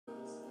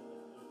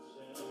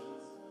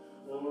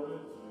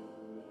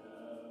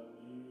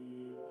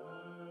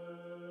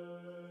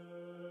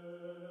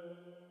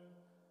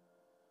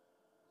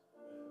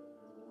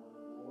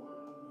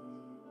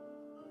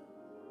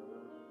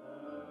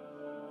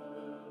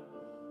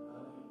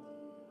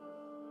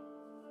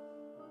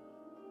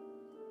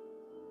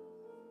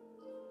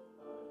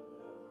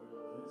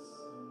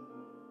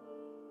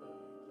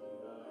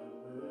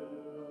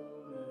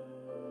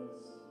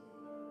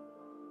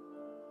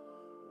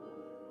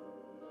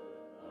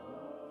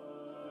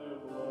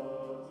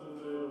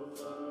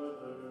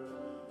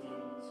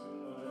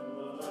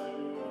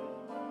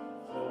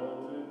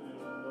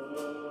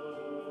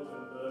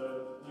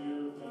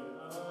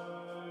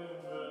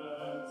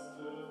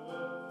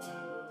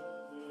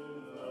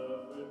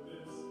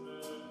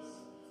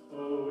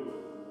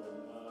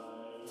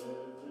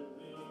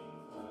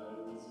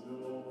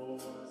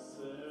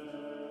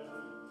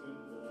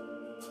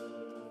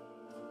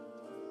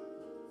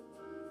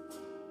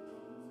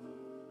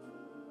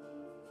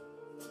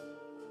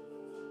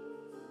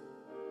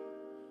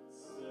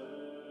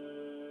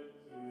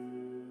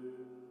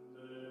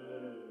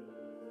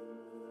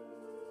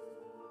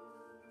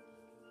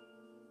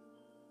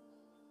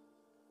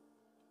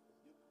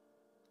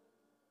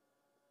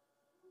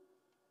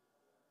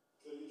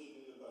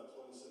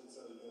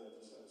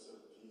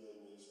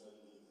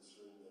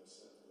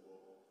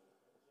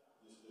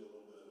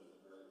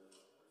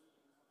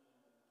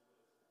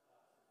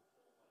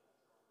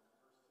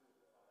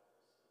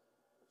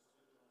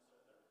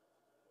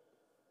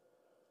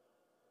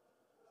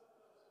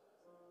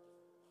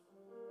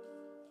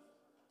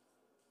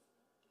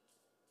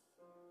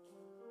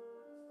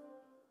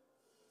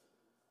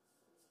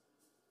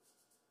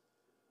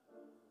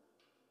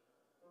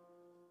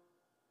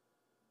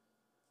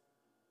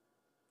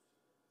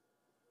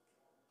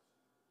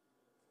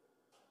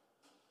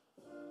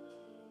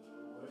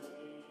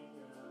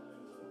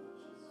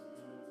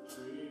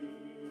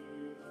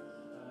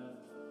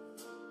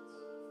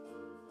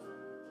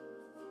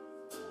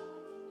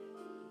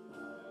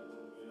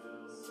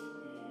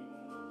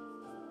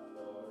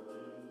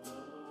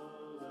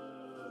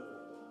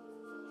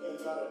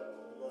Got it.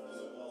 We're going to do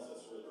something else.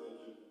 That's great.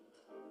 Thank you.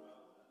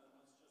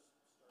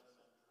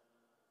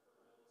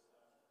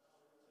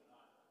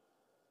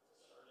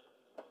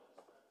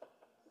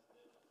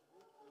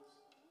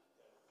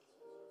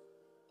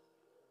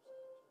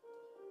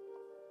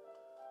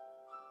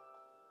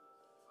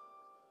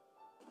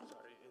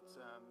 Sorry, it's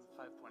 5.0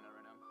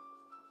 right now.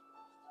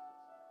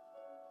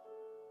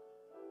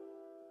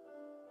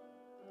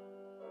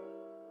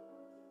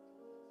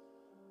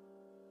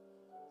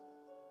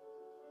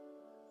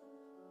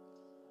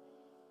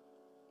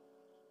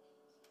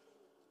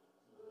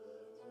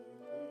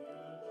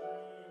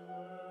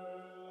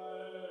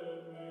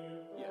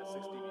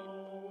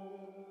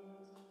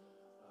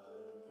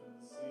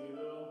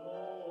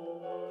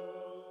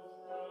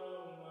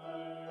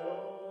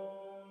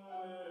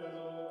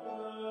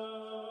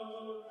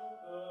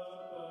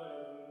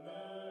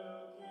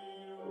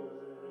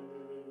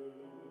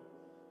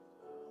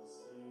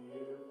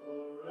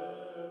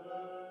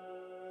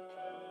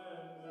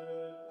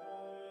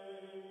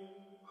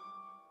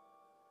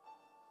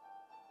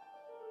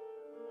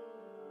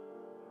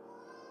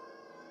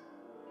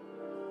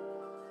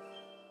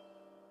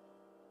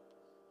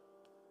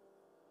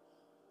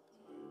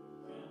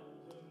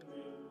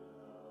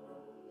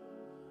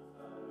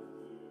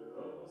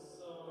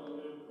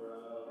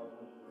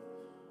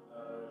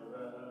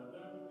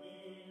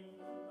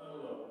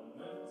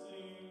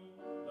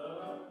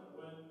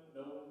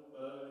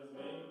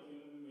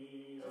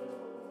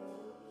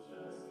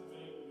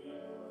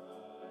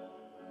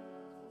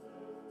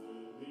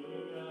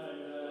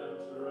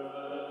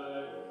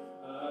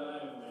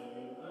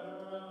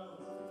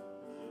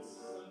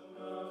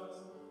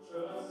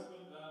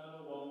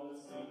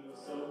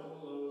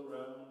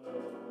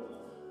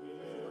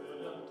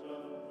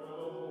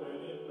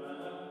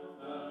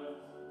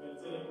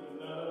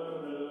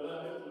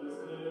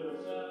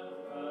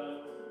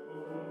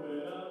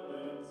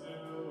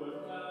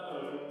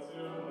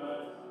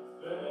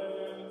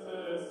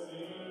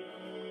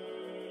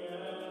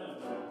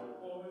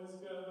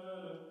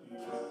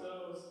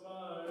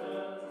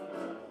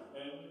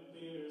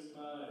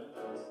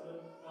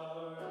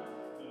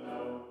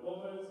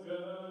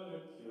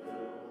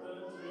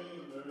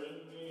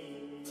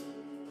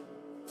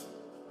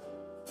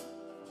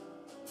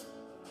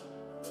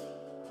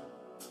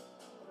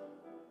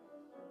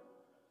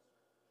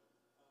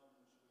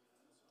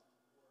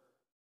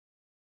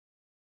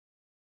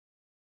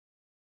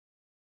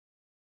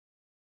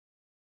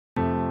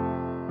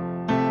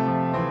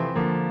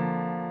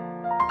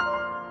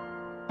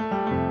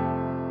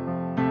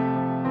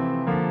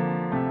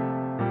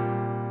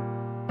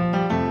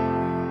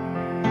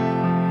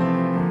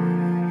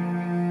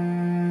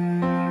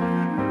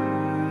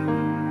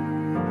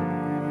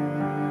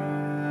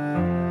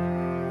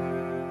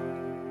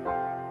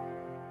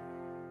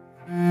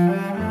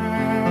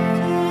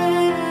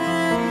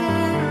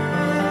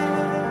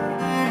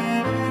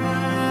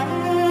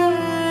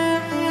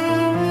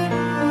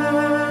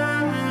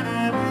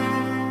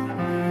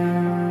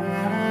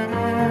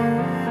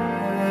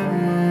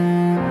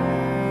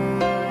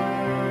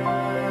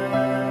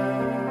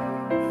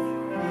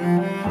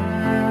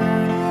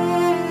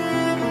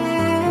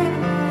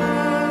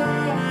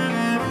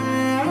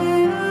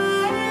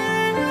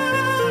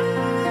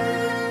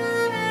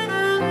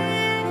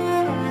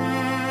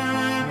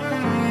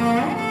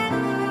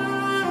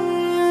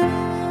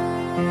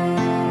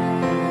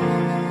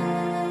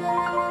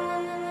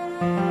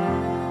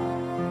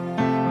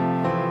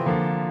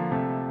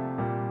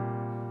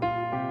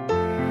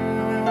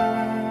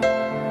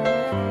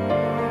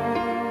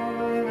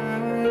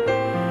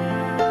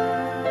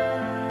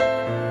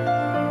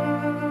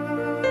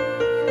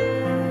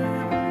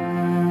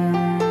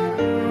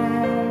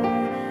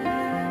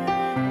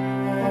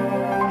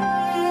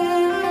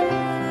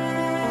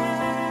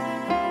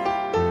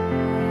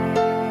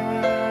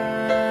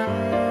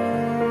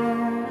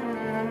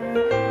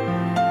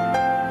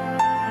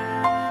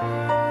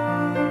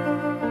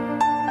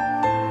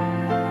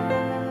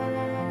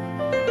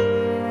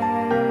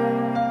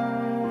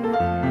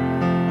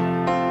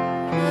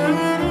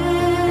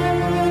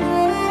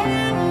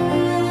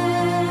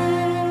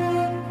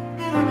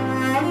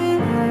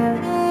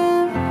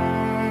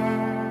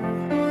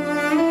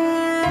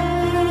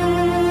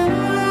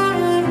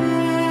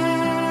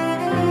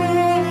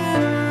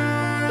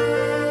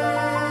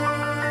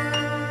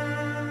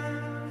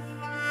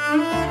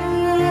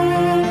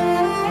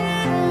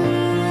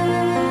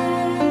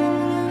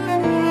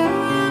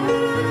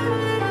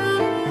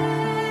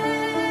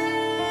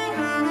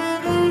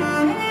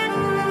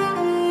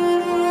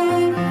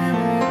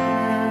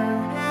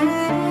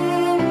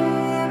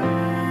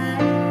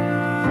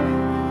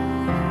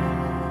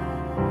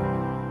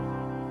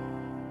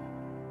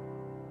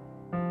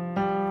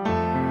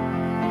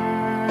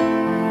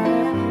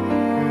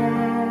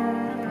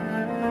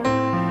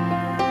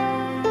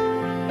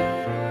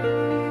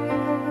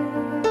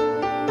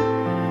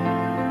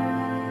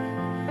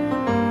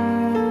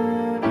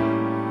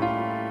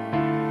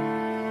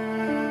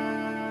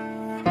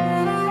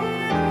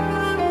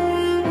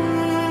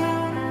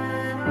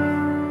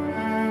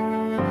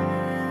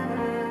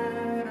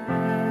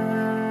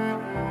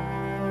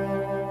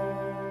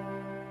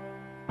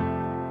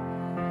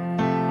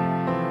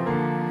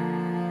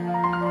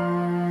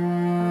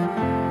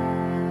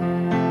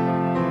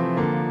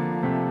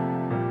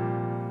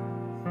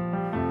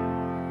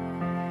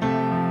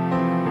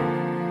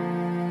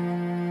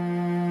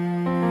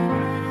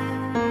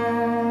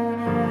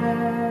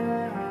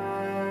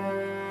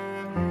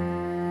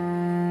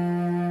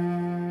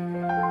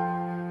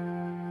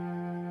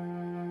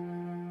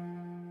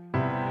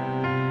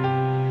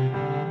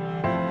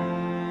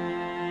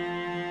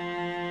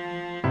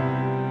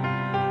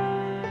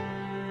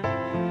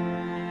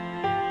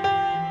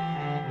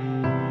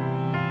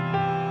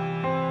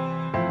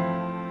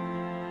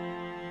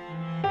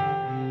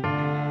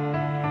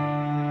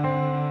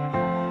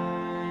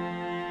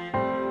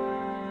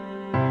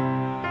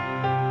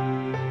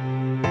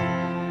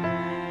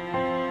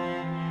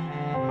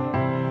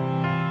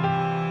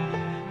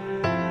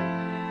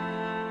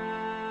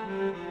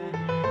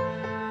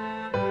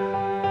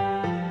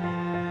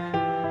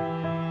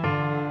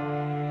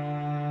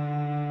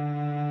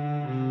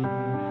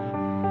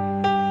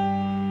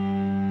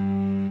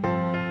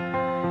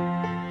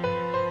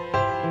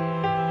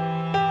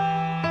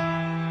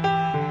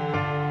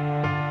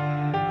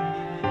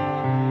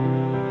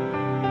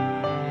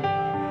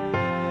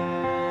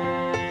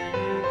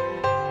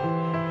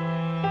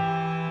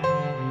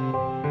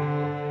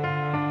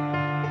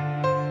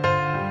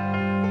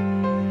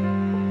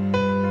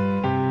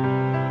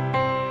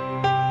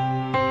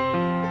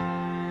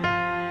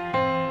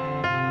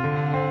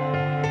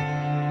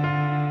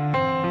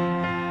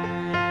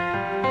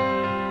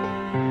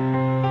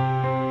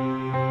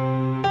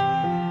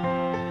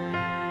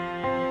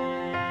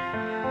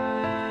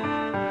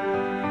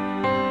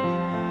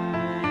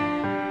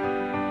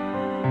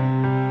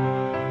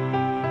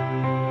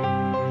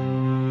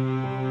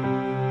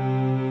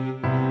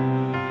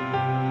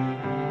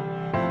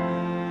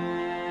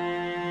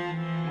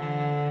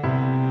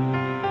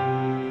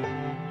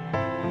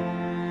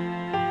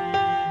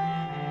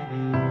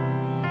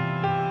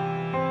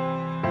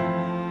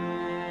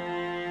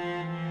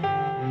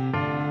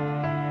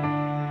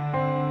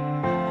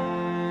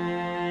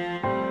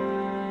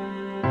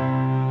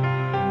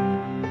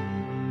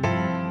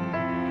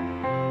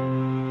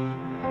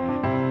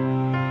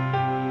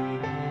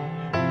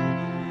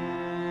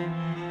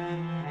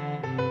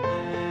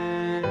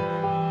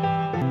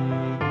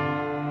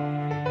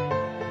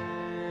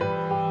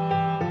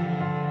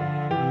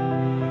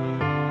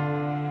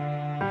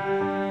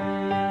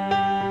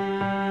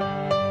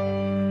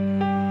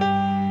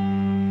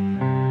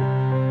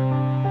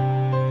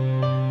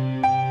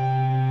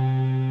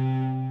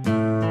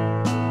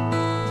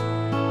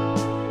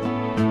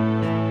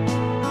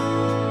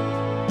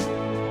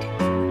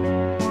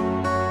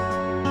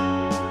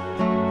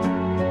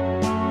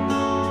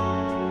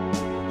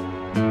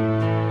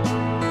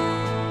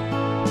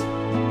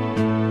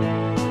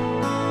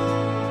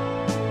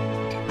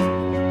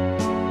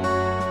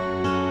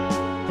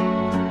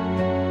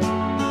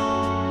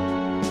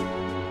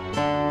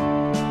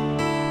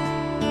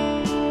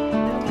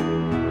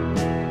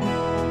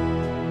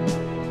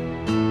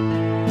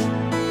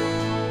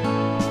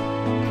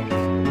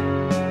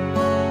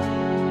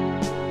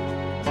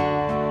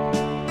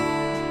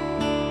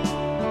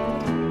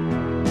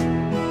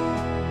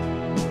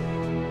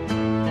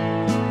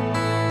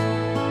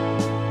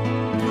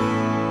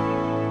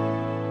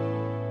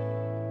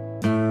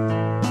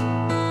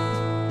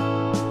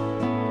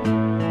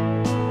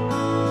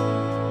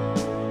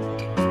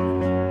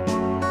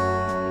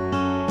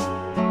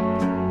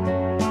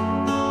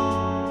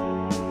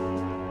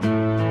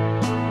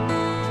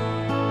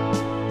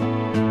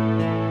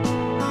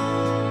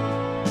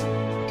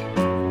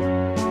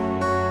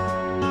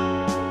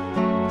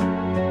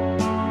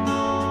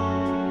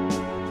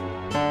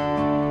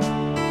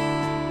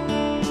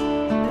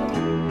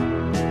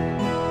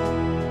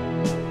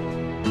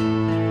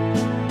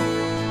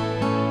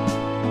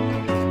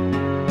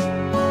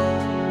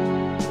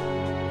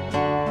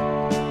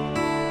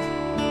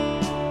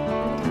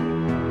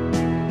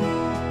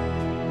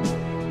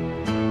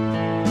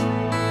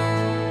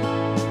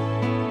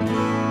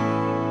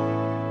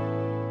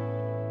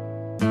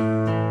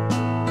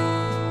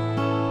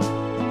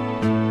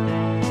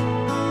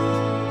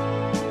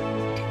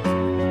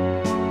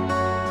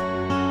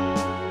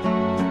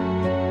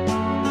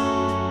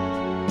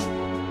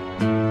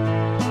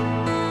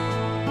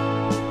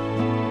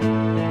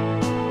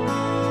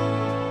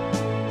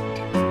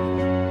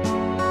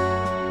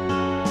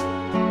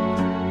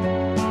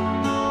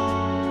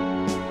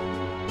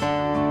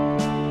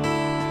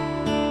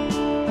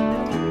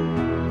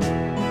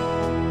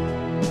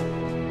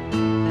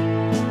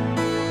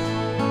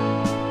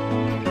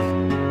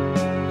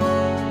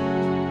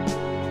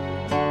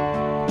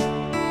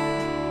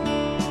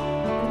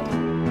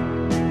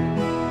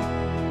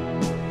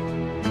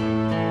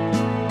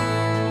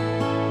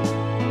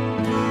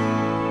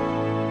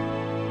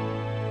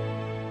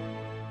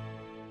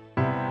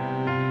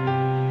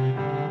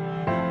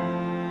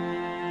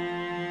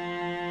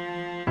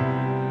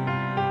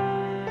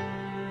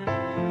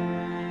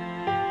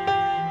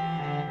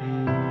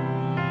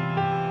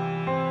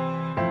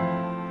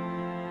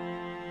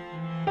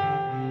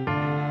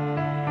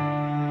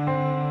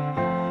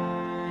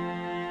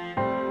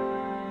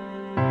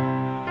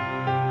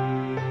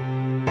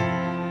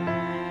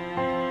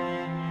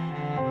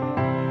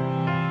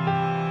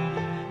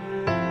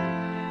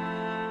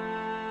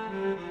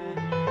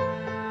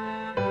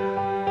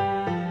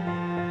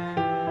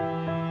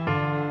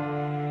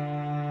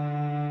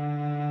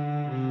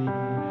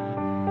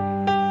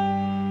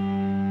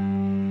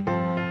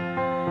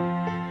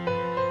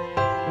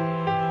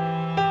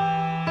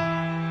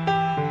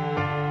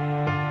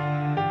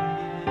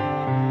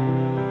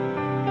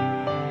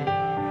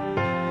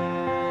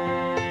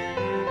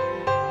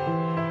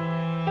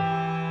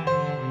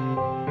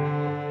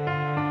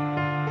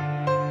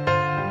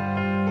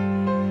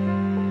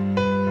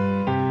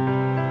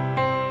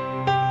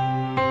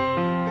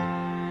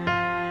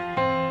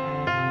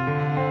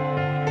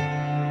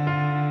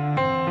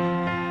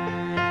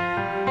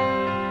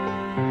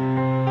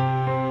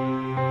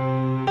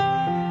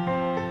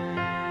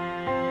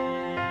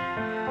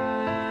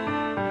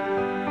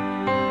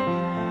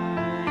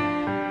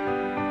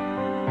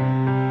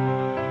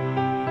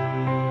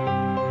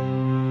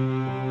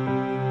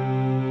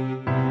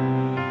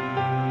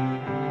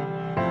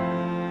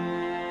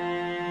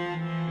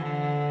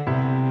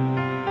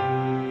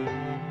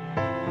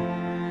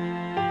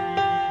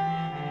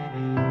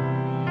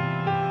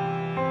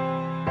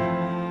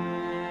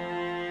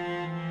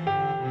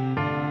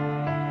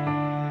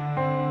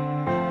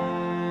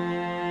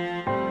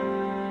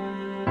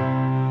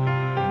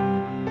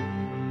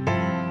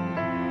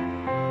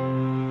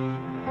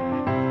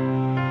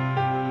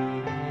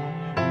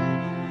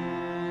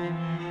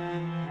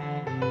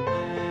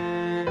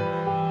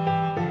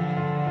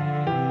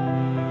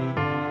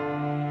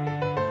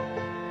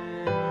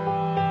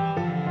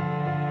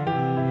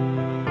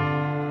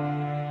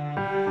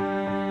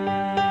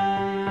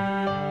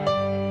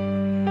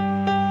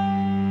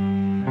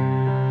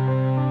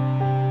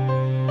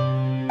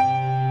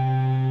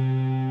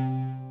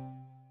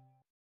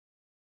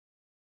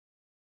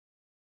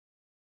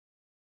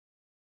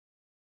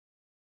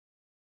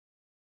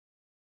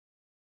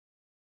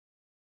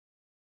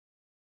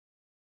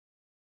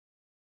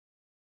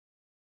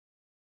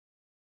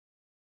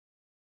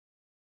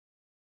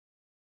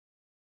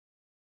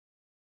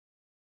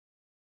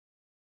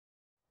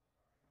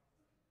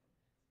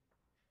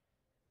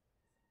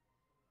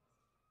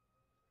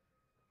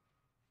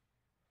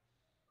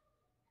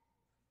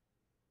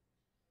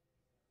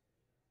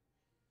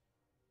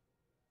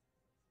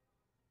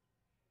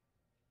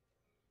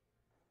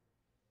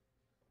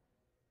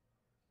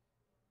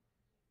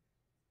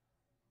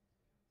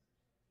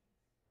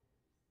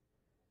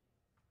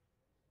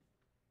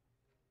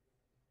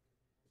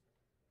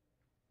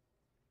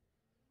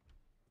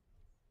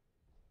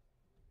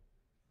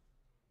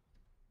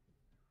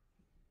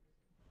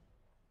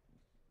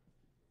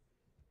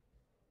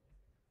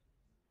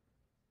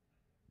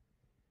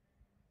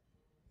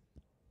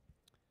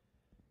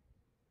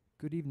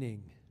 Good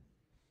evening.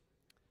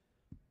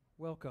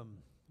 Welcome.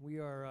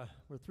 We're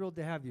thrilled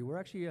to have you. We're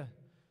actually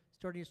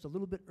starting just a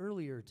little bit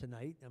earlier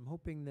tonight. I'm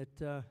hoping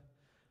that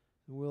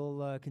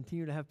we'll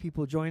continue to have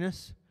people join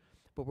us,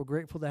 but we're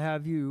grateful to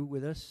have you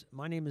with us.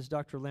 My name is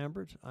Dr.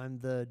 Lambert.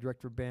 I'm the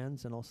director of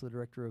bands and also the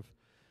director of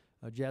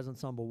Jazz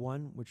Ensemble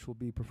 1, which will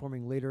be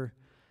performing later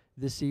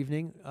this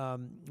evening.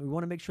 We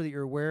want to make sure that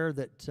you're aware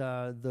that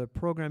the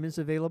program is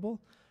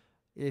available.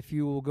 If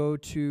you will go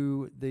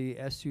to the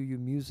SUU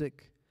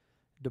Music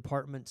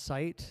Department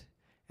site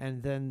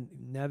and then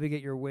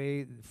navigate your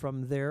way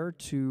from there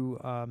to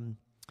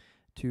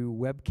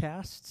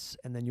webcasts,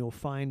 and then you'll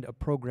find a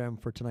program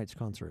for tonight's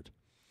concert.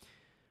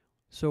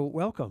 So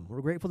welcome.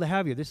 We're grateful to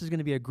have you. This is going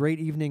to be a great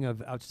evening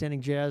of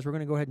outstanding jazz. We're going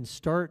to go ahead and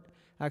start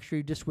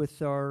actually just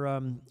with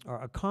our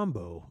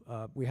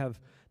combo. We have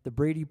the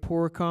Brady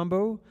Poor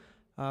combo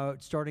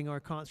starting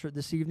our concert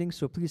this evening,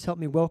 so please help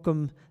me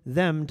welcome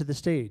them to the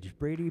stage.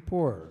 Brady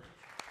Poor.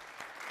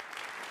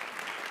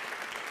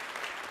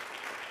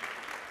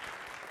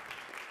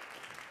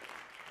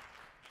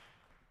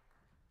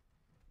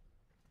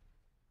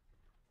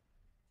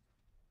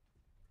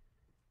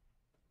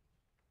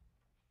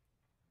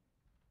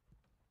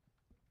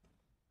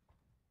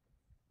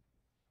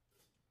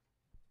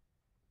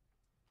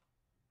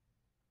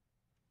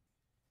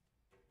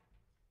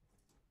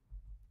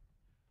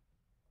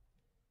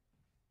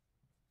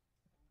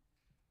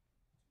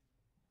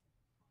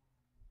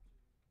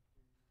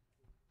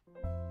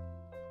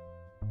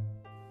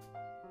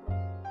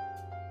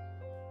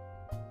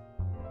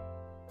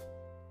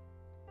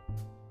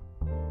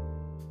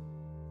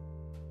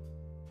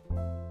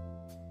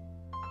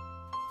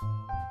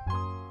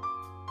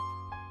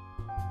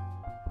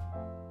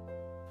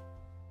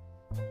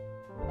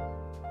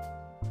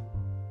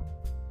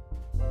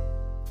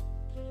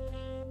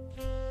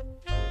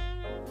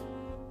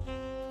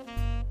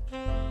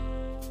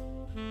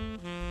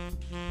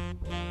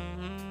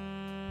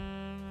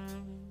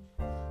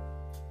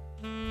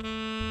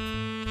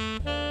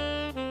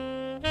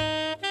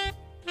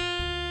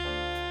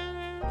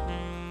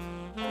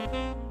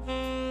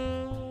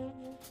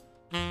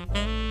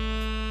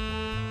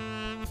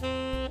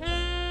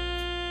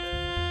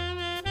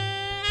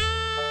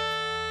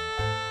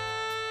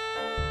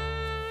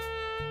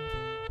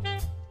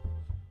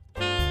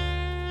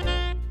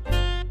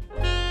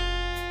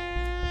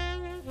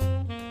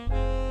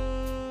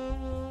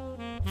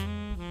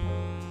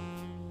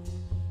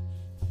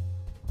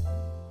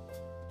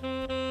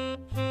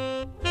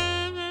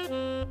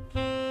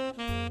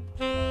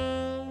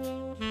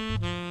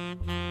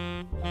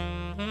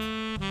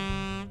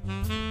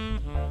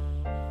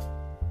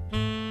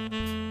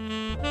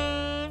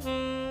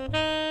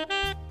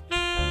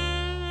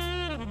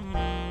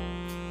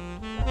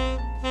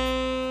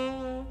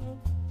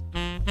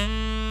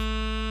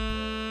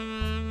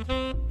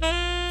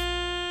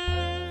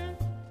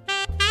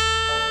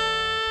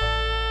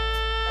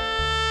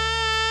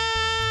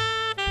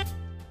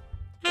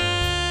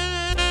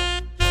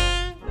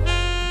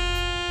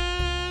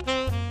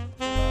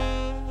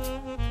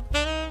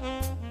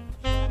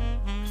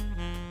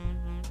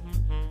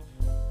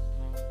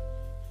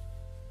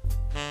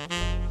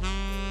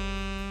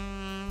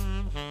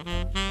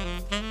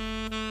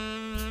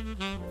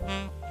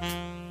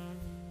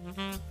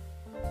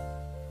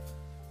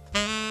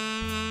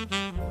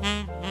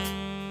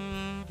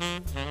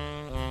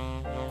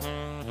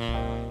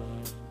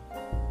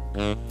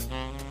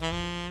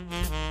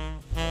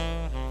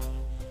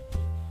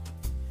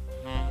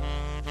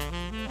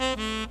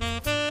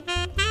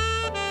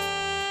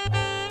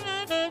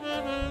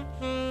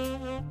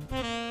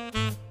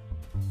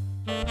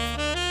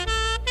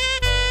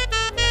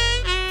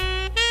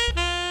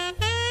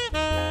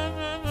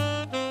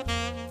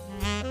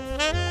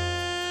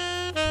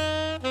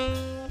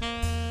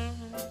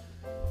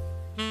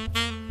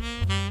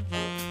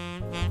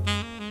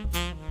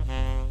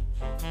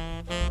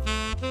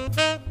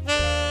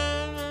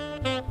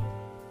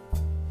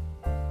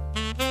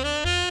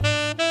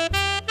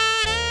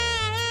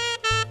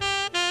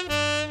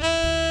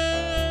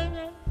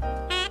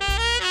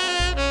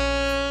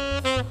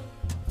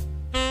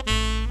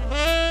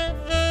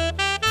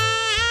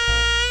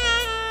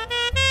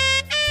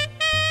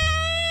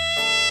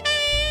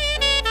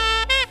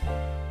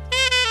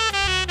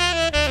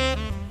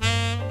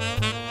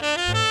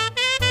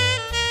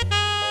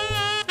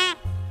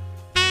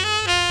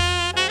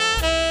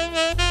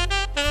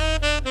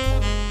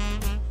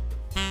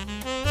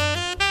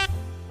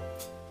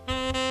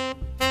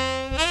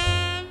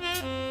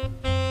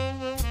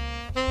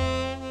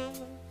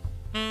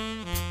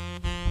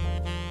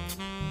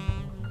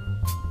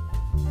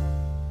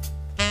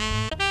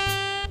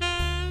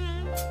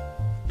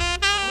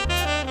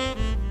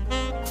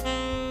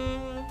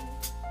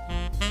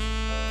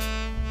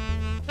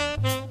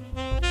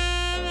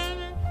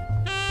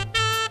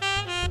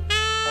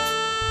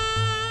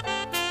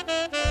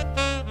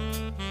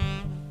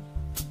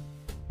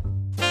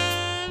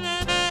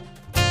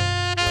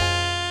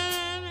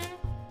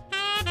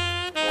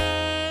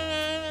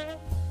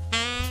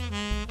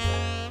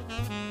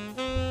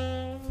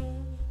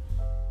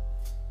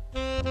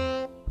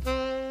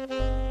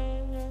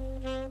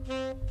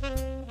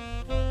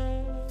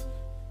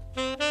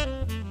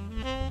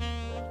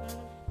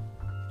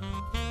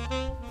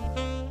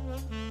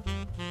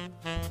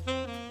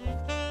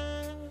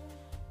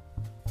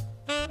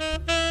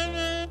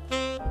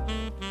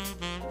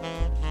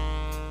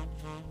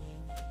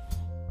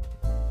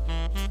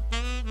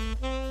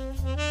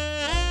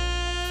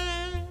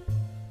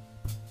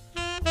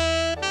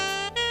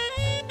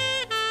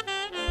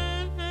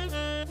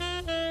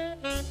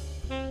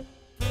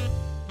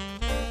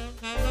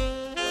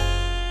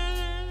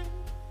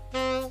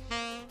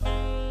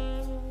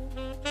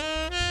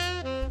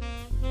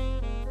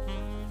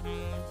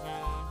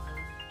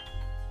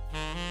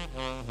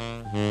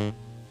 Hello,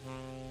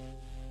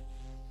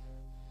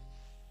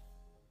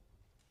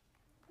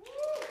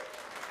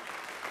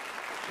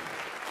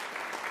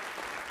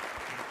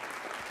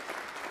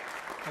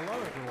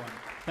 everyone.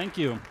 Thank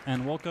you,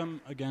 and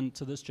welcome again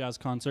to this jazz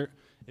concert.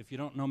 If you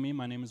don't know me,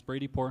 my name is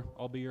Brady Poor.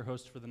 I'll be your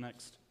host for the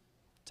next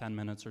 10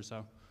 minutes or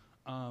so.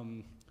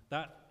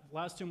 That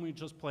last tune we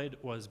just played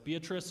was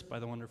Beatrice by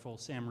the wonderful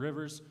Sam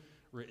Rivers,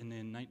 written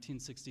in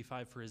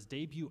 1965 for his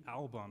debut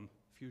album,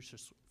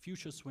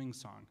 Fuchsia Swing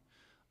Song.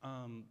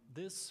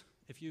 This,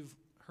 if you've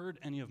heard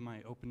any of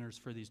my openers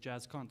for these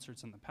jazz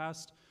concerts in the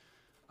past,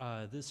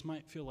 this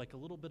might feel like a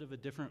little bit of a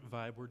different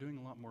vibe. We're doing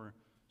a lot more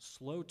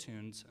slow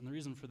tunes, and the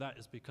reason for that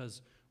is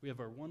because we have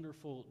our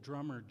wonderful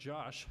drummer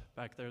Josh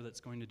back there that's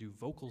going to do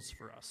vocals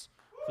for us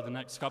for the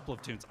next couple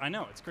of tunes. I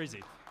know, it's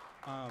crazy,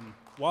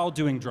 while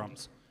doing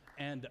drums.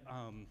 And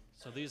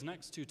so these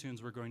next two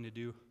tunes we're going to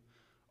do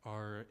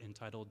are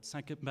entitled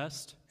Second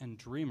Best and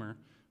Dreamer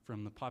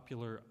from the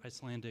popular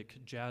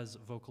Icelandic jazz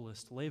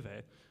vocalist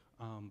Leve,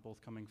 both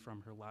coming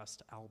from her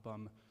last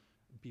album,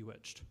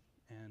 Bewitched.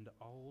 And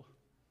I'll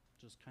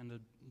just kind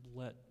of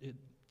let it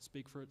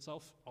speak for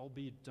itself. I'll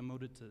be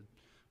demoted to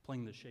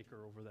playing the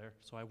shaker over there,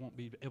 so I won't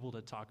be able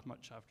to talk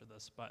much after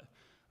this, but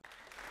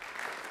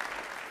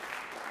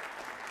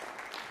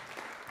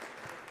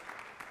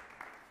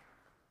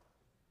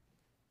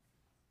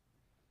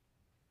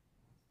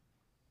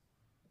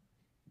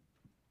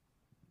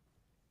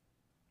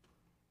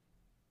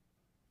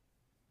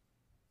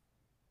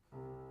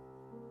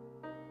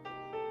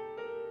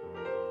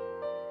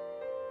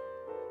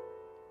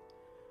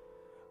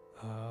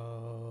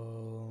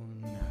I'll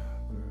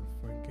never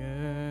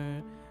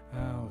forget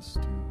how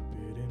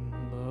stupid in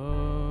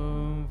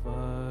love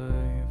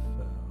I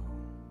fell.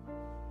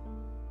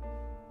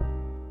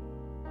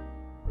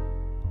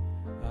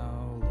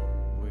 I'll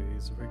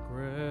always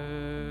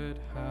regret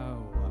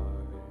how I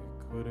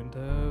couldn't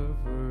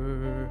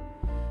ever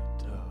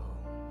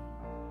tell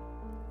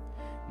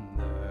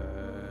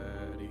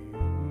that you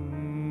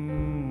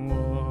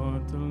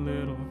walked a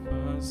little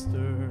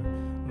faster,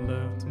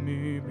 left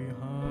me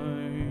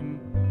behind,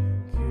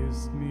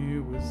 kissed me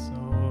with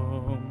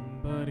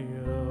somebody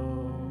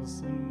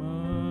else in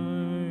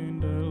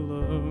mind. I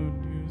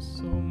loved you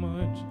so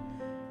much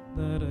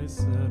that I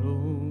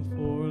settled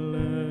for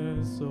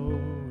less. Oh,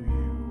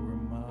 you were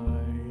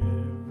my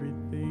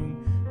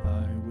everything.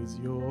 I was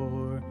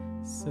your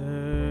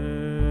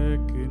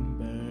second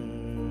best.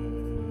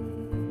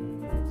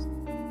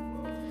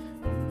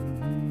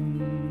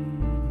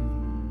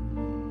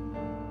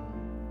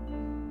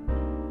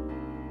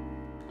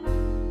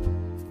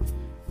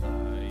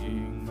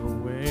 Lying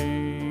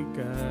awake,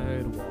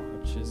 I'd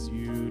watch as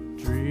you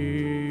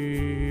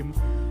dream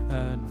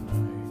at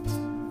night.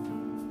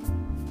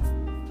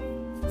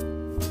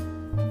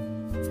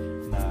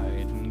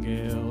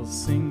 Nightingales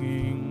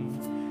singing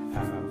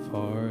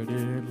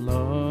half-hearted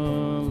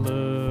lullabies.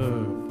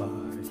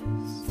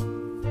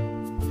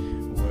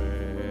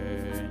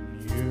 When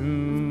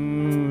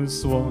you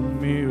swung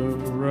me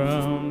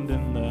around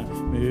in the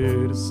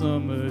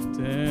midsummer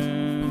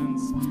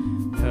dance,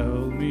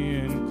 held me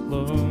in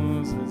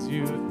close as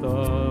you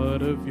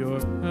thought of your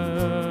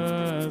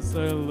past.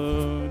 I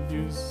loved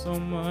you so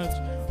much,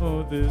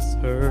 oh this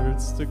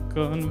hurts to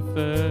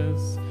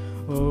confess.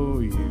 Oh,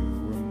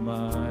 you were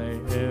my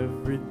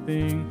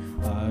everything,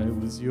 I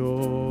was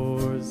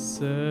your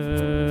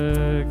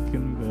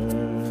second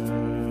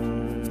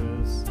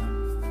best.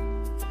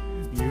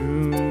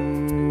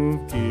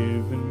 You've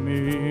given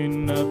me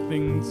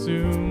nothing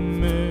to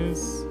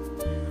miss.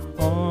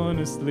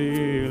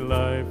 Honestly,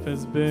 life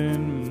has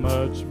been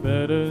much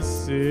better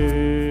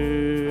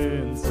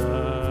since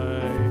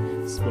I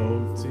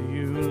spoke to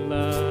you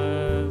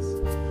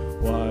last.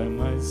 Why am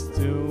I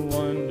still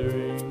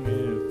wondering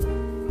if I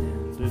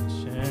had a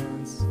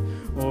chance,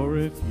 or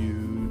if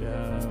you'd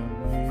have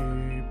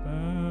me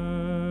back?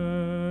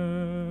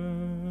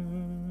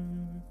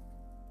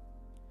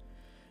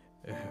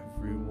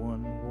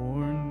 Everyone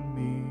warned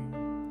me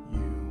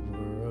you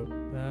were a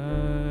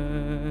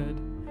bad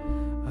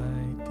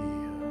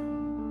idea.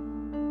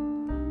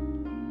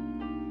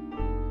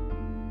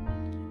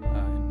 I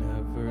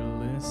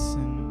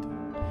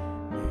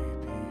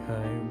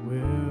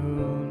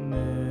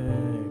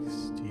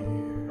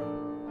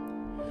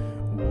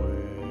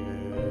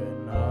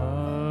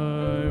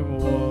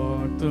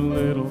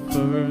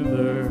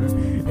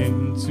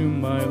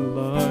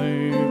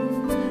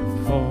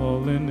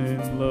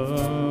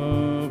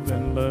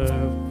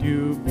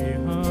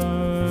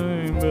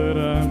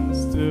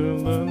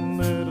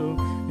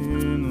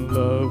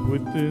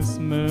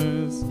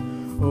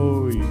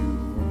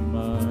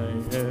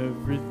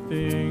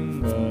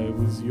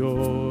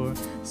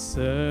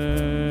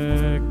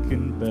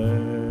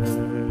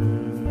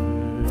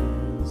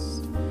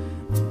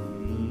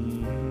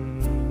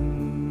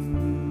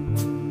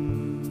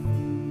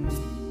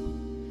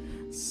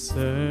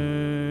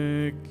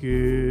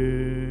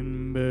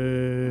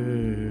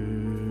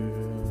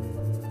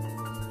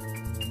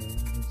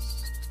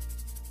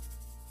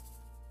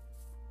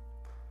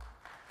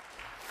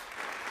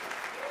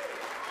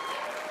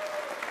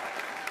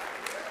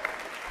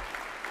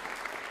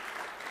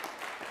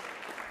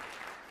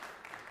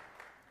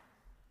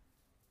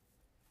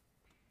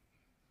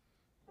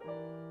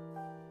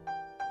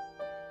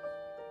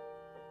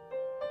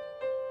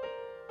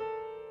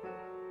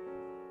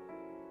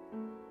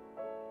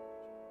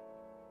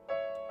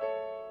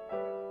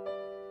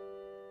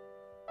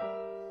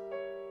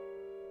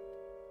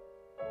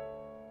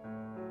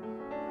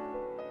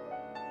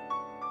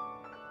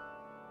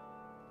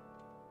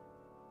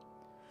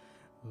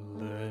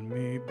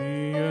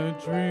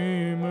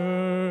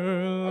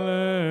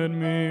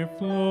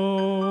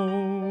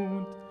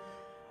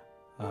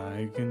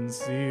I can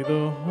see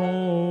the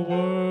whole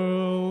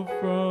world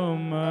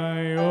from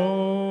my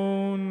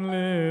own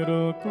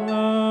little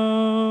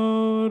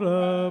cloud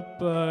up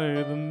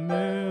by the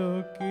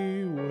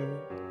Milky Way.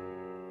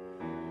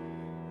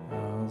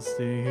 I'll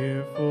stay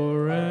here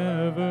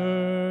forever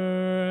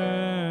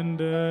and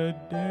a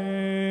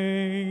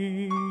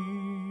day.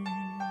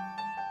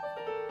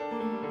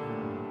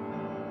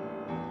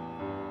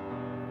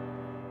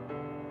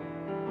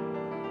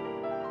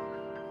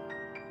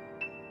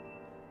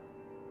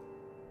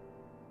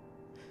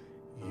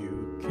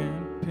 You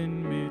can't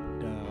pin me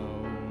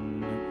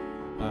down.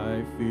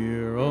 I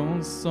fear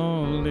on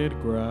solid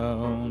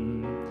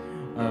ground.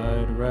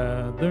 I'd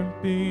rather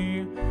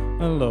be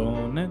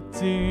alone at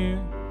sea.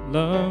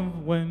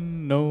 Love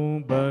when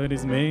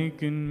nobody's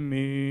making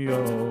me.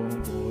 Oh,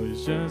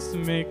 boys just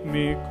make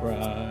me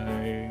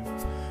cry.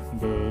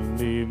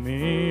 Believe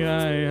me,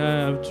 I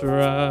have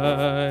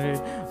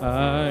tried.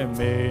 I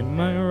made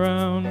my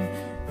round,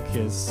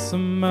 kissed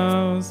some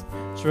mouths.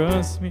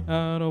 Trust me,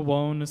 I don't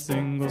want a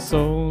single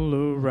soul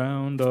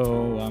around.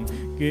 Oh, I'm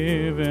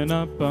giving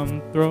up,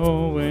 I'm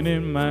throwing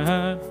in my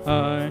hat.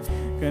 I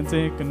can't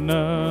take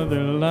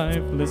another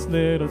lifeless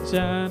little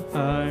chat.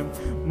 I'm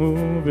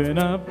moving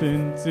up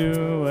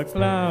into a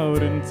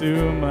cloud,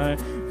 into my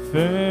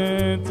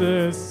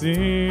fantasy.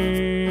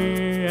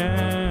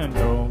 And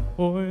no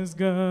boy's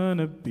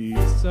gonna be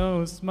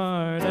so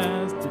smart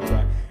as to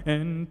try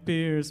and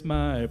pierce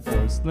my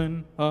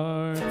porcelain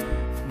heart.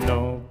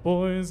 No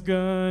boy's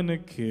gonna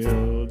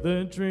kill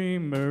the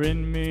dreamer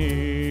in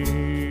me.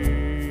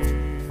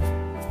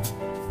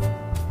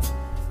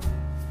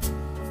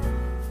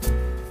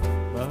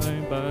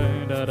 Bye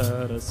bye da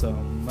da da.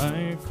 Some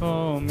might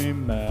call me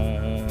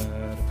mad.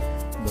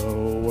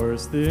 The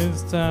worst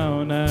this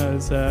town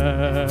has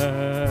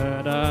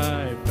had.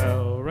 I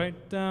fell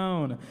right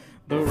down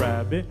the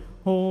rabbit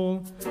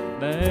hole.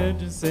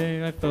 Legends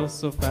say I fell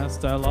so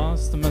fast I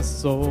lost my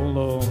soul.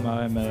 Oh,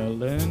 my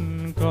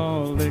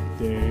melancholic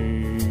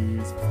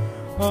days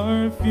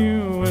are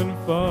few and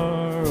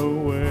far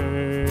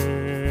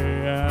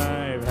away.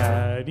 I've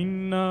had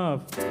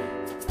enough,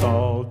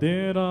 called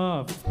it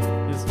off.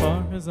 As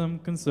far as I'm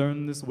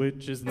concerned, this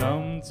witch is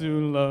numb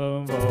to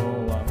love.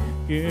 Oh, I'm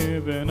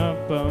giving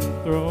up, I'm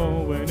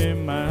throwing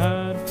in my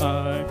hat.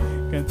 I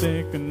can't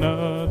take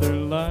another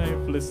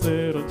lifeless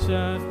little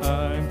chat.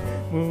 I'm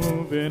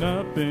moving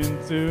up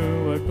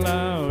into a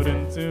cloud,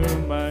 into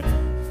my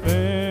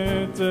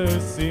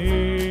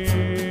fantasy.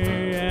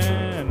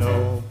 And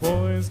no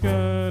boy's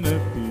gonna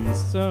be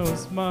so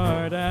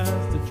smart as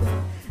to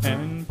try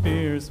and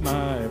pierce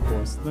my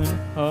porcelain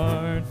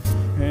heart.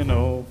 And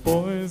no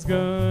boy's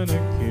gonna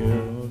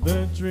kill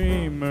the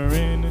dreamer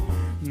in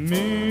me.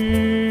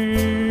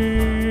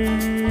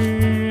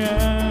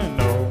 And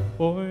no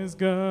boy's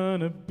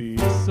gonna be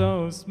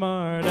so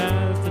smart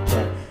as to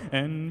try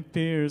and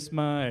pierce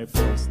my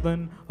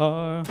porcelain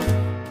heart.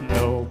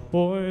 No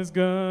boy's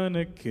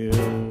gonna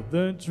kill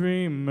the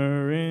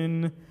dreamer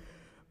in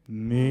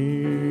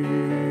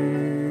me.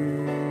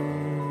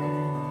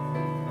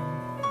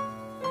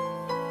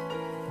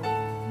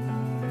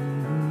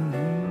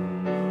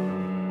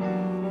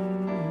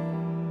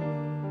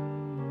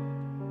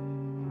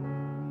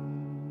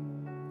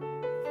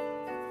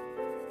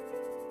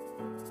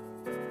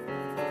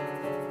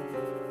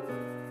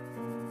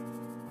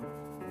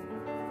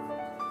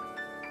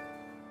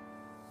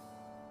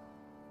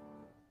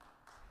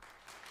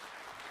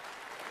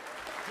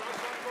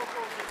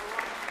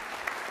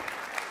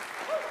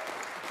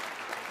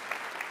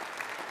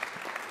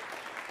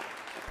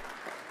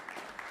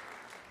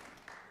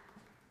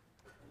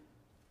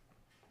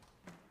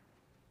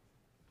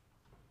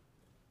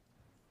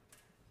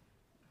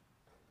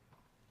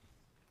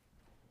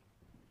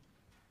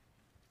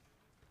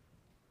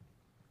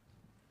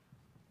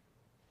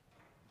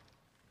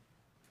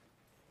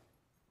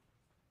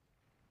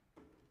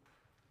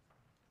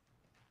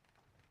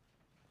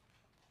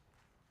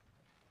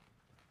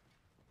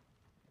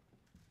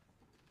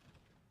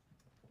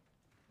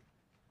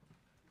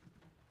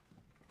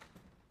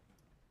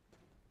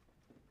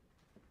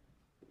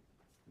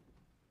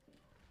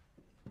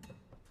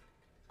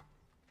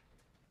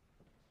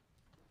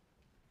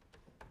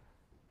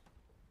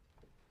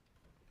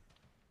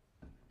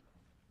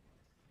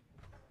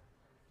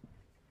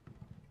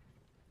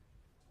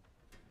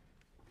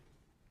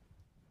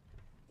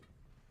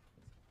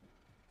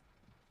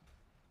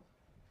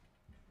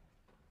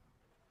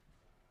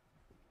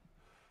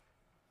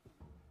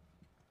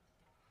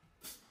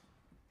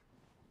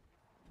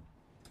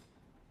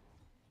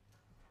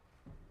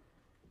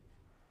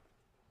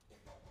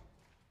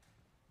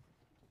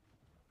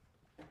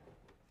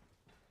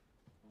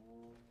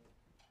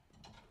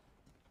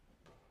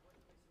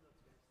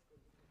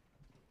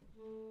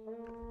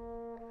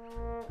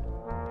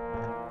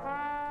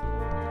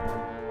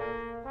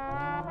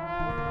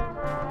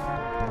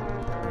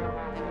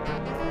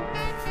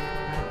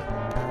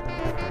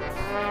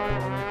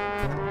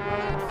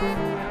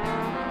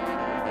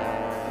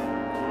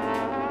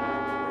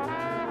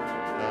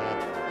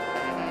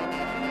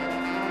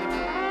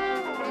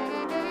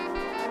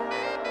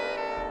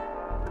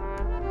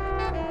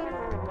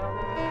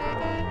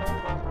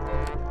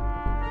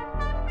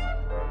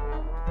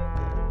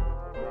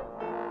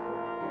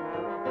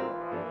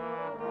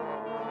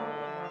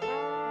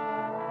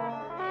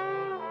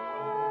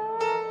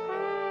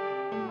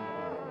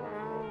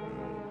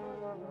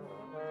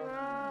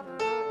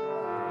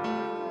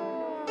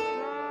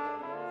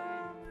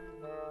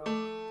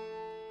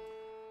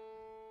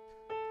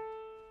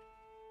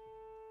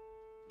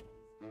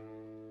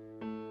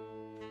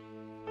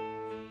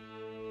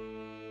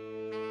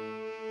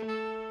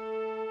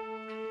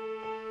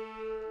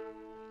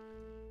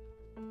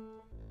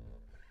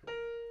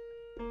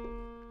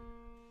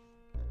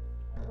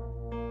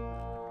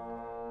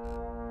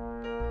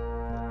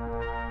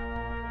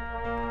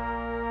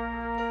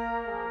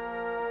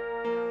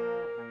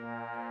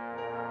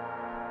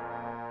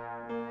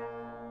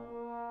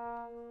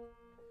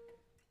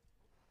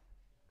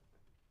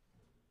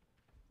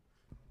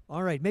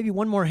 right, maybe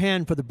one more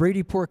hand for the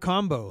Brady Poor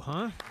combo,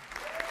 huh?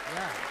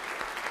 Yeah.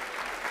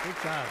 Good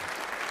job.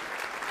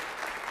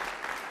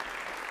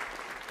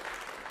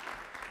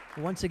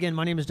 Once again,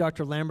 my name is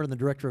Dr. Lambert. I'm the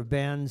director of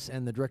bands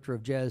and the director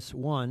of Jazz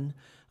One.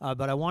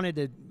 But I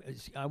wanted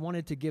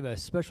to give a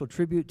special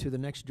tribute to the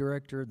next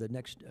director, the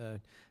next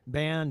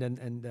band,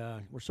 and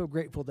we're so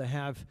grateful to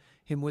have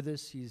him with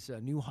us. He's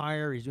a new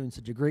hire. He's doing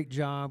such a great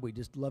job. We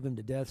just love him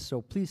to death.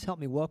 So please help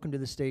me welcome to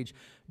the stage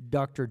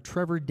Dr.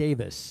 Trevor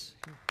Davis.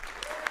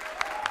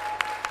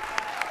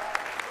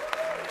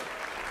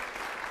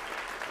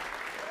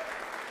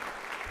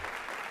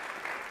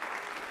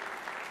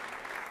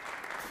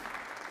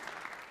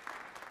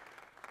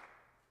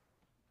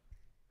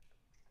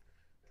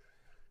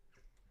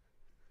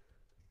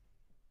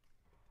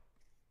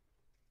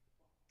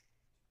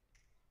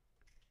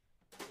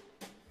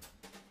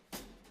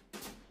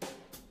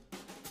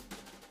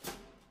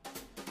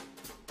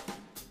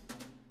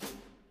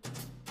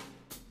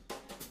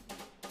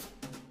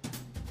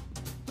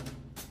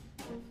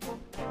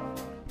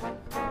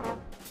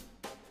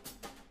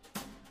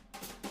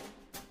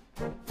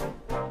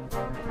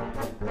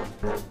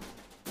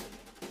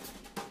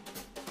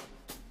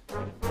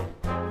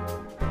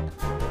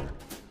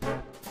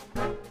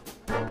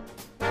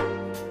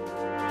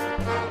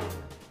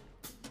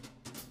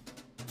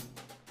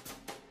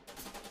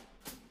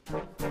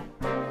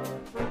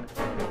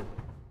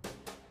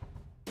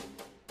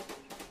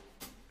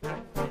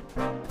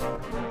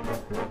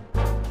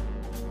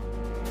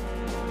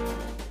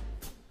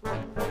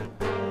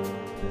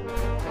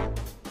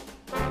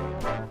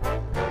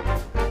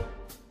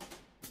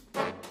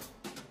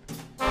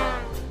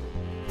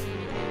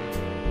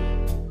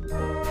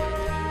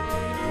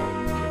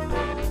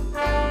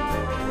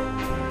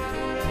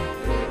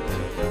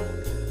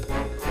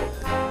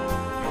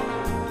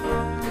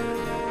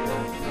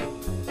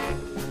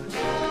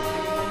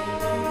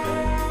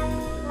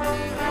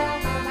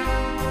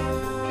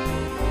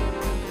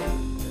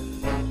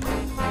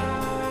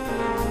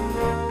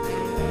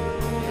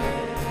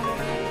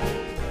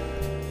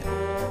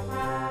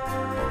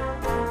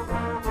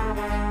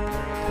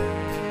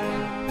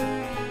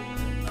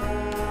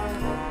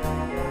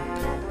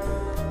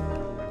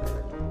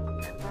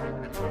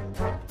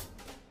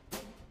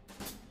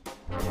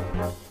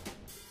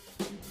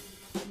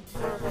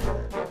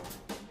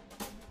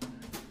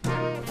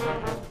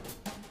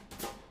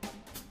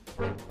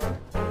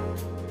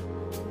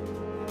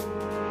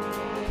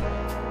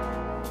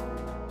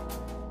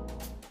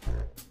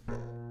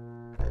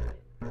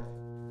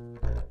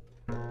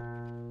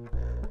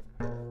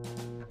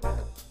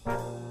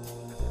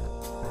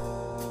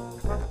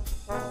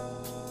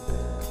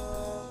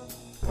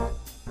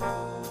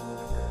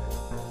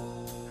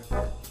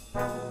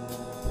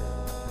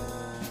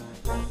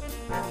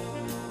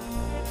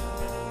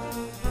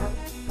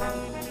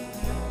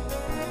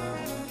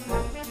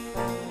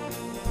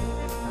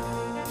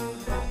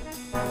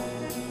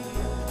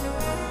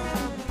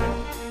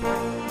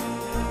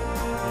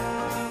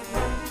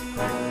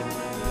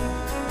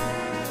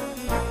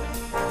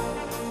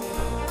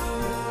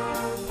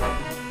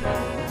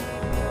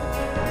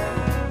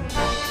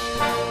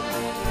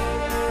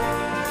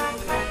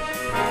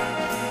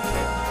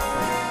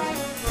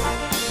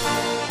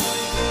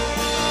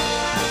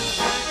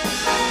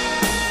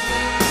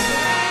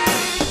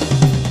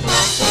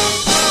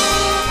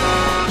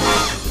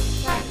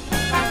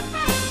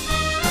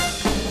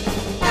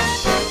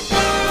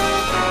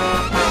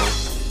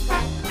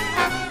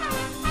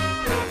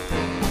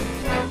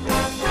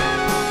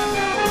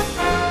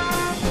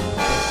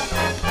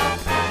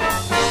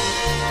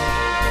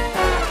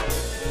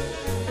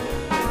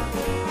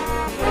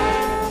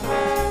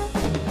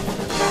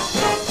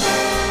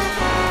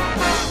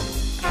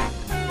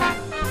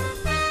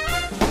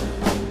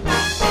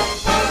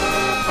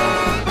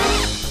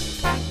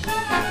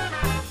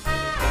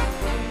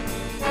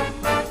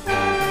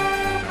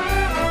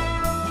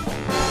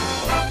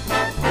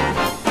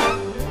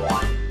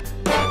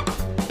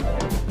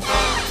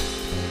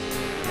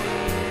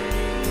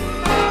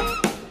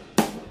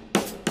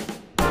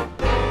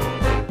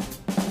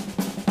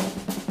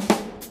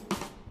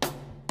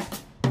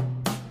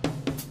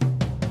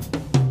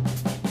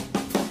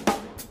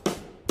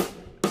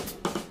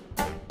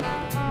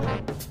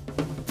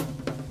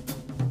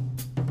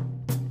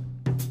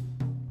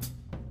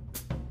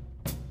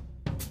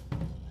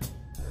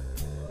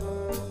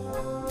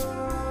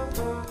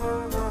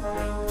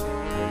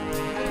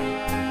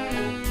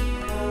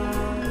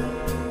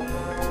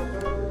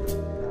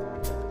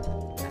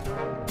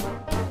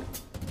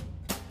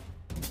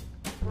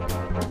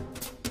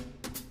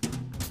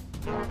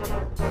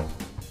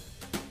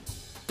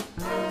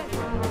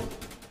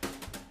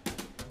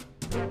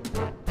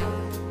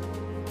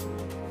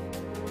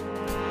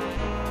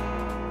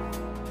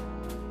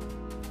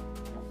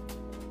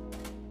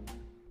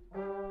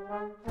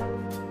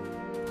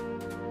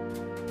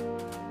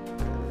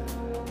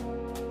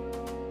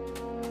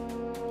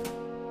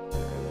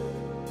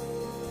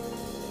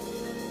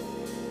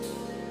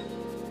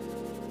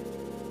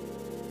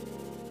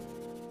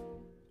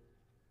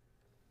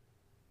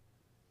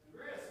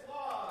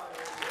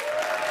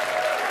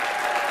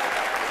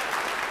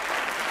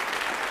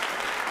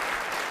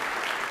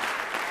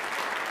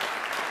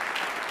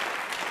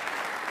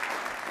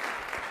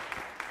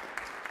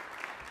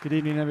 Good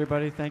evening,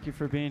 everybody. Thank you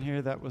for being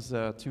here. That was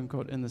a tune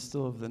called In the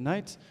Still of the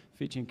Night,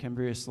 featuring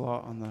Cambria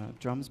Slaw on the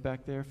drums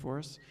back there for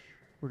us.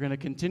 We're going to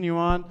continue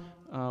on.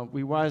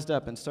 We wised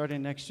up, and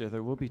starting next year,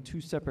 there will be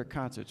 2 separate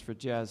concerts for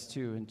Jazz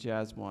 2 and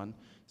Jazz 1.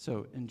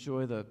 So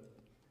enjoy the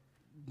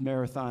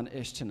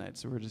marathon-ish tonight.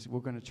 So we're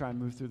going to try and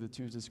move through the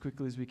tunes as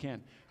quickly as we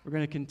can. We're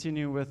going to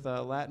continue with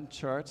Latin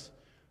charts,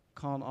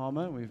 Con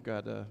Alma. We've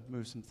got to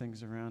move some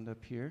things around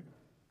up here.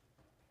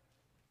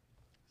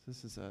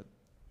 This is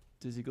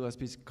Dizzy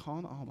Gillespie's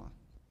Con Alma.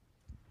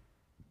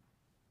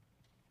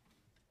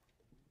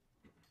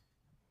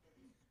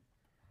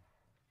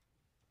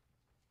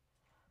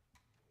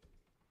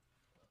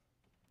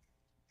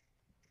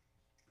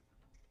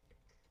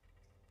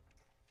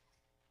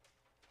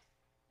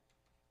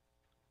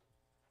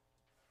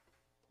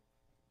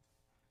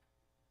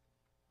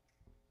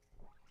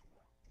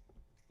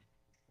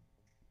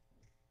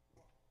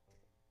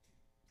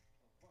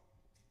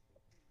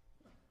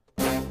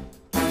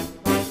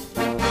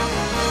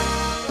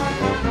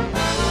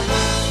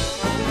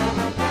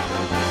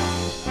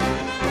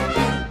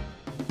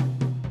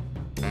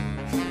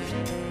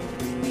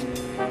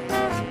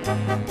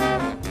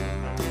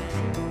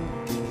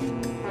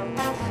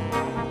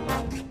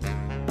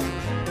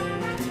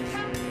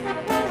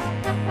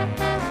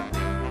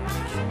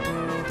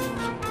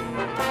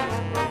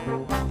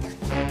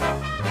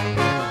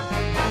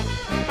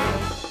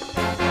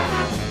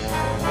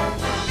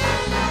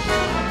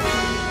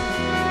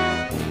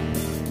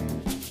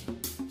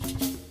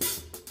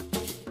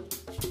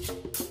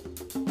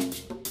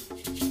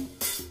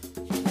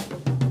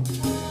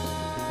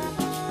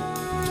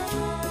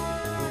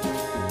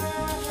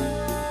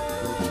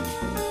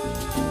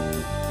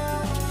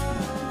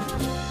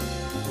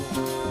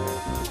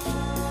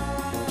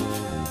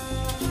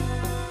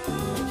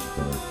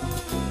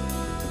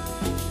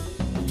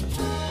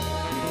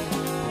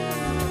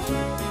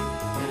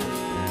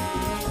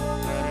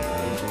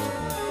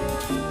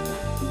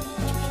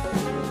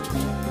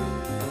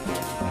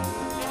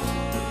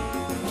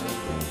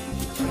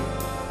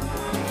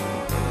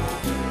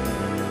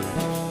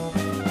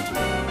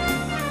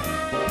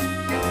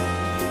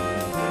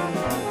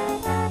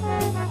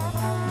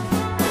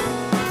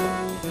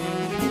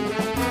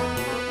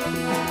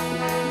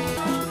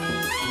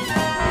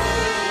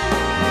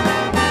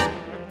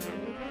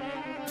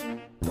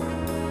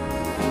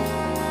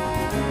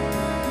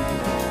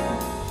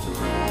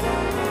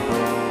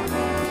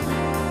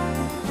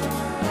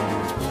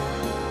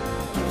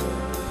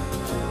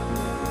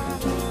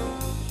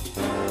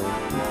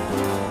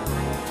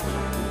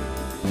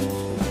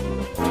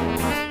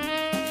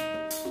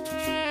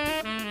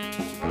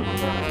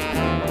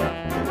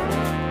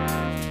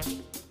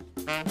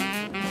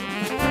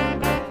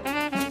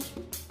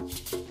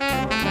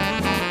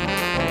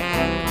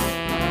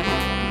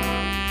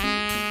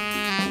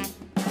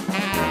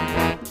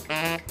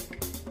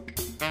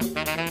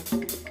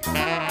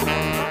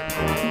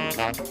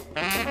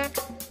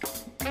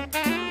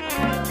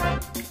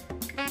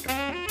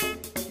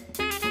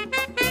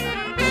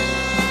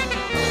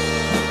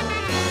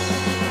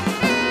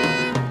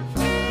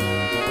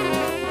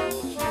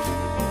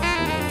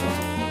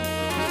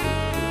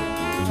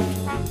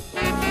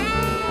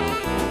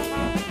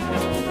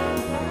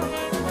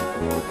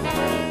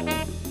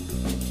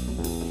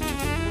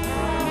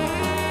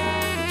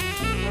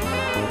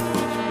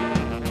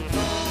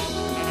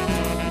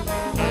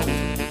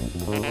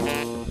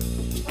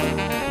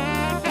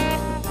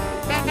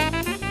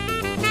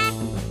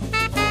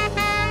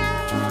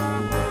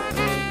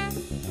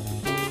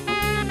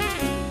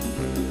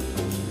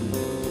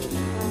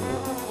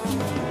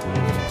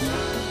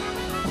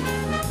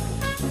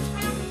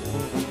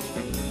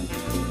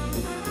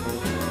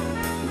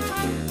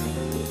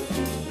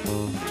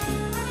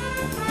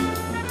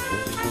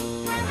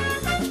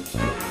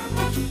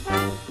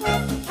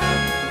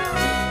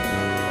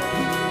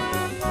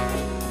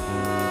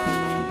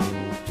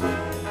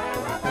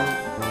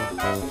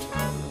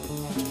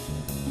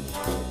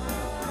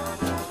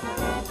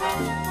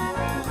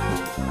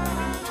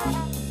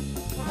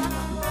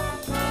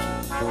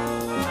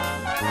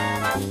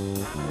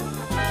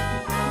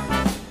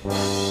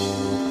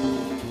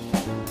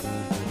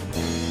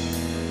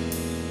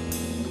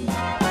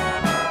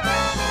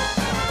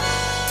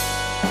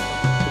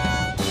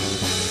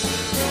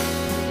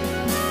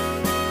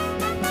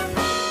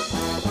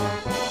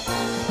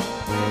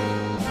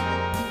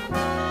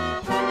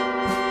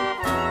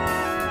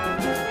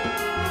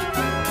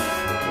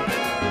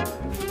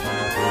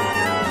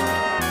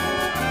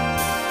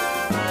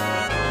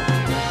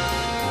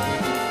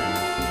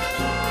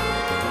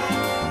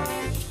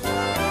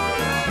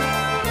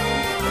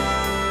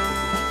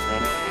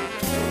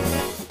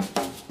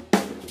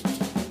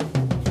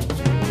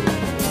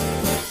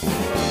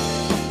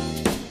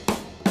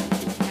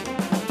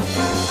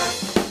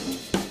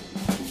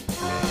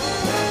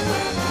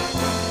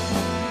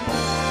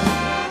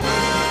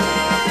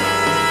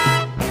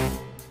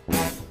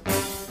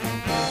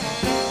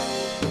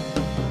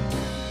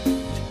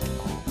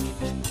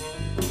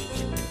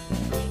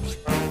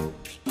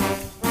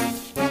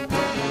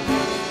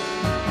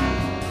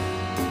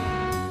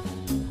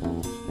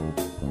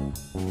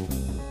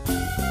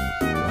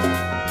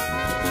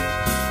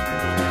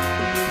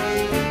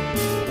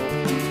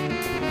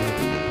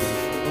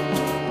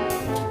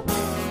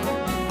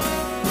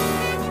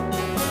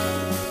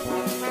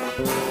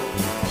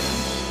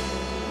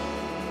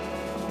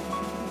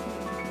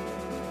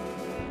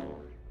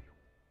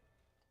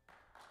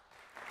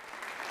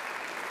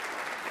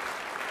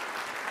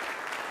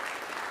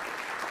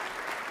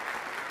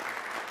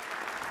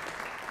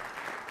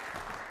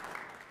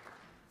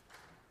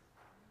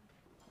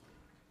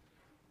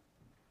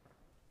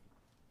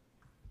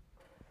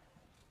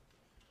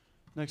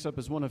 Next up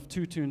is one of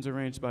two tunes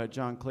arranged by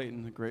John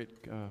Clayton, a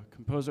great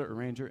composer,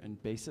 arranger, and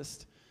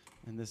bassist.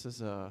 And this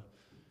is a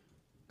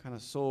kind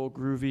of soul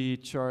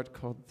groovy chart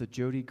called the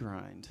Jody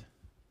Grind.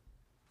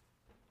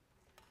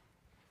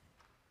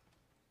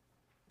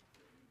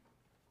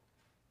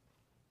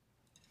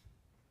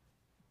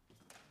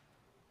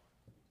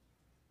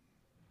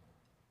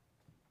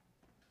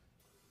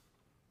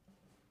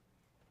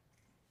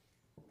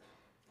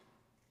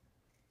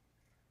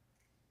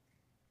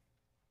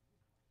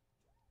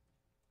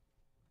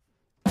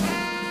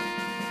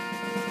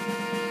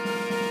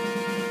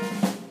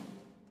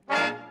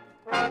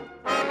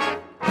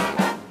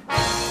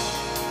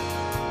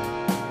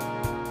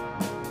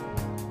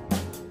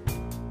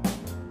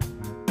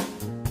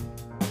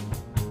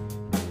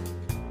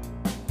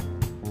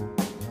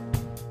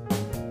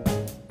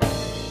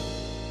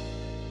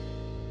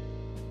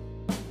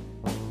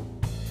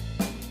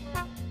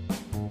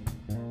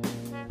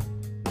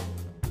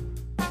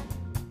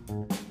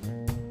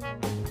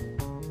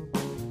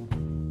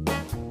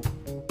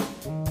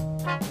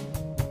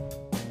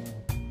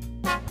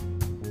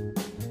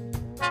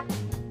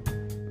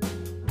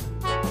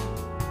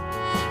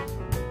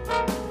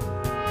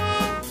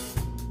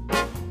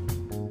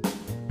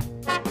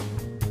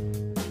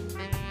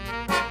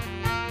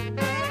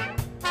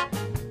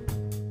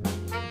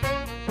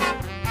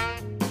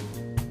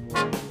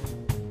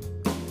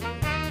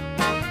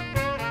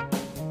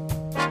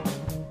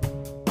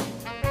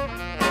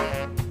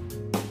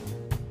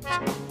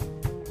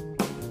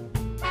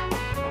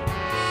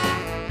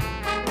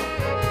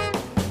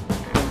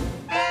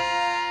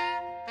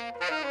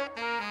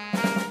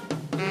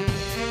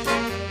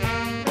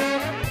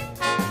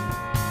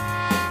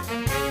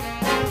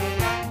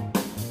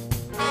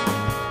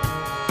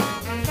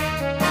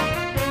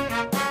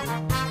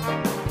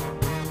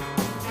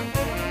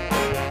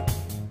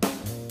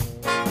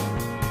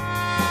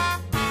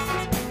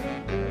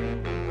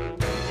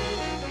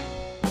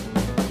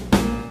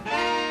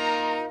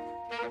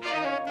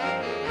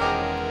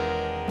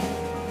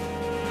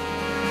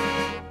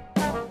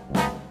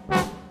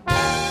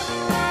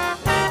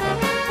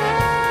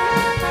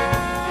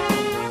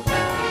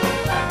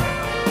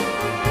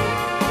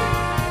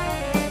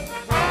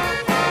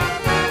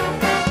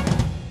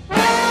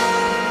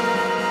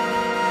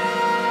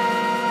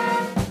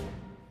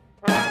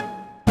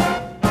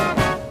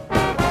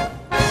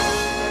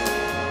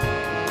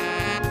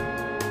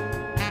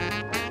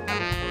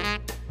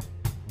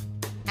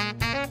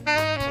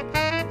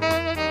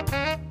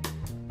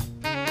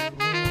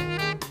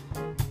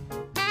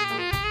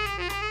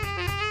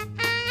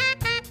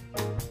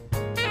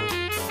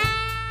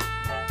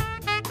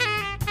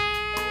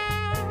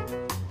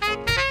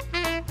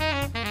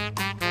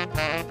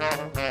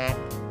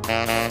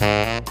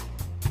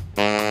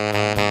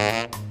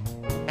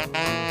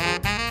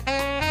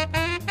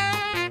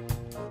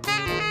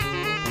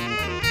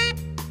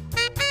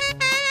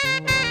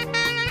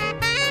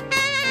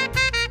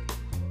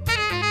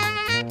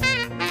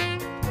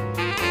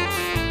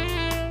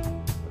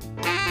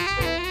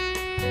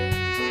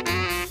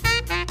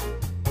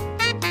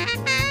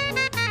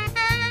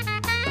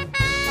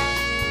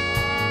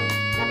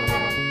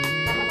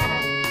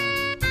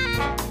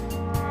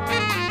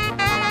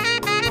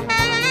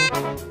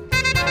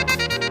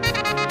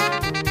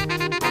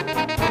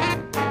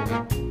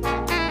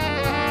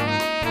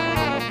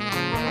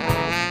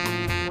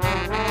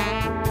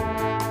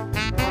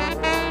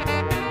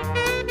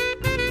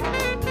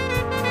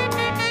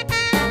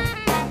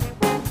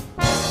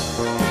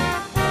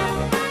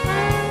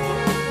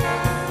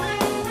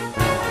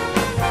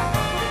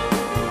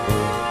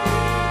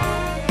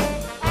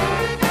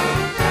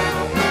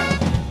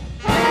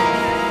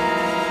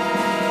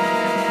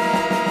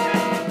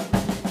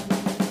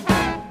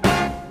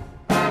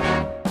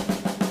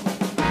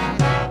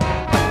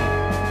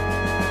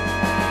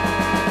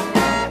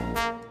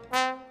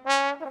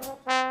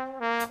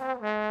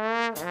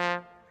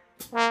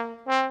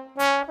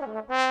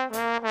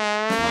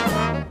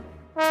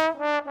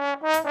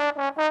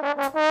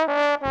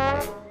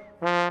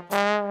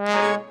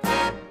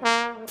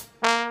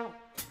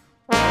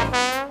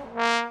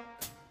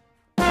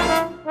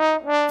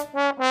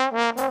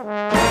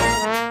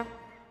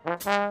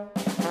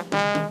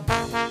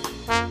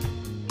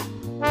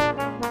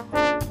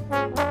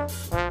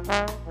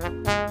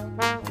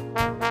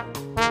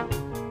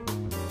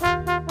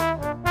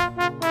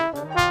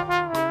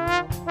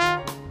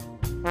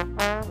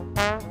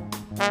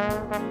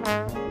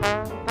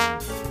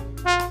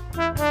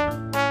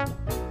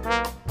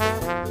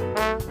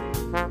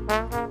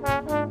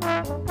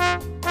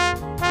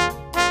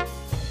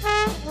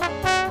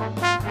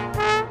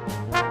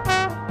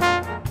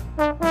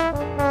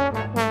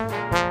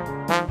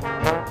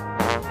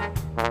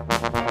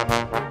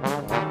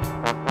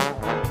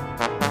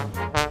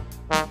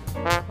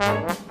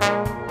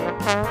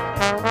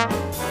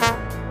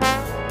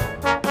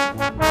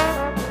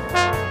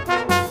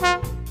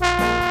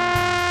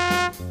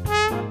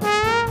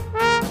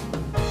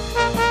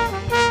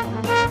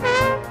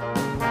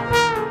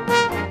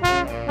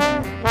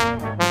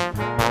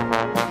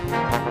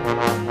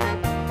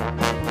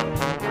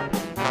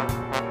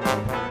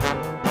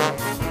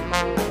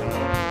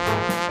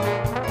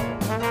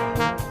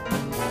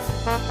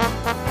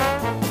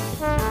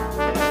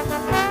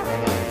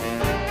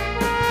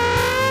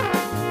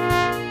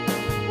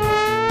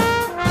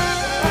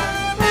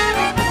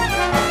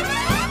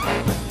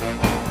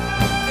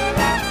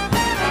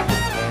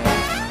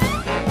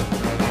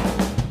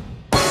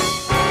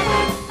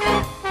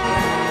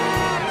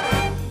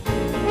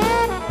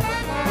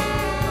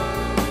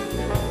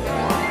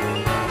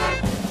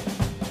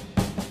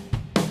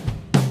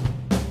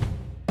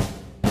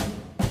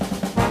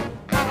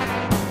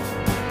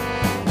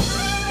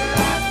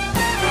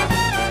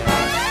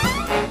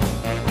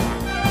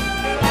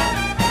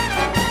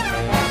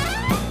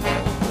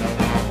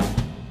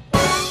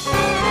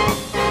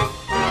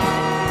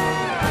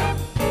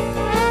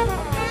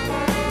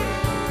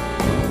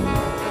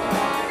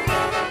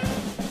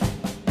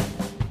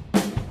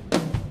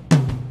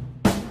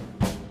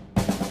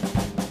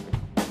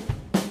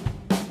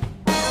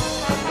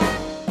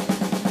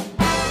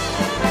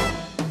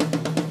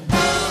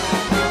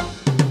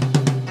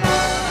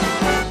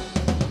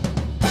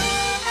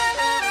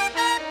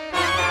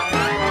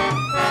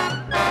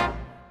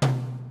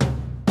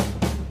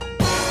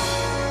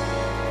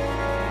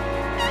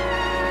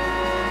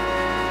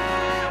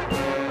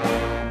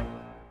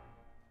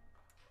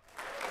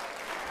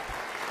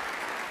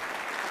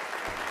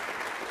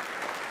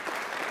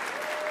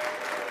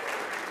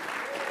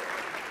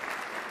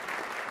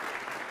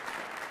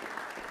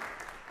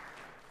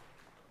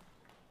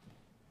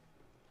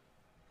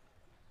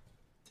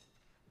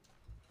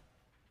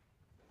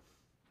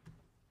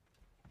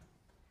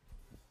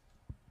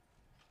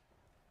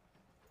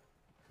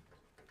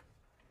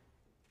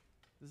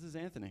 This is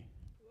Anthony.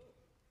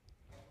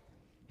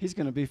 He's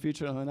going to be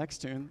featured on the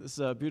next tune. This is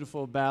a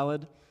beautiful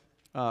ballad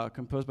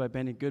composed by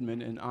Benny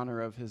Goodman in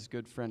honor of his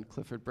good friend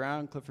Clifford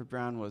Brown. Clifford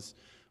Brown was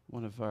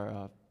one of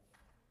our,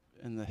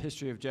 in the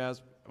history of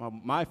jazz,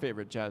 my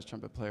favorite jazz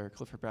trumpet player,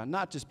 Clifford Brown,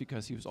 not just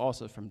because he was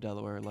also from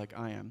Delaware like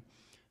I am,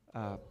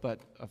 but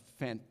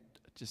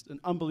just an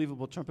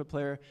unbelievable trumpet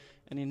player,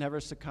 and he never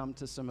succumbed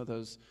to some of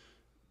those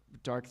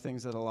dark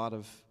things that a lot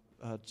of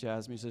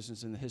jazz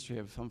musicians in the history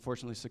have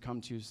unfortunately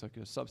succumbed to, like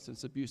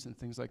substance abuse and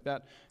things like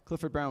that.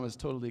 Clifford Brown was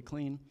totally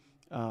clean,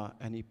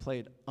 and he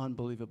played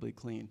unbelievably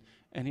clean.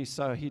 And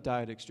he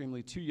died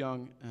extremely too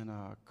young in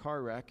a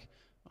car wreck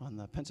on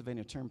the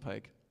Pennsylvania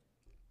Turnpike.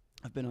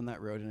 I've been on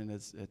that road, and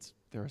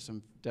there are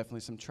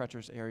definitely some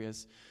treacherous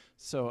areas.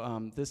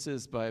 So this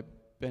is by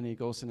Benny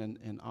Golson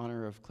in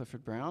honor of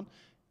Clifford Brown,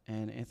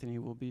 and Anthony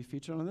will be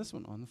featured on this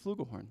one on the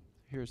flugelhorn.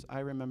 Here's I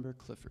Remember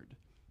Clifford.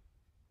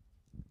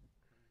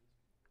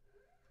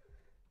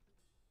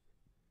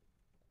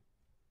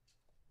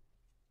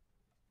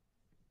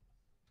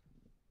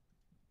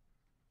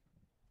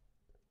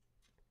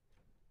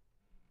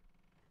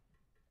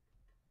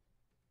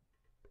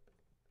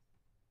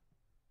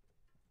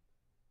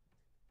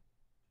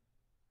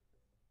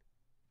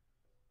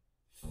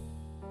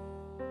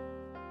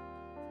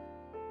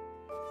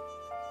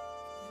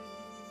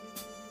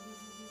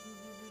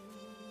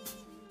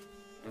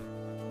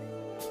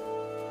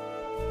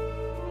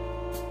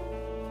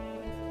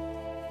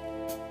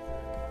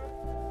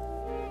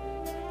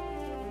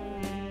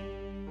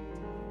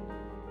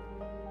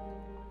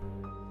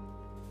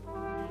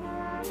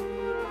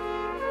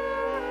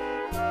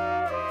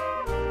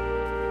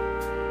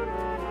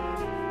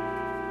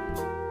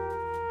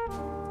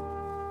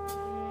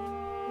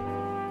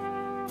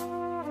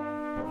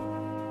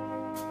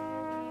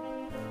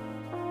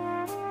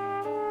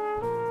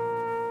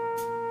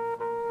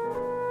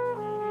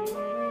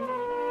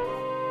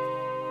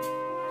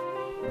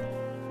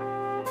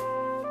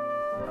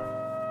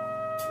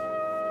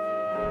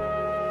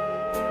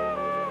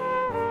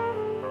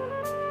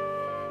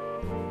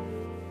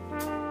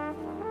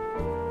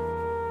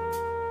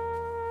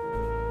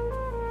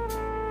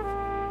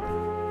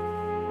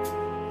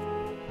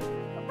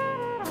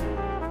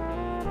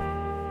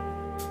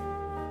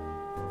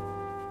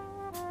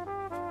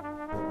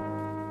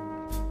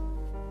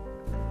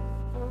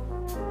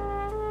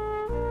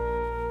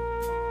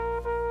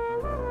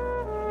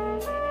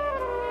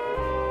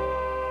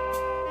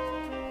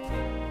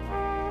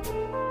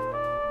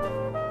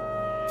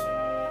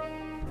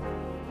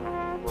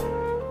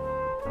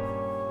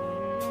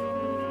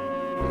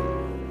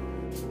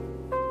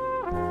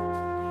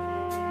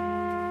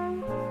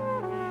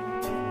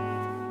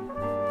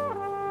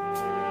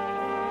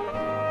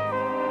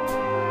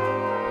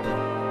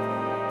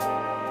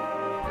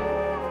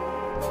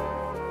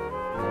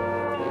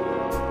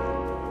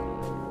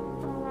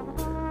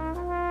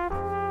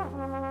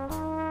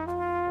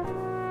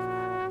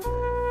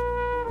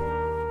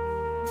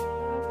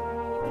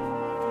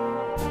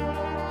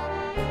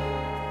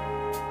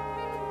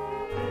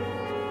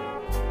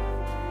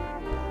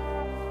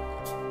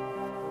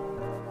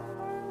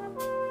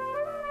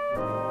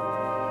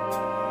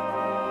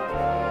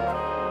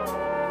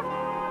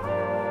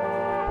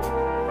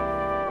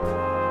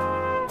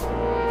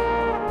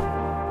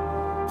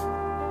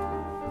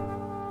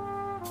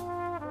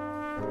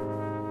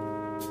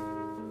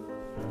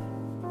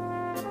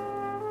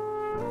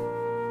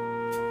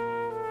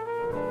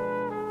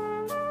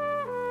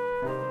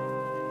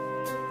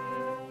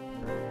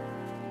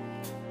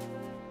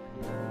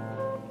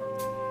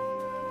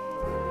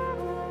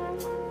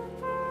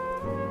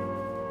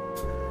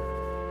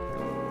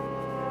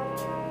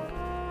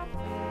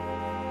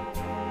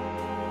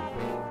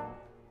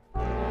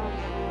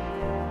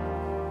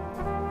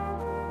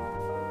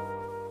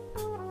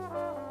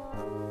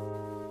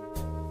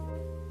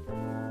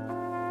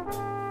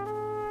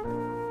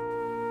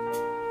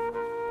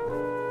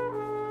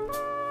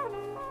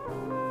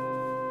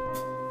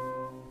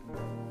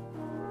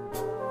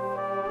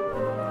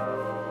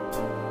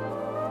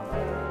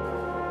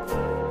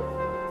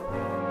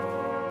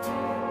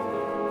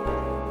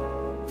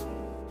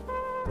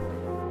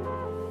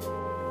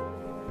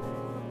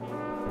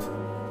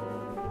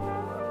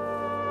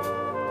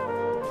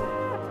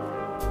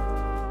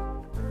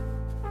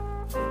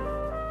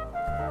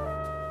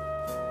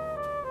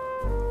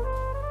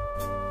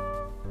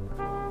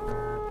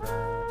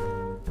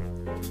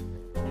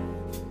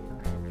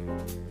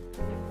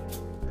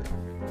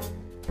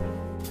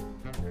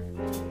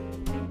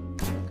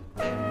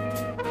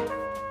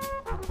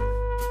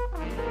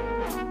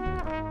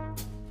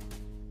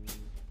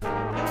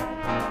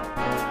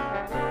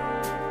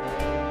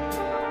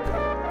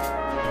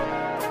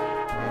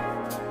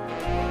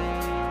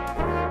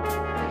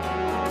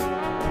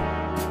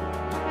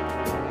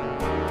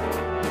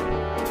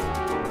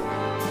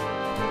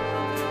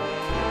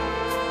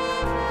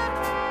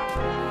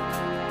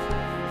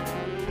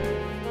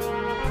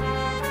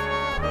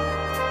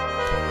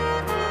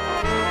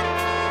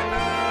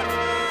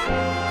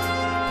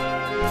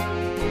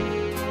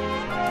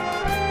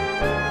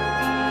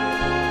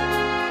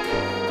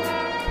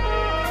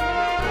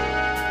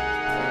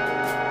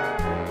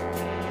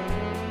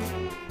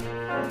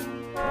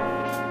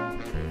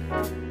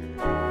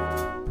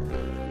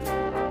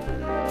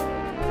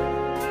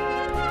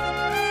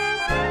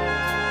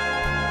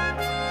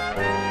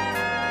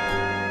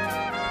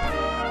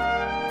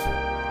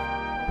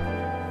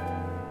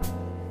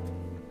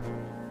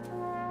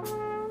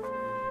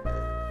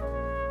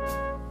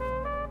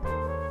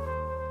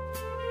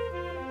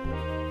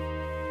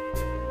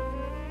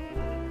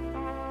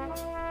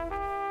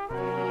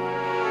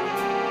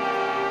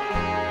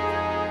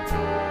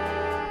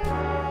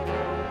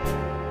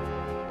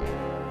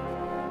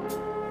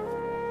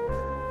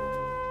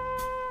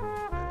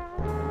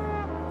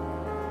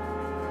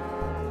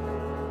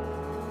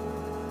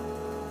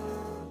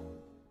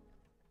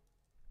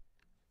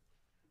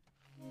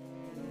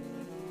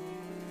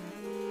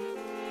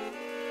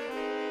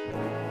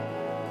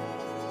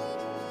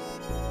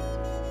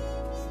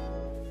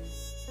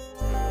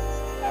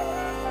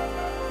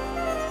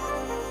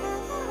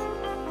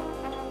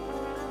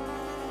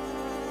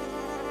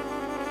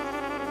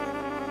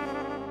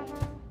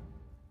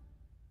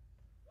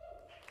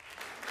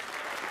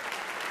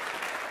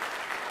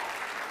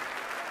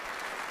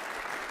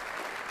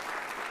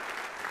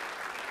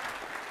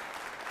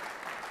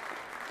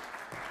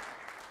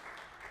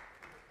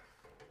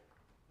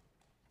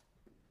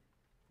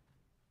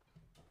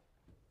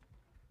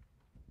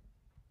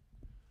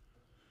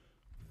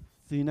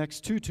 The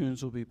next two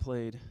tunes will be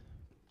played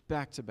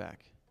back to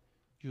back.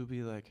 You'll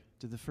be like,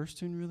 did the first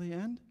tune really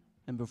end?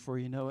 And before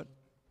you know it,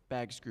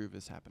 Bag's Groove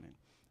is happening.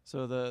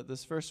 So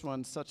this first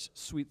one, Such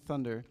Sweet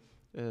Thunder,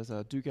 is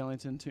a Duke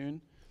Ellington tune.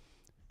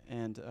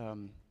 And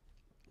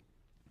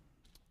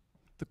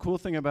the cool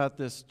thing about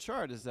this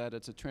chart is that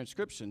it's a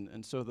transcription,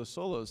 and so the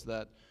solos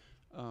that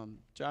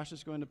Josh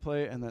is going to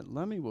play and that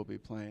Lemmy will be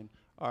playing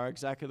are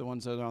exactly the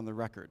ones that are on the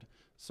record.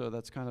 So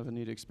that's kind of a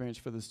neat experience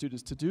for the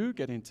students to do,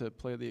 getting to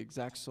play the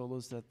exact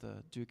solos that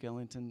the Duke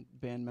Ellington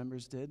band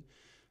members did.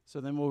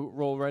 So then we'll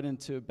roll right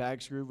into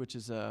Bag's Groove, which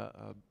is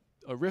a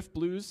riff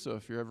blues. So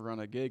if you're ever on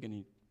a gig and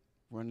you're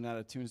running out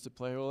of tunes to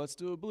play, well, let's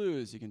do a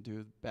blues. You can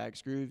do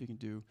Bag's Groove. You can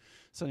do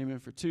Sunny Moon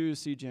for Two,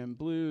 C-Jam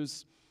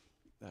Blues,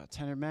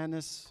 Tenor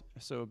Madness.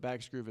 So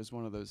Bag's Groove is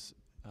one of those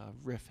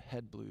riff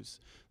head blues.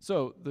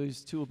 So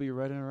these two will be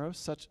right in a row,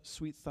 Such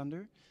Sweet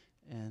Thunder,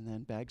 and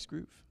then Bag's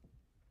Groove.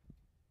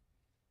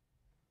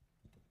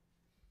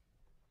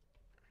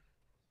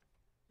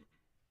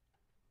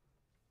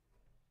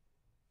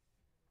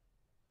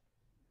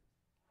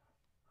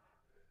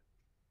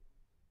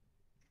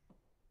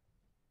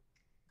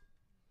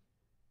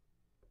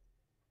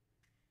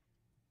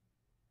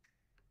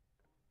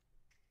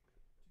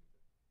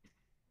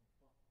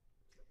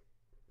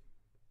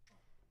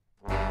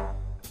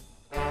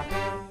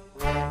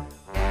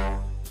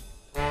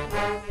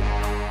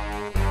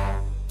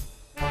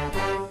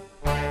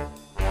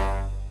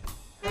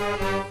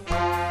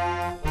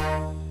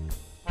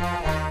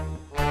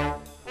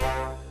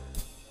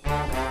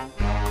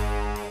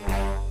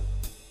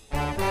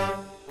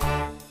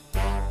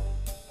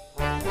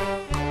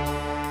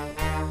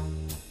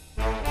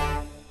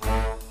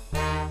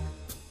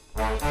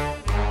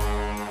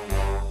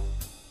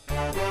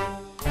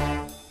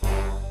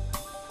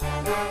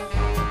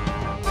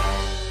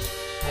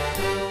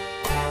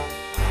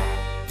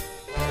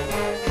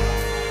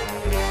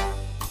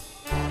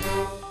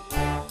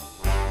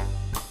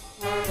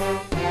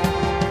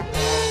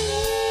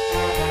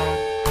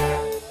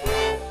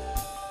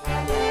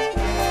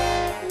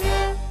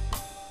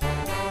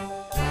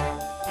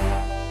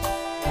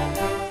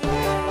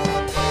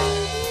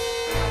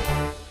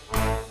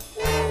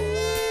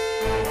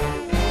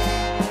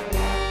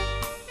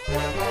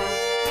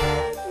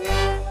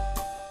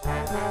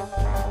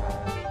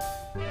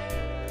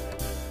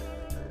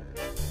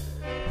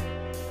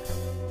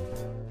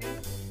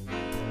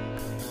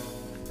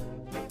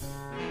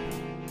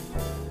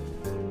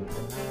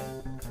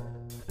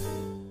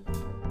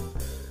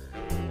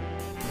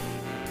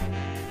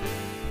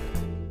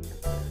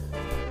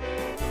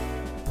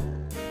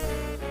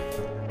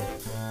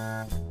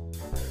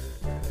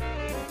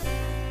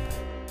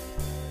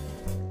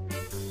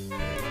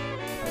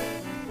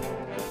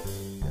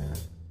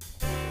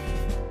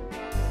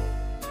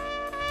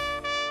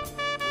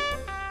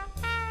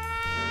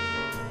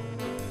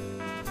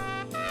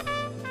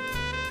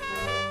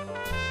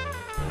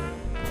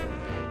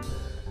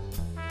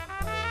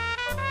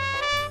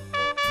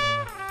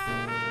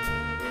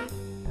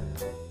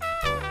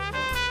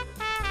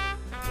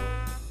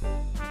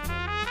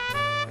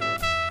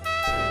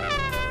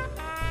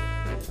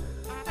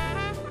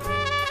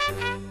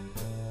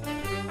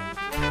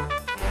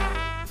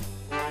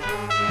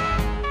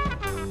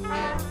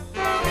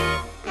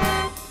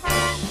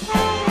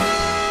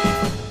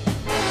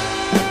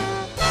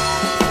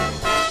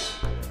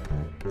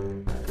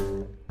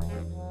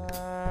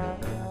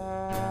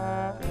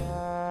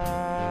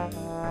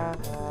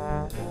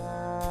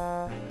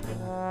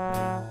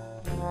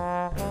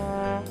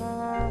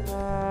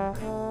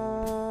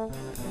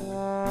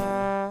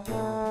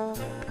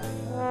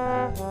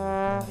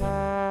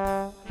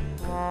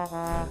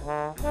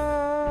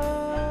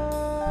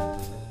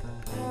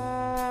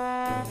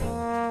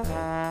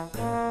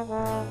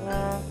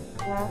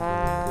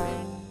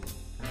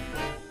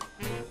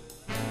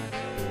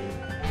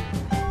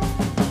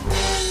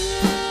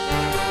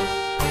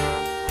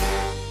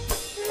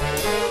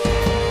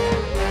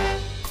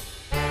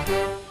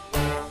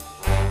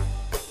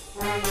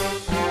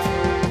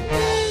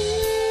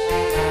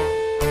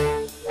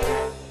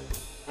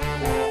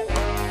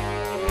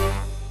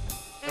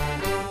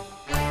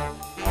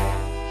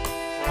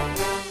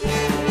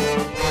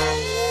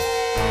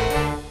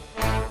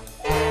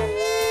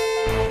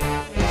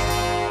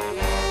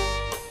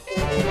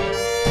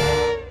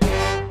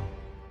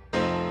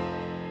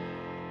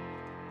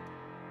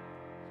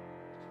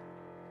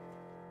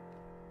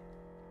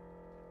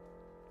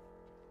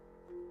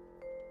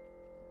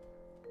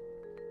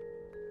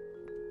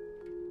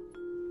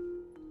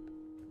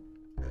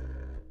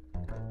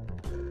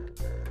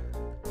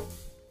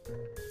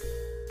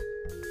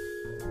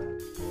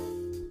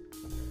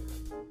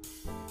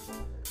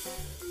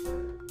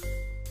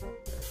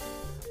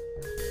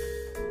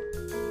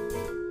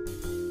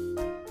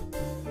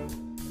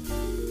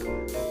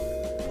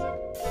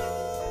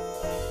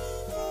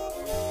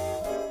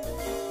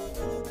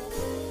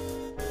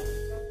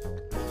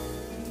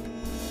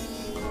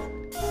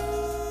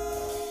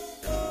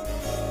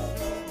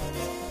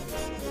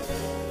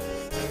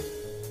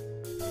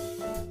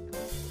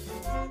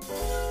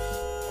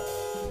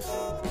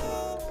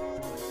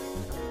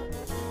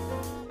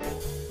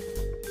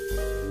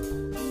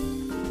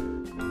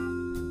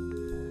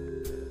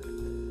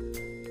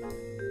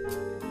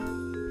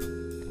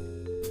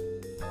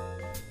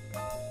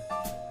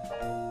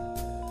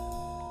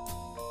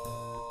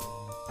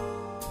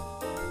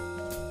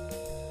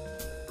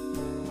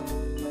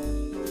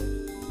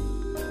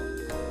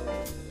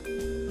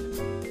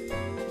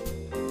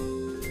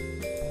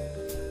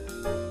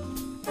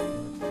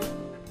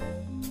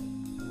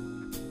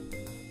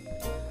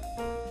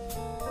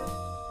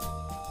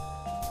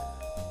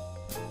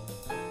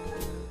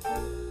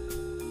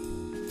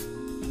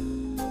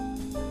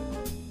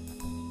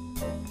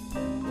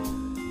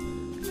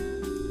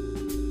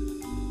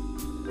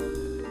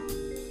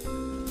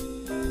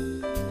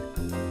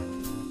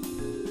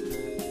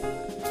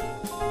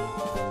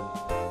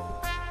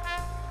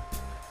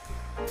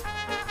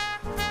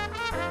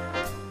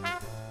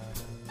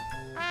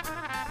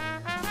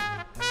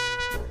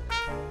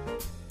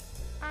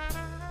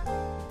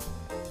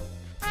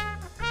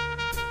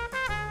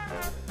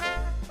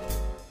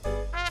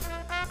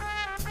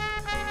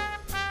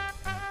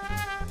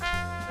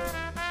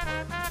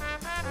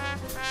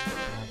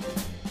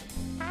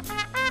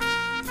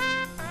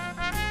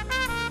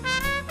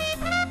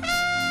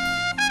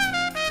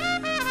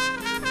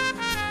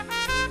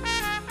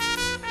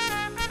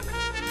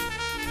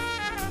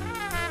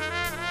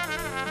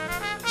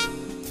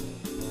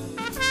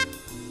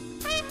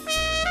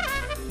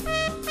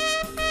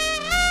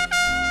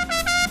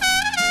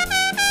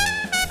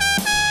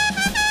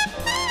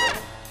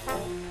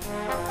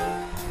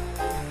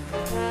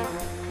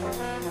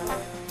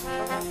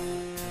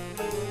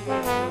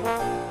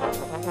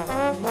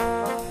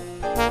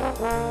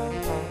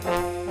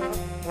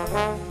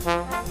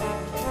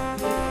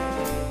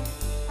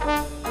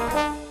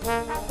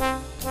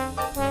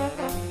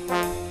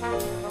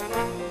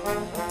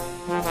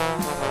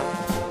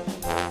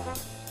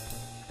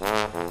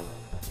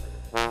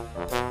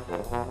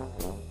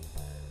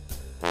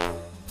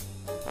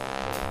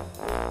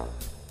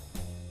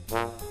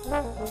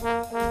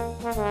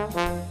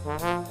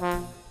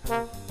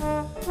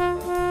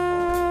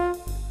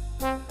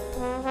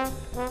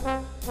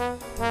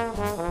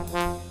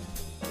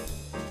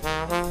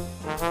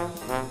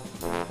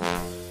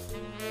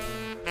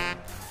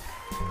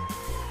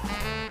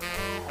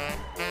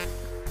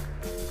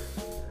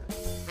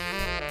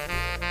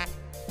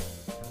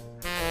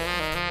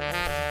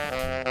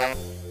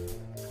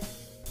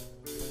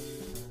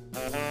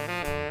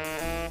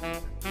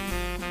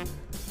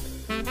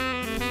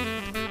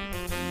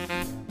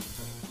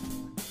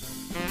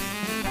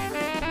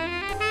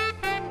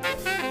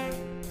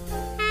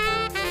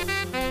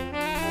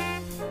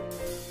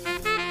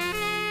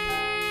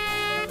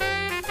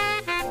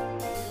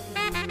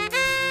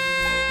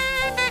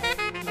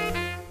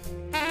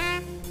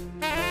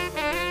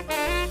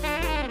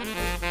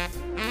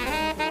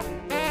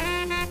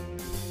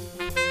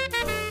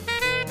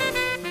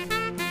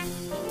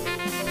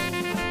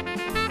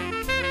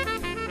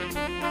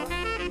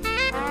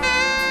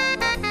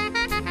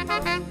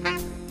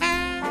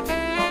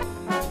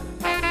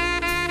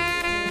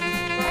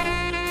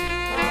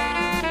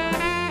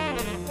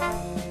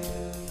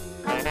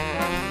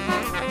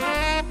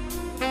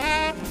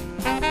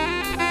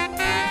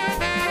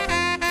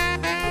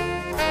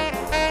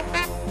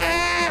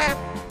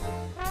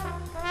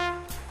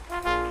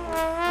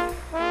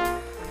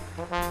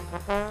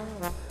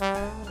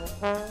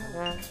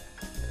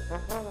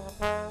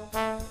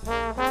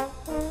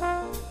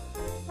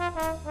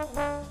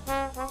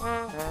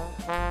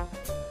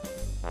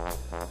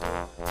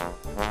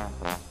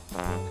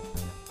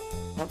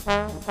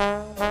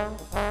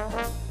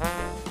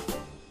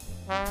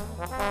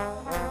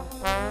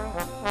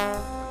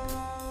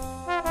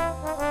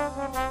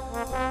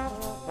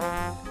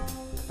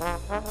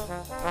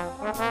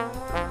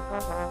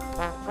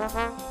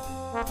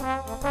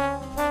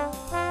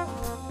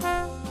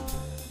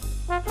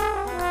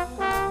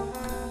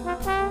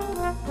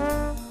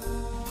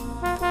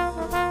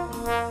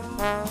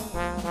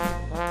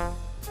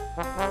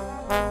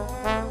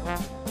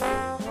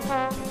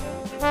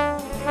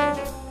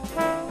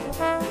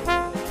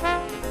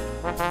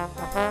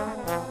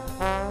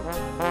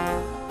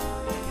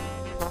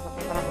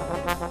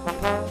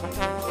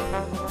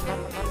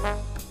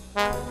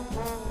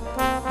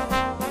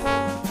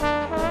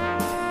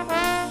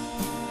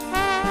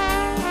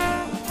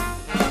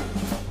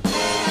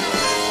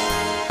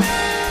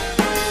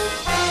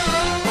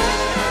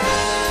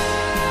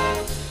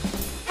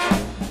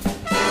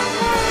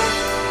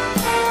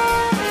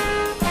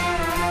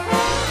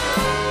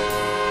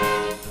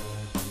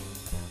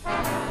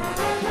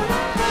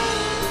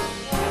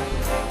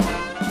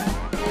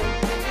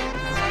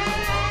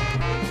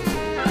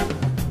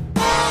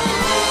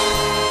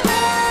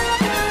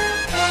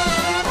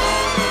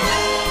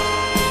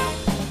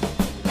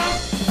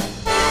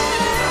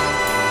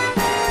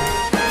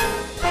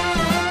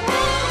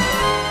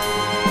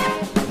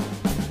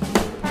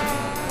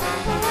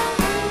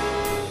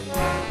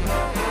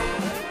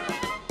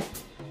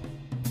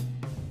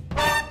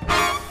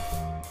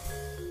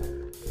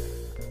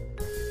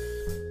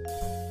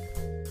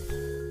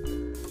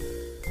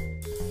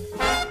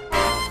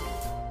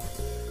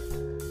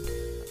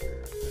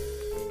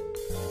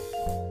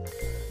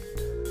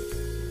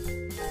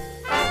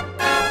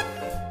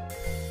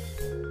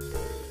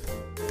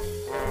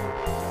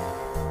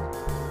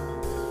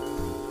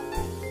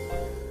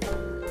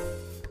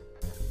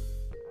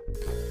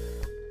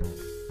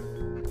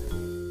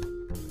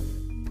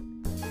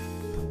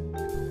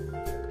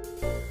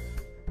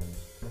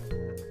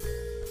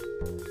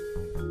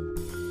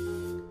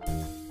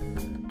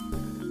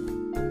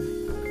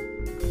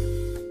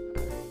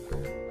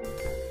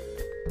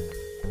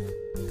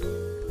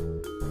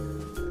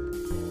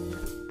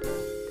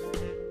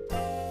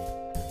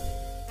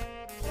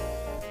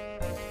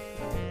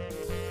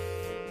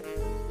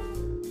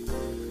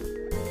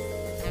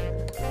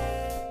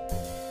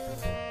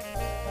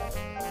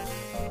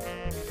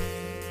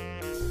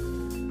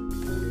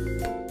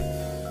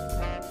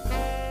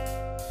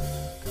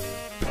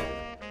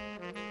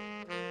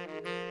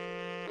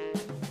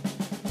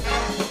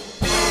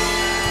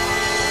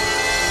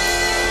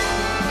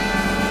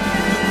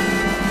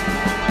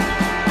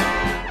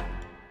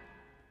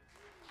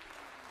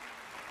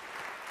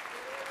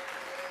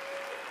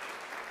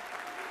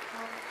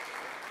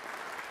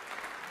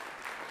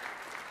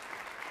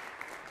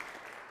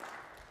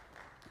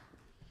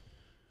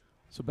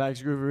 So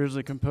Bags Groove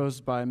originally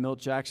composed by Milt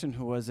Jackson,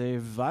 who was a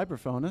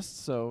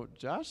vibraphonist. So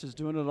Josh is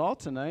doing it all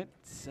tonight.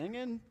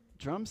 Singing,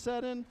 drum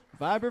setting,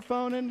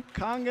 vibraphoning,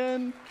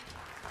 congaing.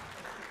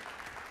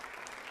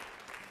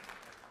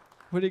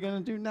 What are you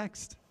going to do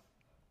next?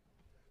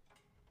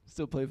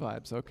 Still play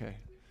vibes, okay.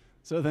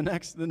 So the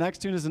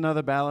next tune is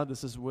another ballad.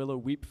 This is Willow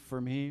Weep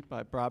for Me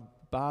by Bob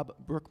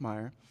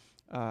Brookmeyer.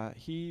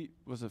 He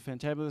was a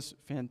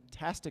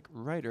fantastic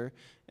writer,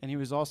 and he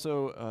was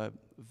also a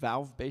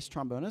valve bass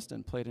trombonist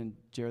and played in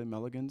Jerry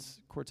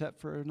Mulligan's quartet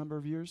for a number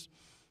of years.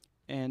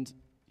 And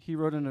he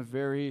wrote in a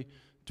very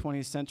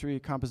 20th century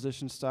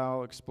composition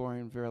style,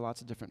 exploring lots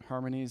of different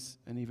harmonies,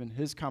 and even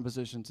his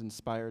compositions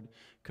inspired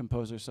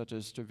composers such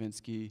as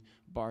Stravinsky,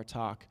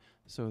 Bartok,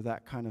 so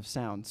that kind of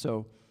sound.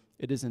 So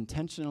it is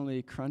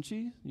intentionally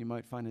crunchy. You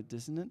might find it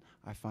dissonant.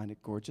 I find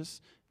it gorgeous,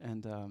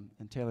 and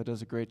Taylor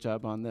does a great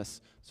job on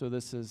this. So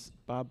this is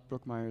Bob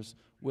Brookmeyer's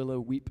Willow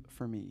Weep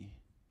for Me.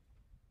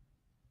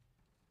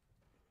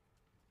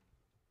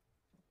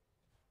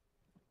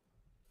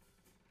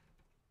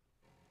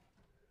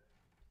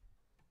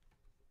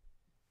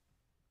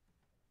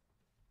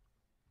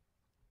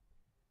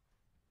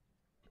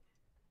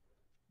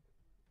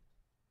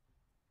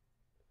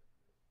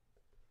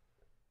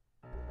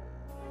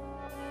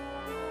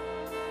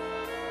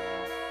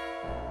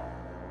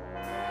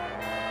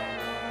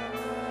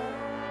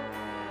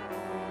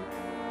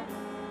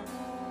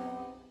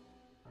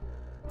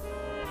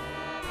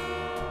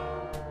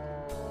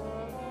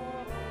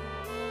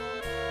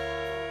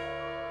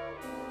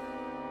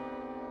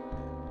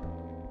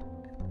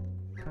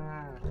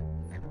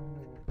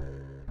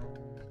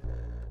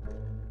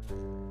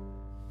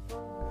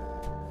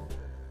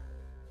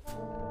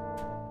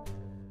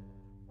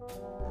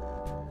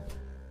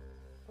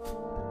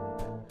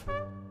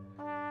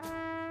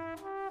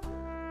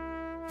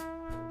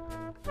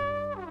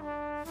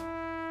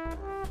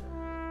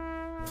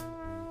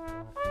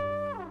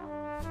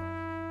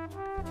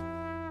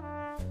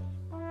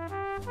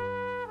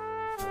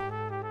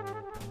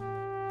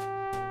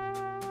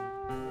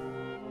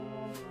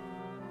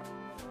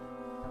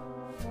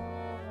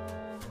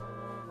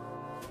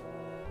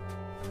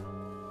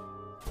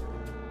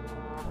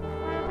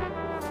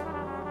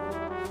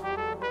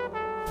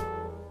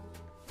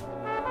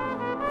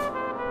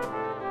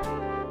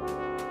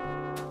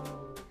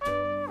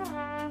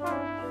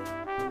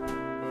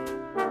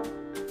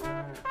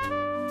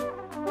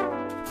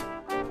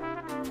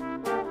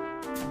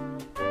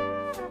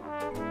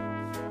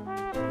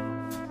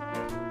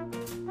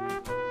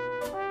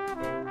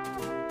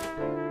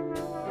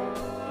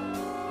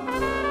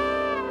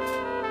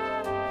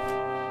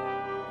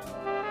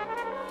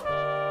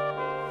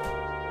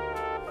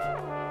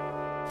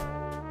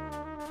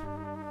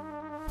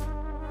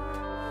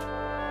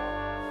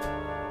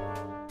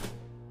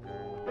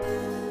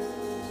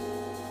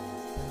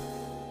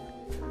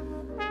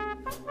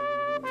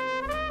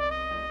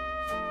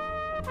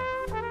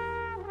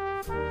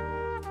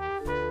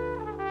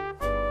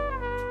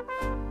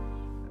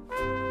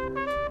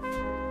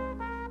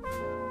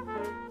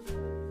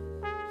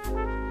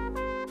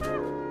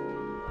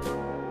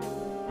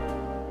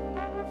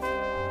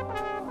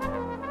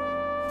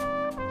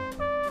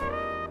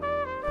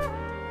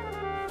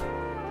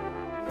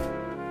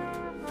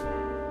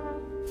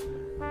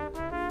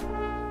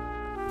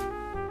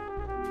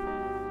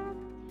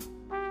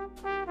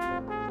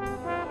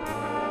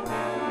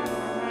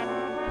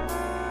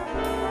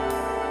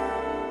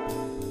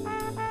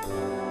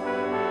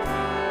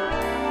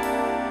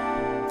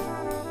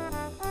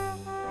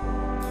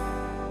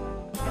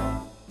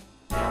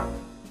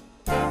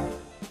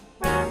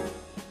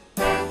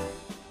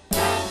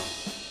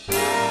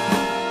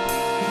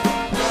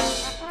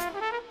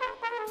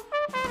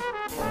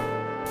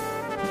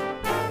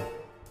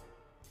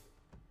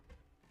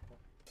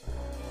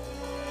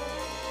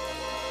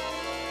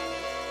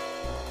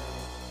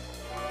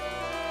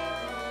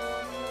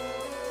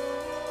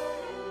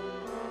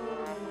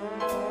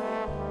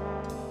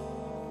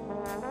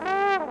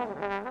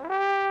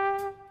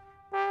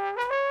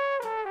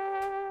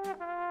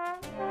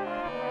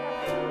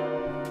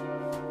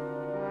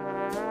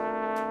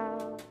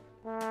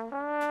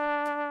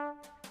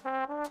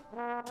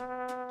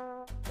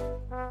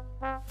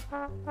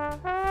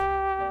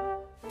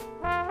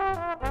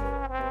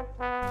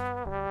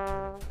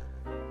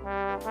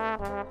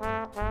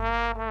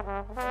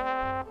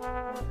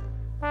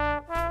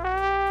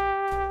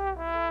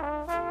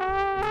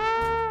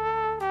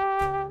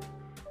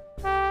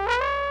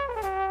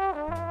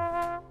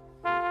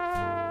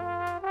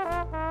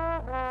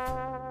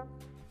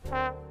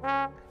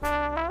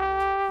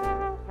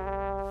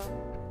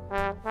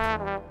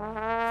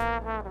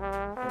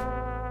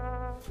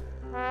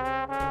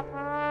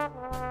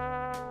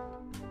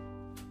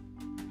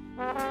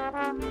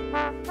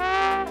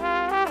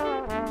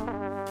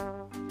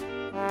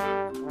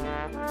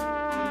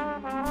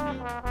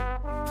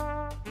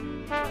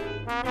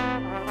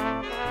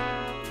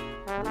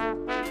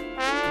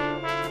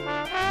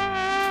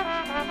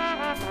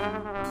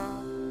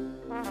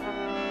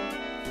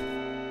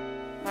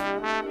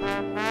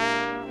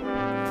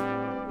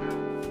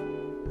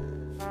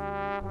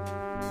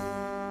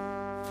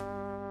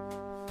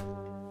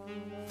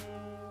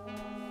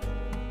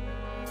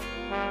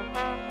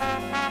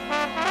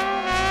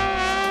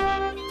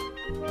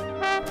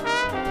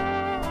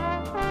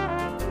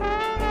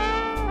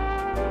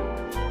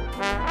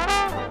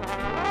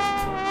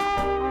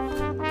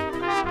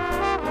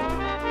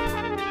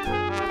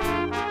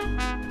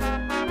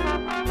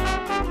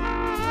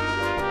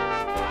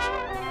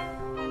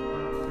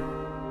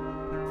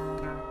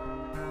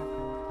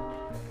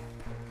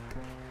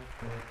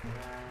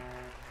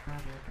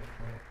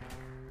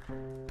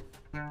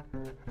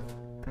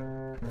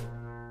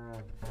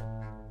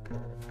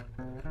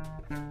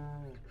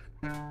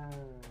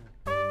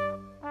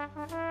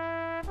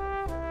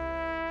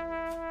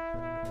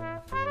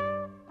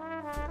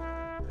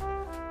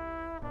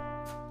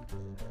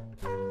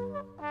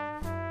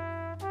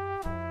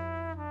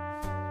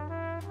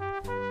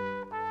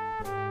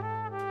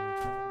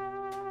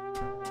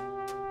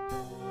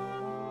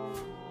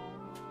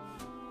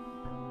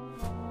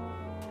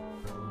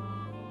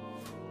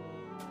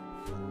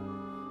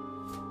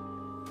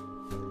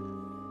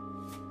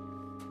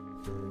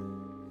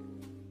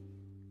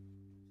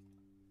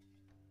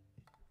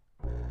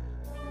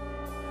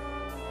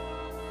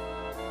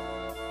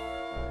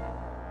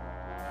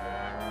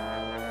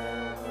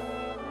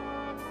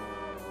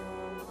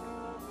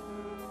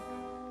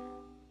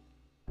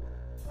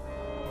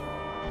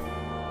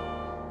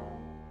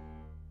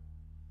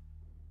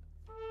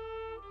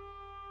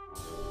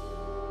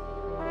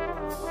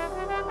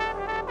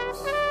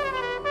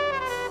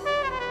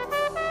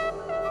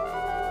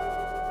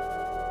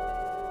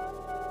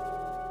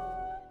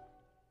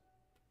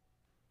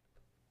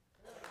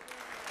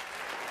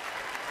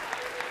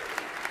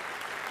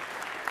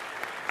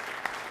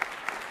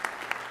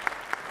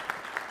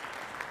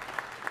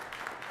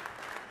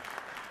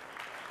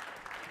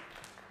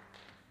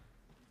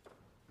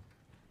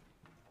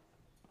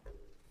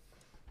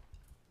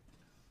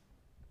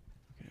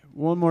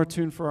 one more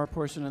tune for our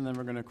portion, and then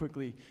we're going to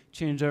quickly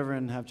change over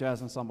and have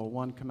Jazz Ensemble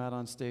 1 come out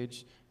on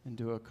stage and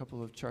do a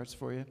couple of charts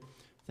for you.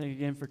 Thank you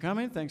again for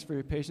coming. Thanks for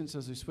your patience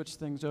as we switch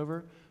things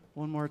over.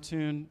 One more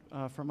tune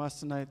from us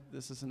tonight.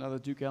 This is another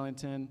Duke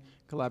Ellington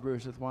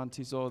collaboration with Juan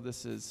Tizol.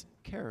 This is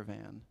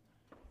Caravan.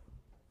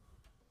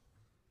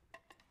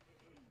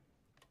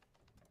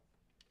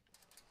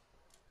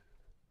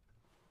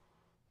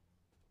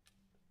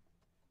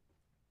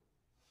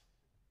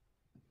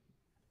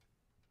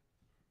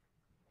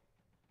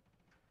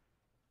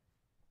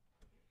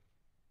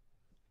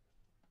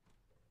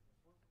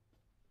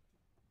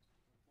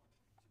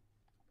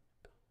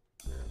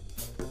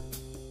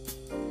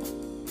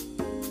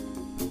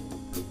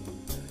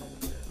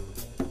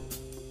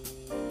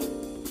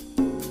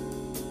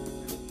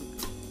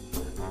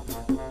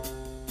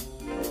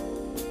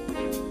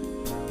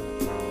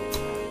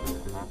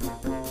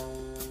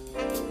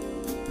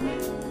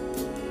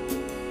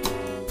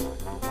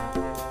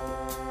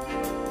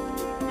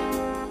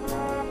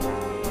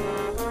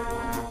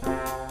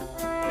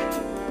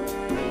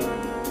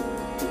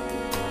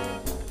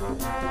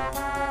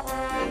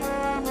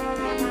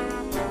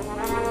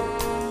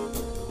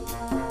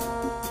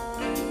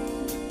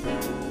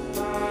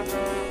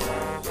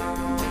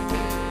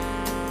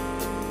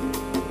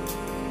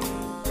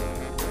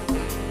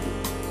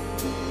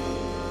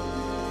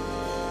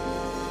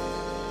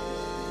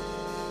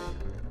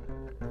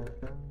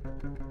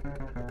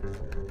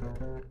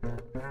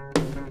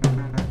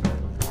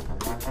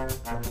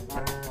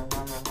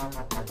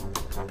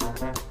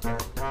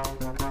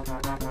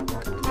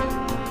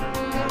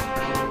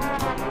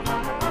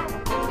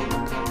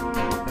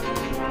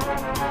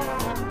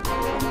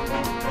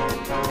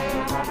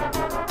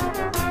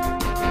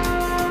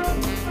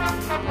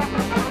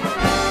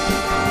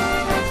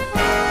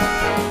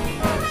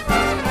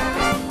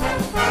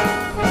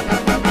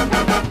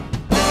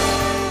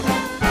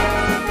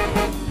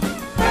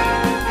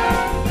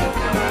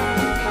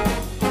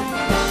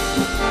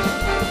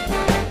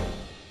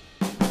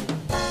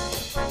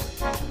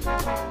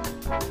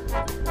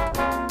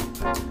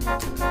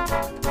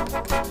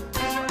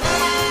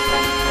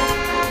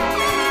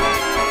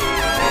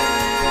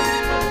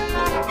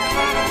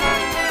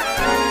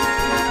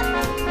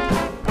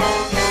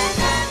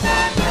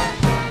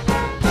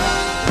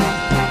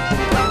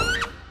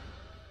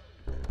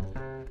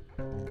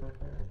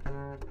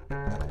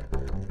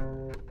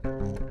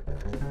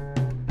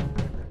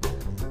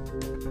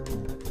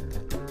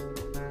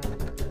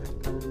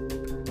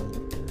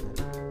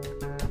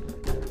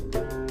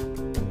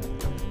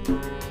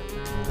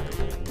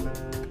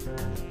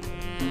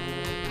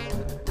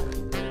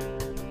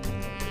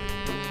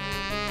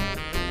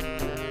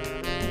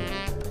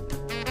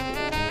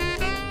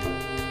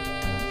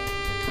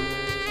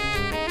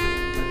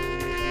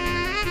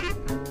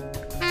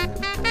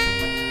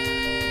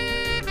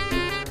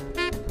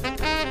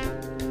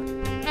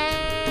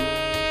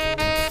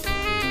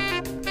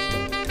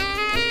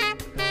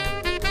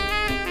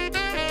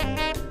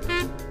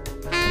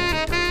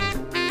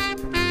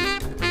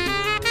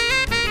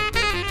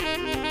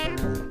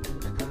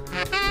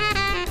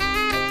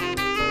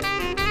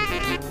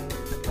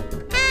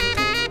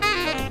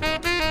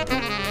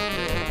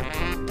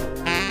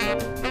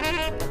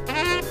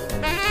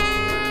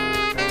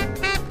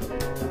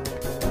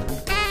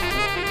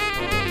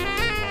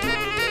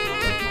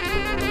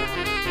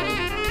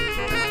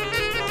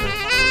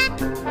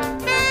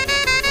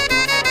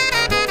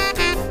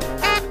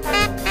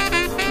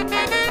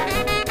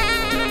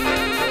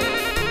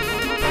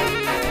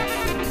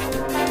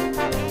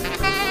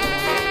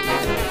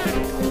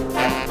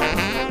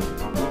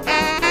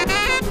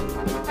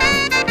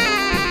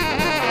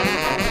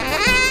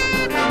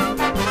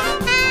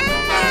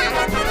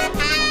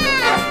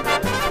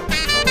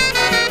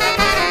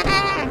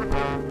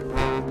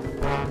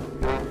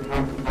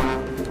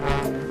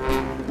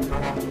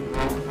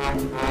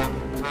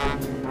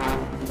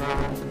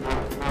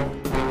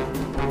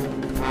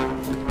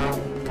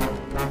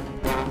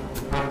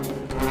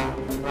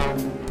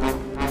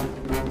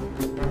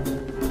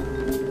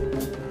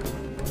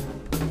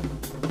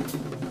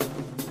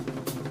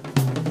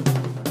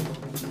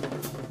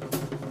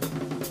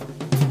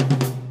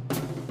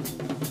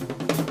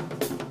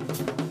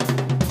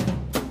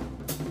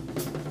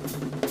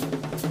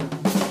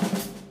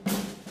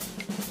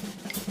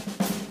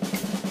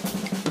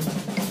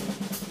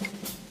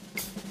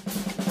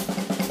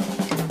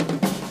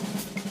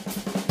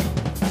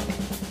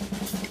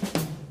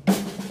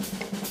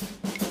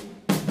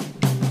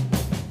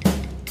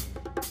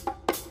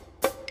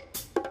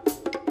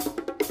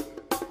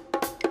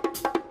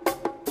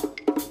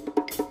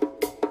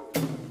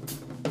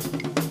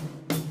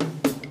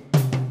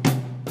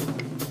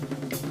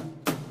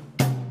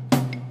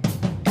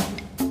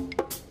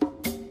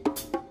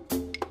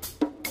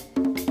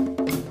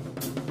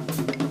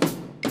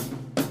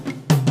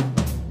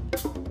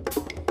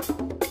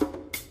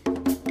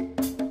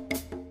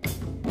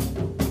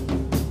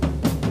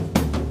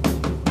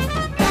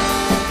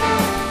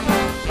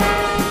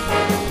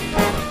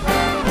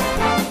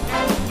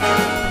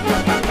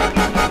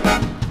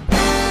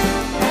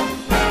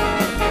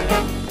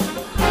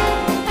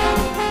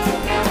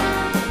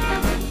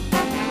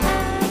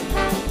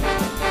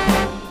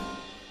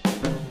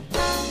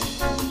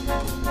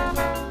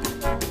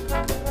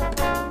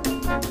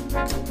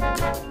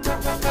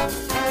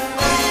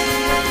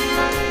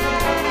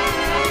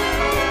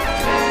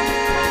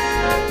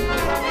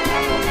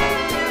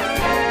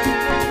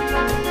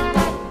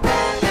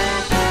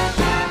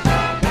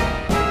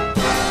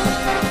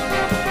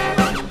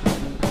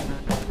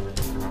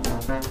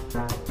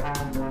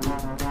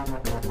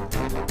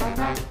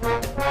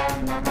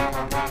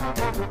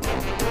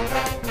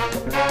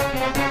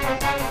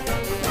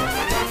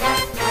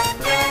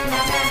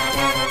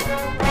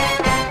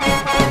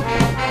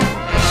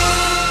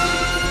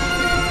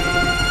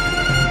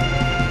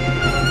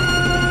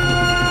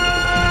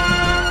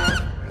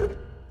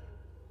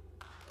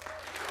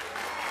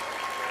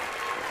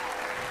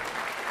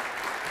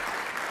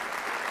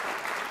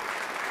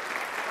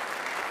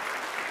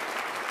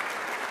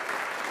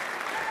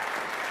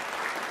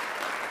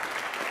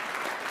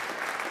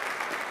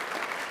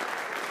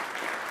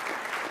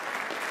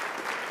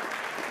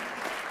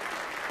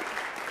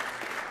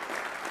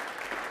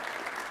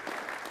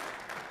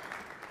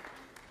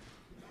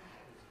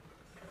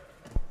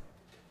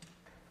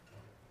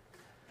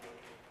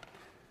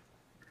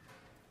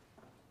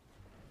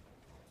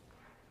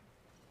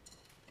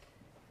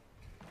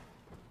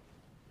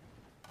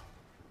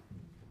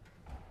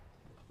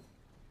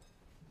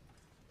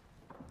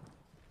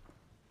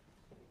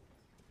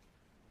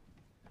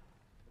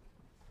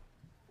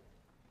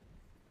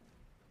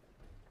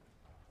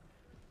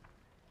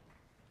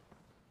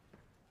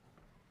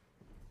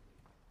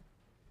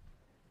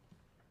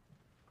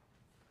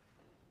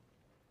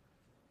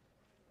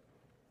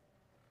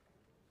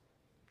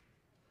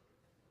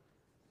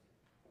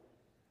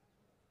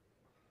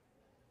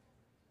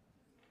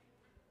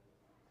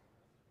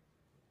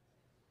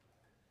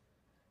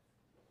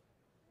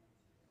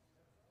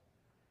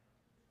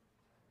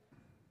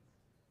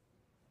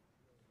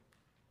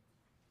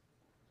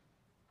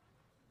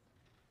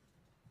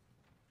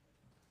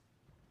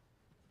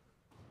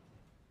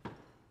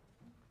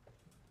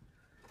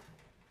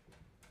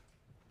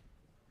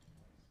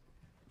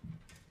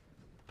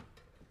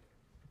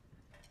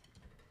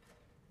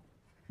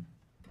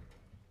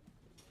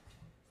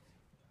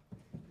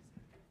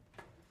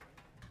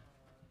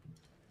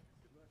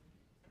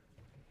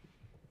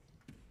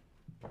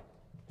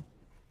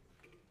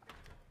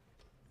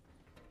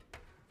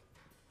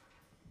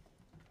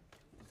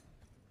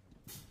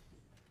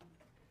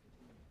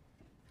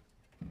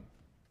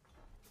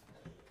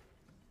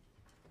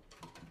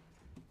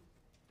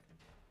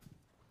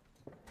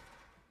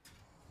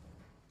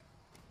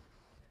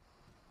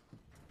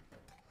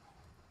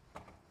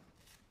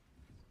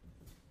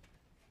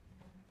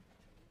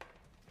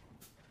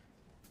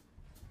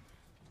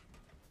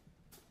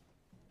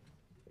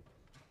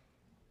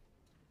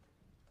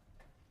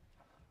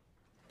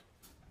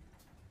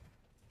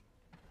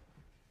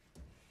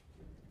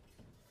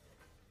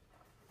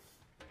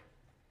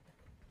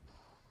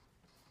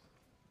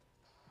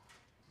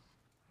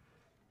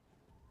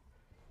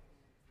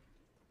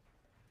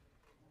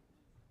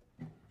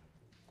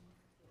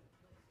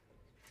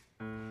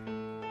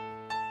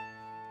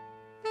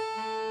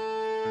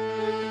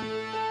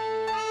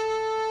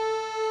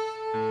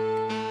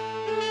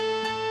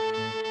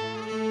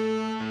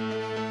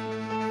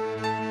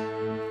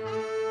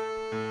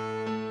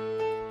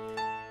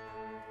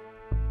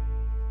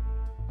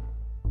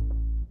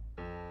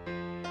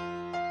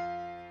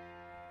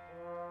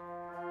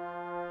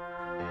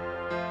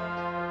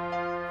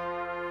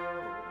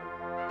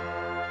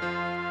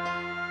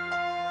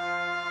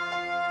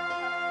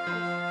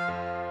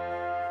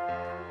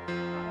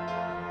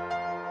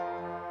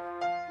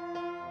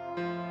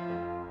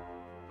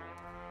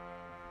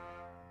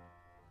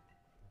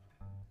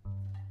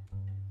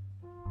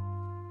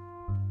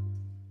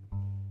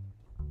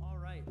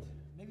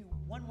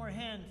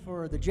 hand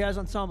for the Jazz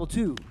Ensemble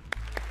 2.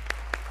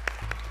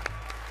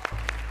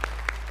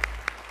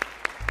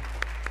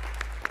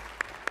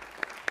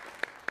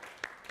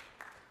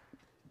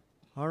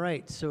 All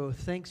right, so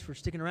thanks for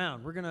sticking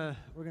around. We're gonna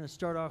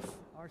start off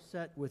our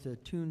set with a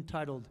tune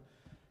titled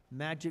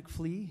 "Magic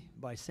Flea"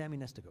 by Sammy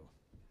Nestigo.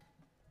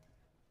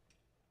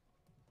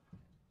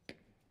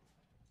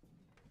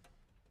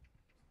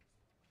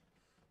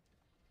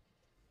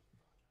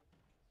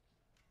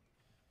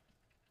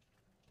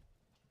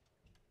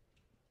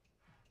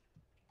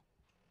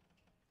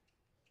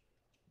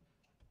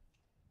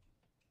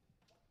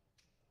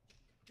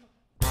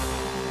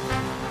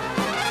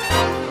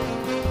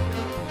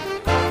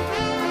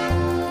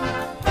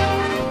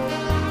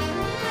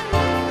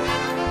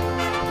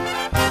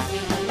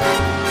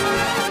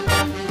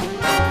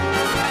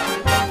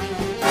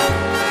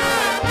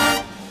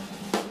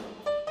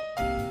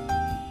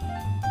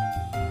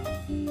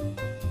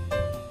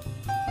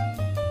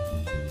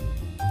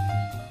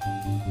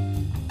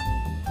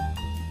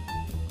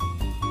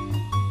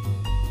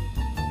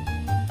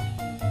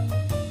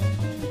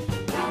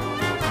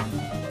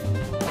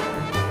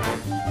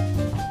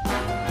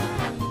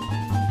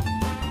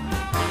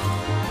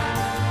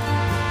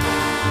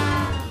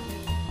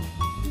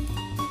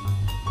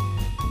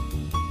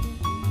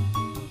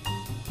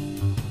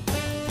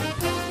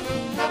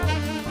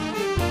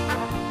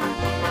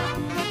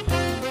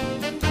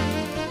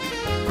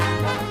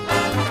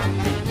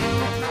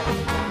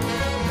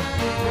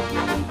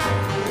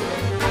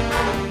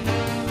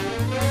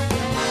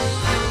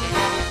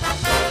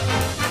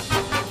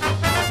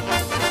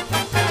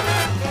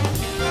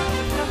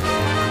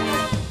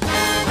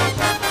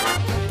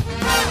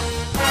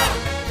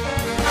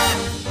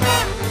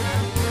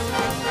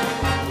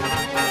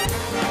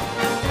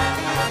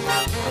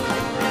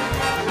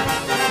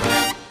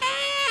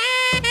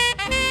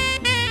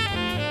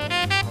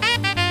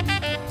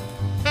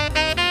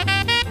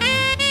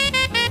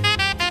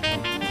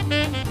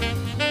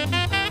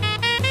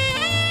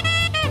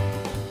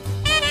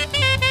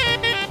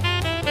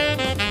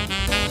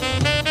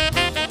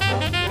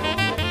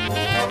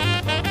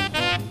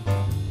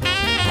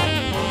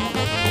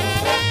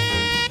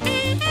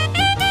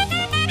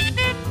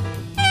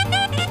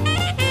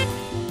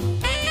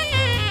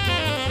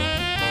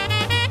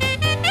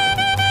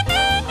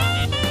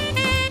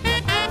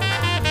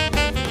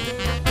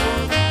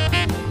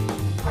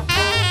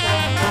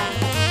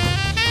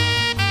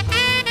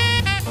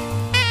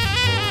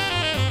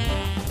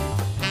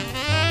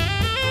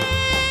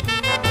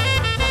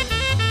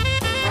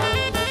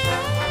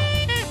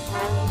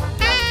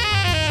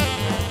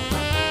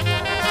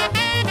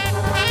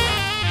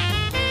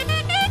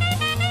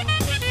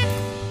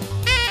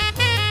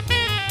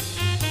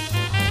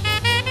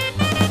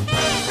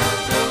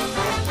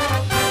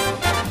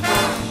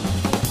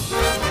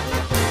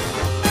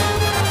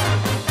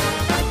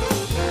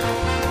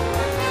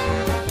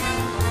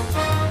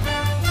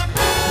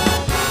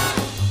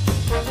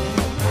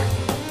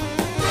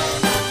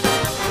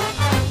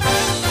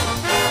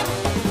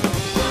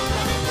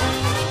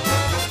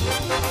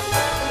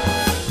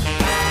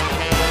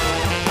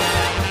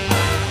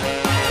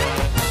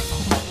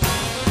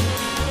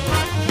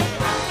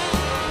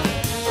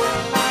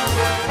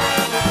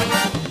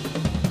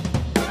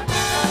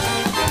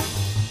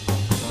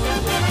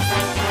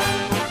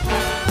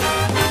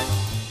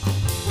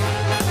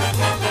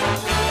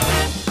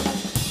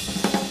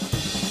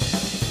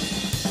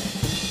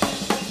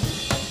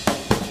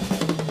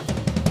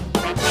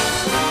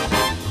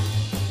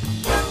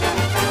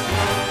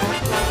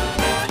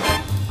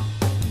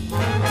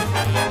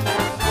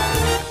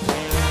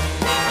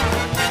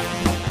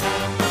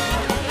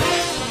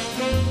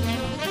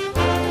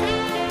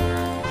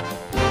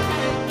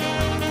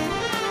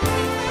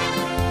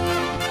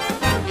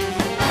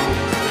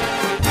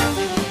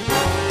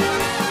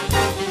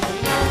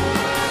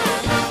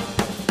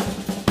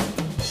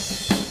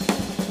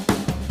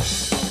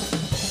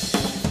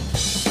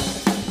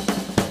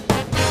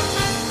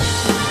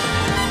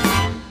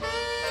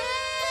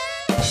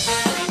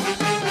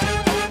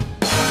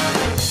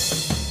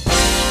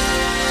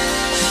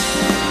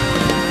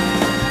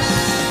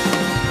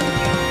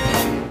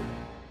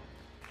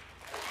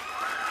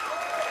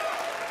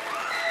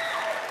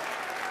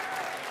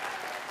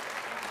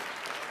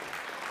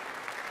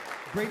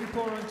 Brady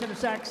Porter on tenor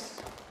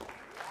sax.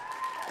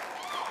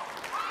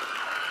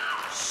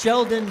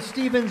 Sheldon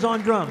Stevens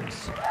on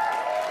drums.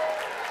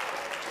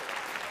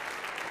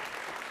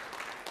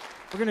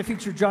 We're going to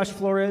feature Josh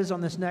Flores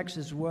on this next,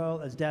 as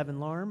well as Davin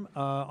Larm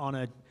on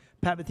a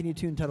Pat Metheny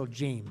tune titled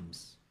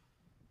James.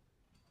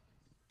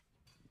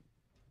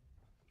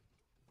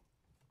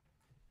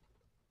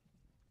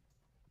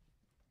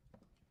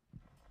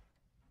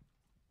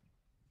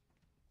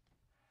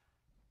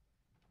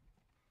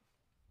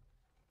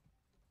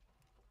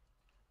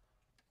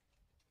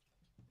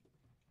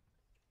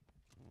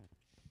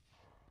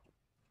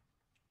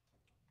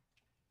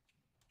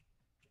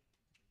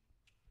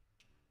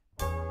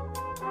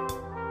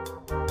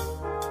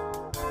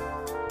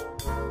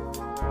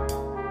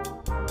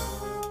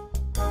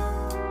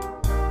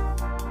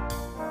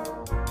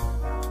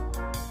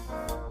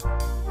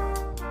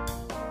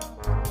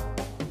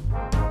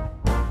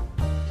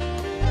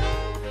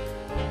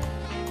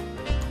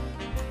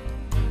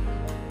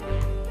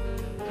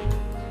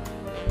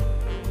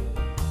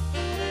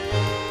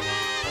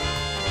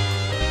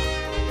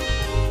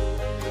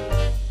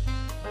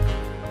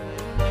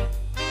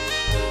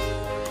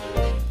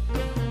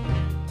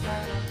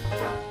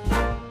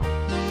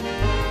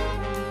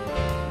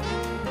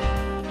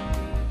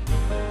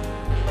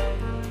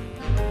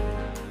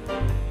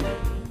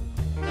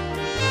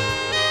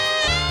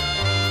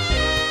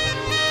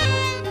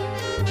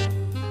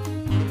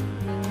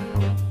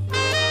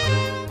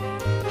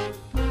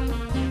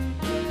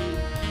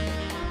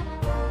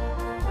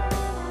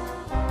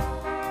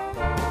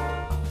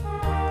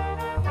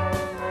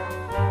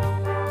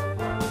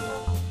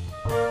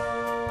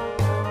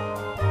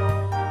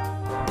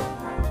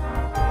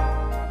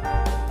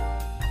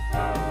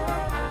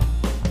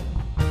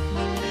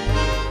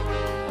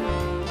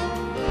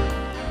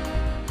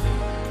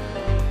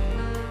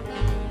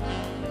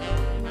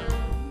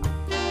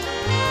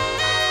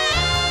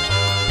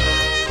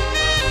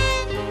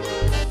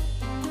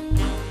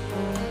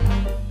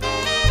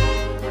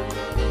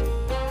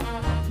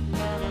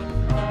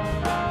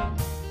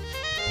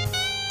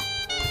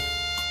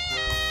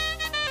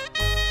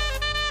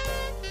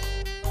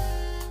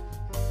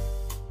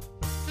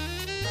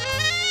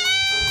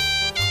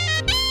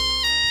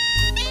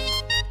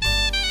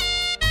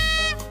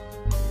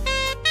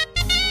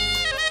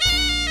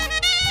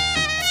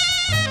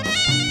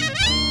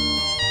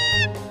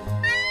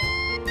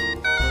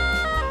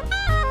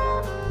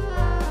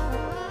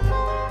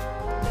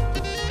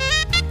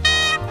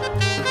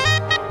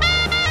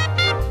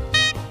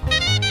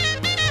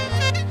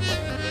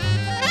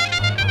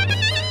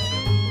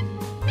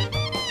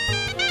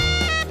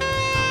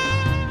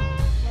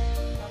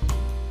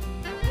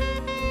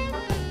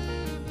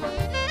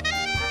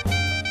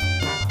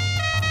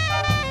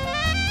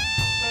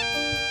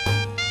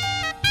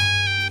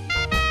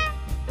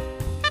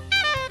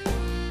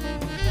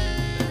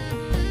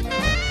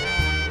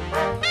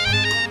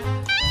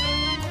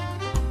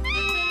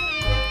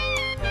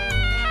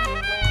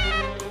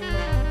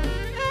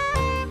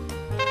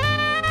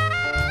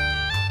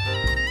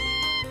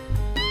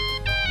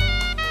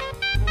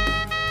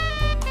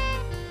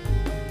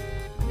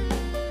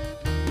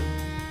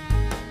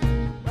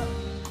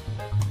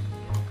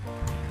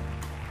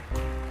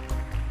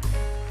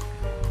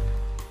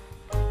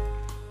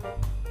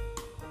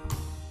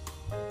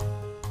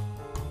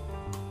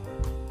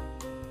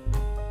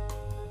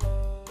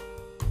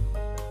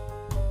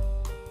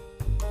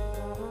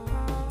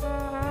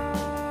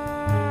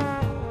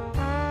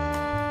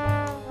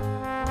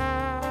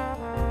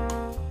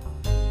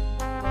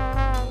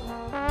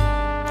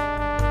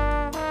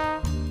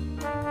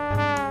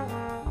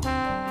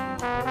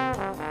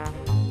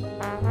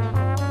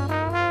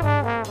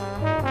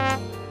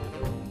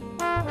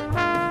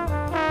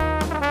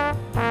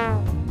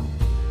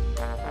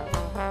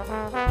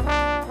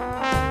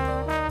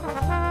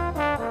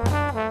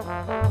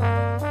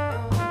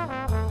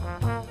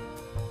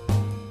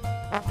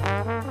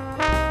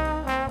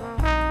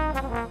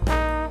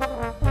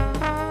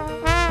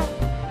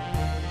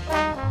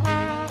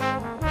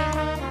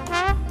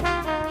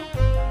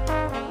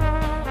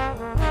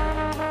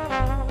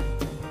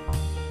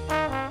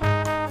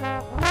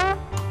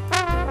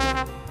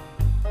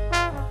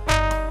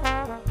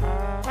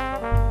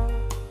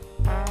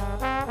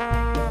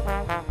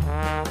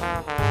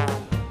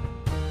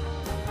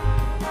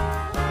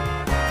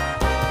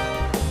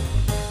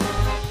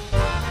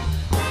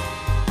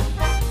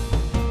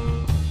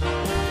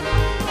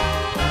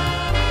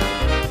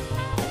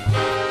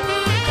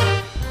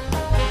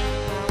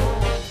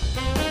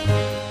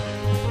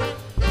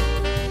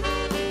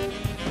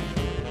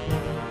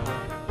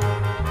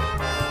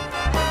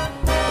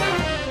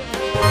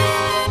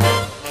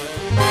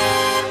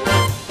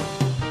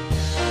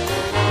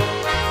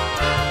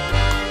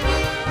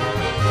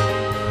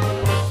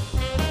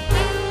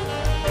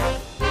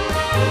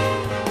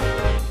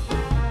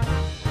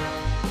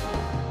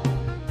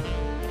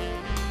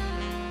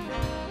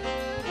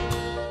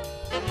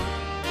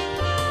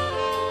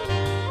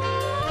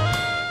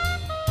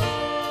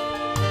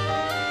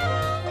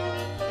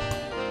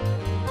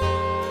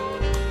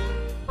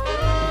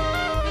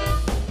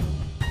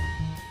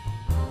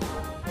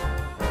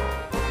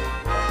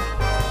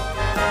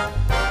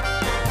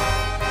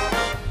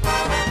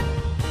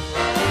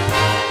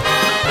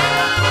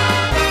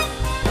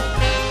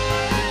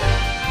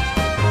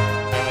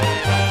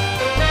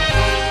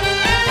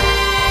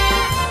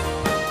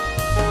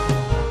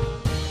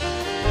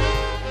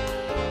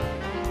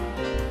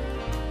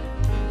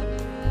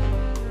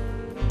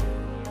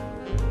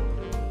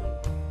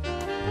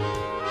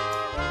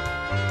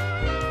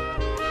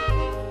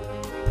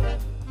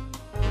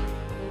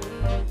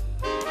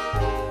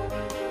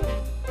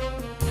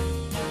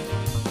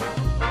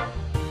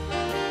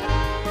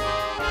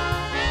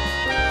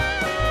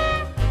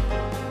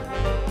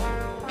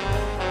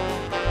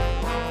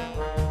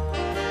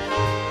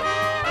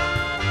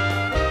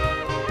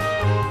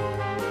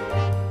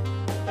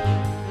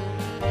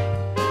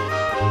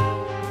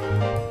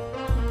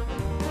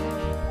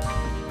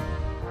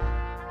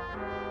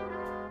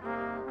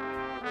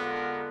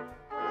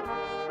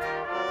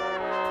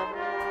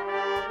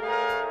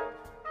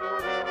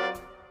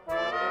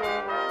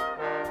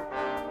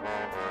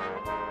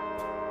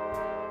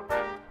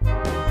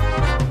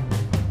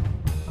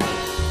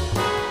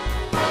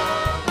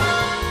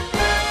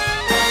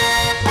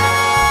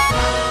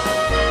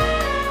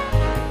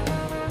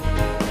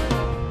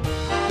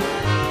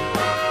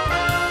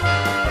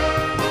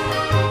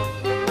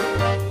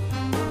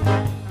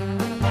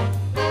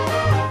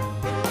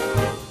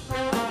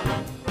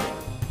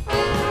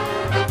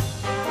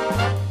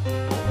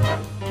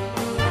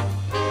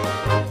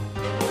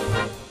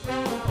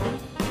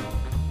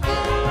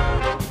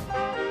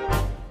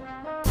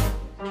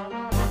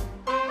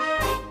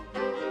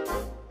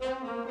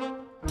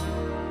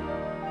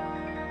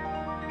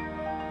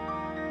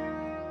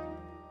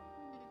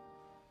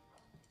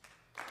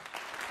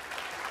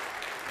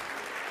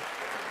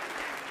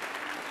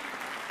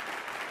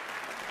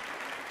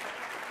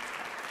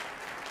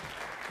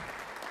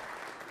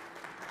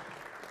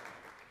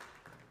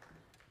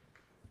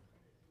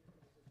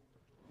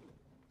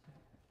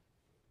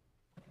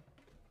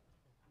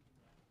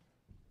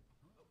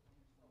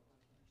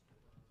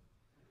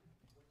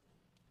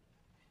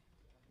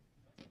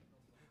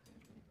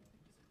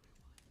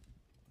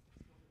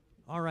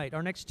 All right,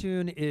 our next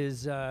tune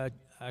is a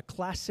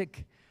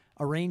classic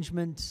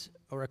arrangement,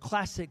 or a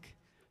classic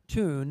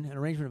tune, an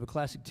arrangement of a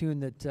classic tune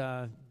that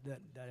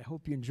I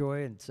hope you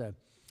enjoy. And it's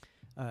a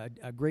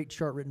great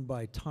chart written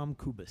by Tom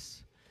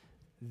Kubis.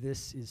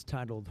 This is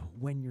titled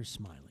When You're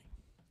Smiling.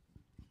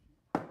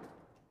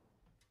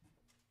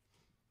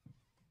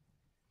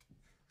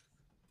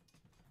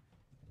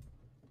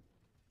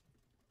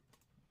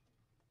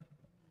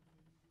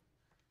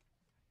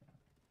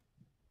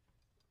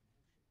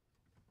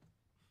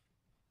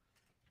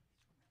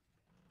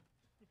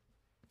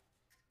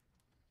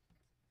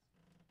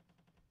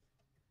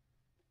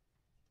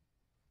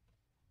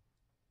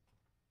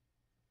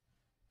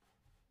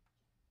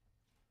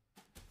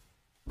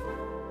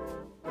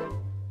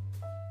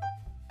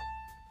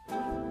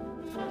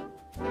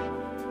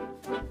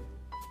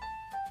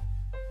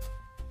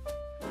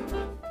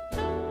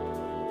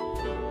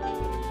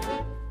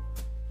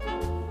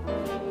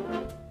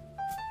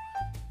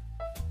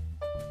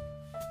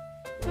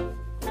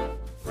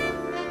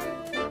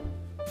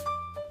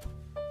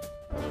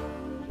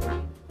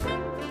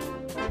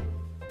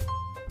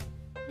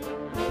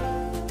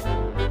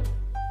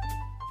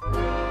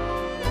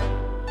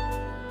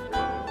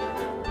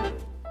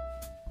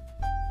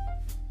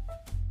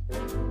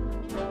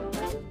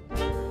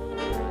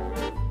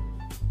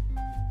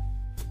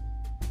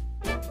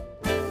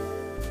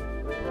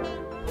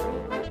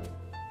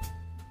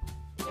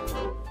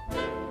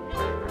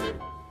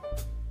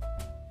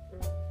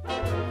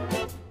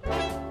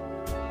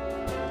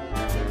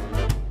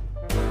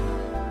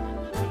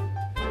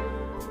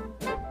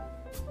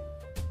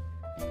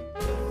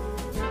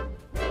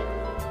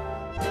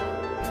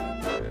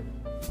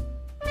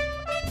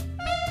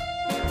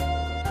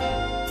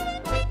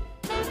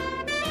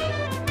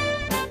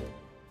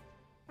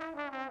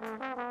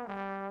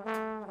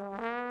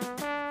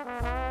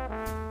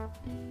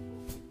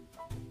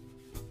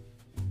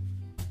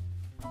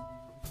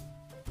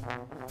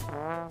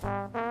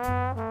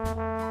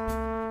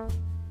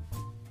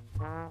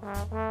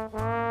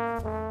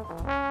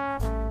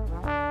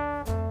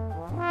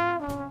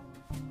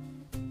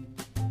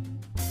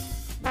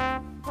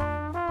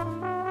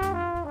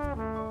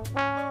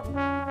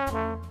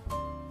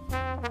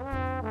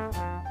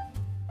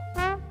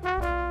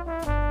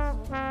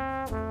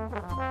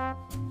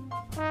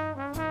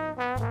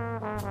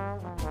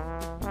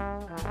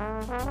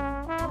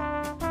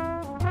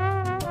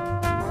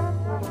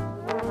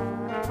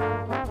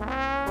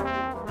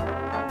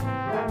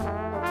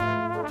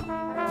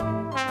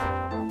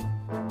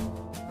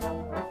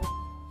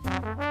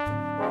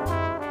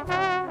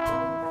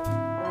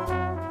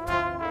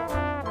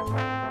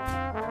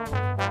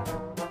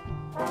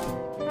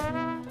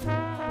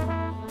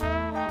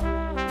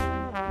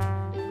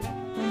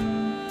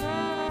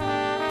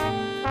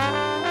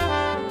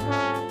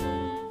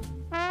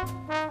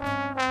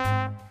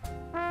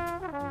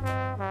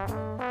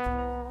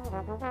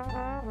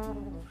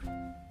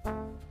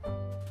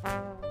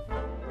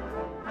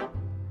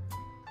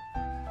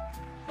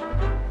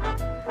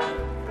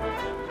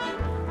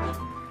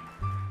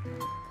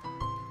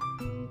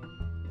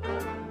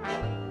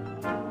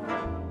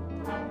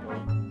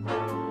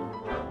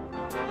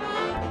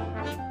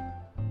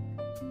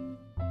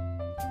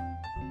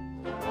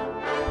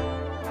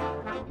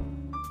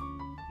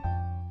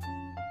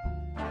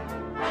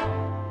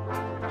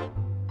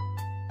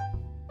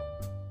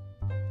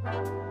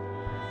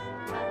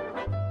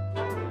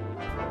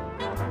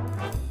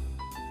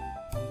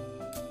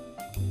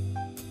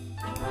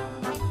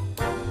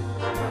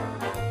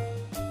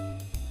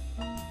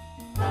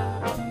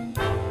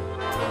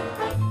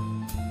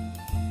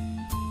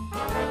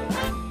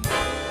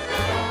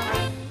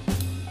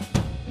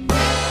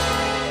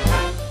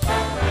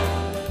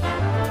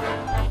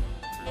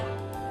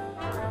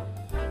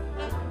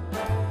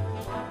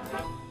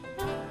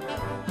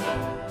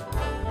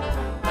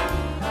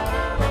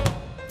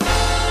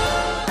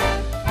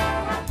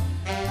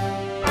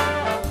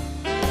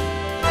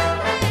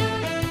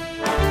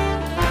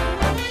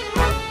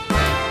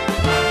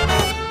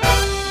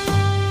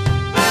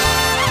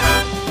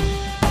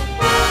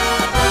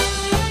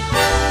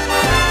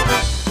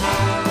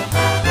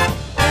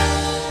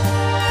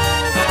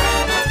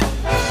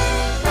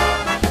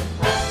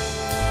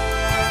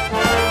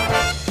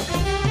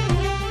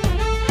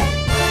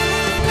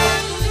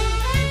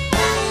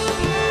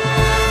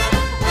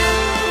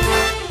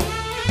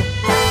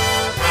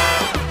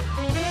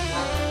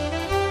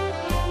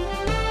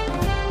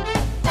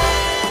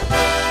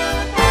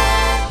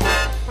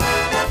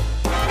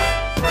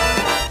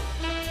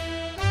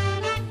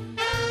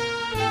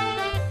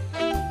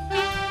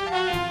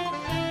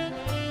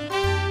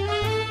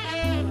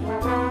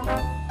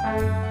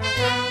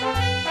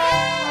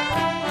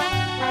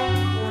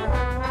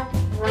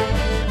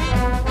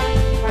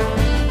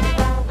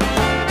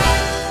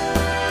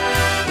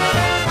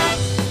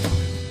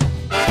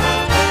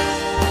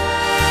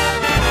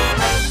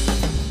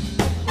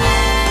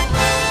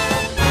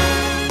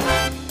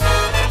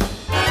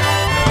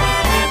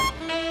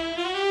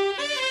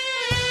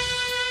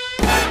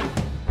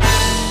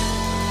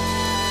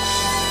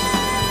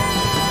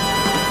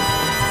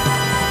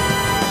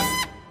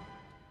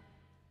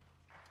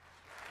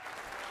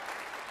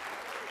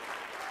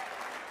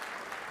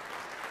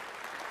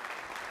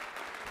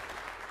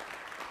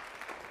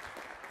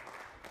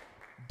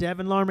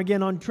 Devin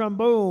Larmigan on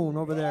trombone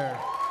over there.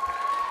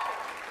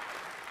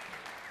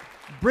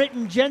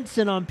 Britton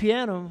Jensen on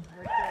piano.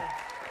 Right there.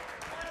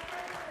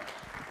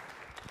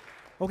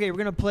 Okay, we're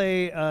going to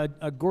play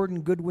a Gordon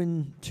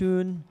Goodwin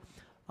tune.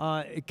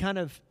 It kind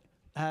of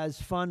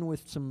has fun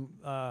with some,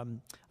 I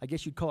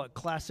guess you'd call it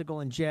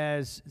classical and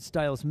jazz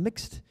styles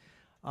mixed.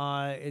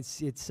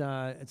 It's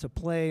a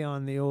play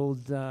on the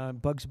old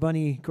Bugs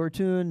Bunny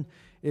cartoon.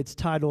 It's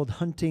titled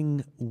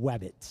Hunting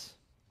Wabbits.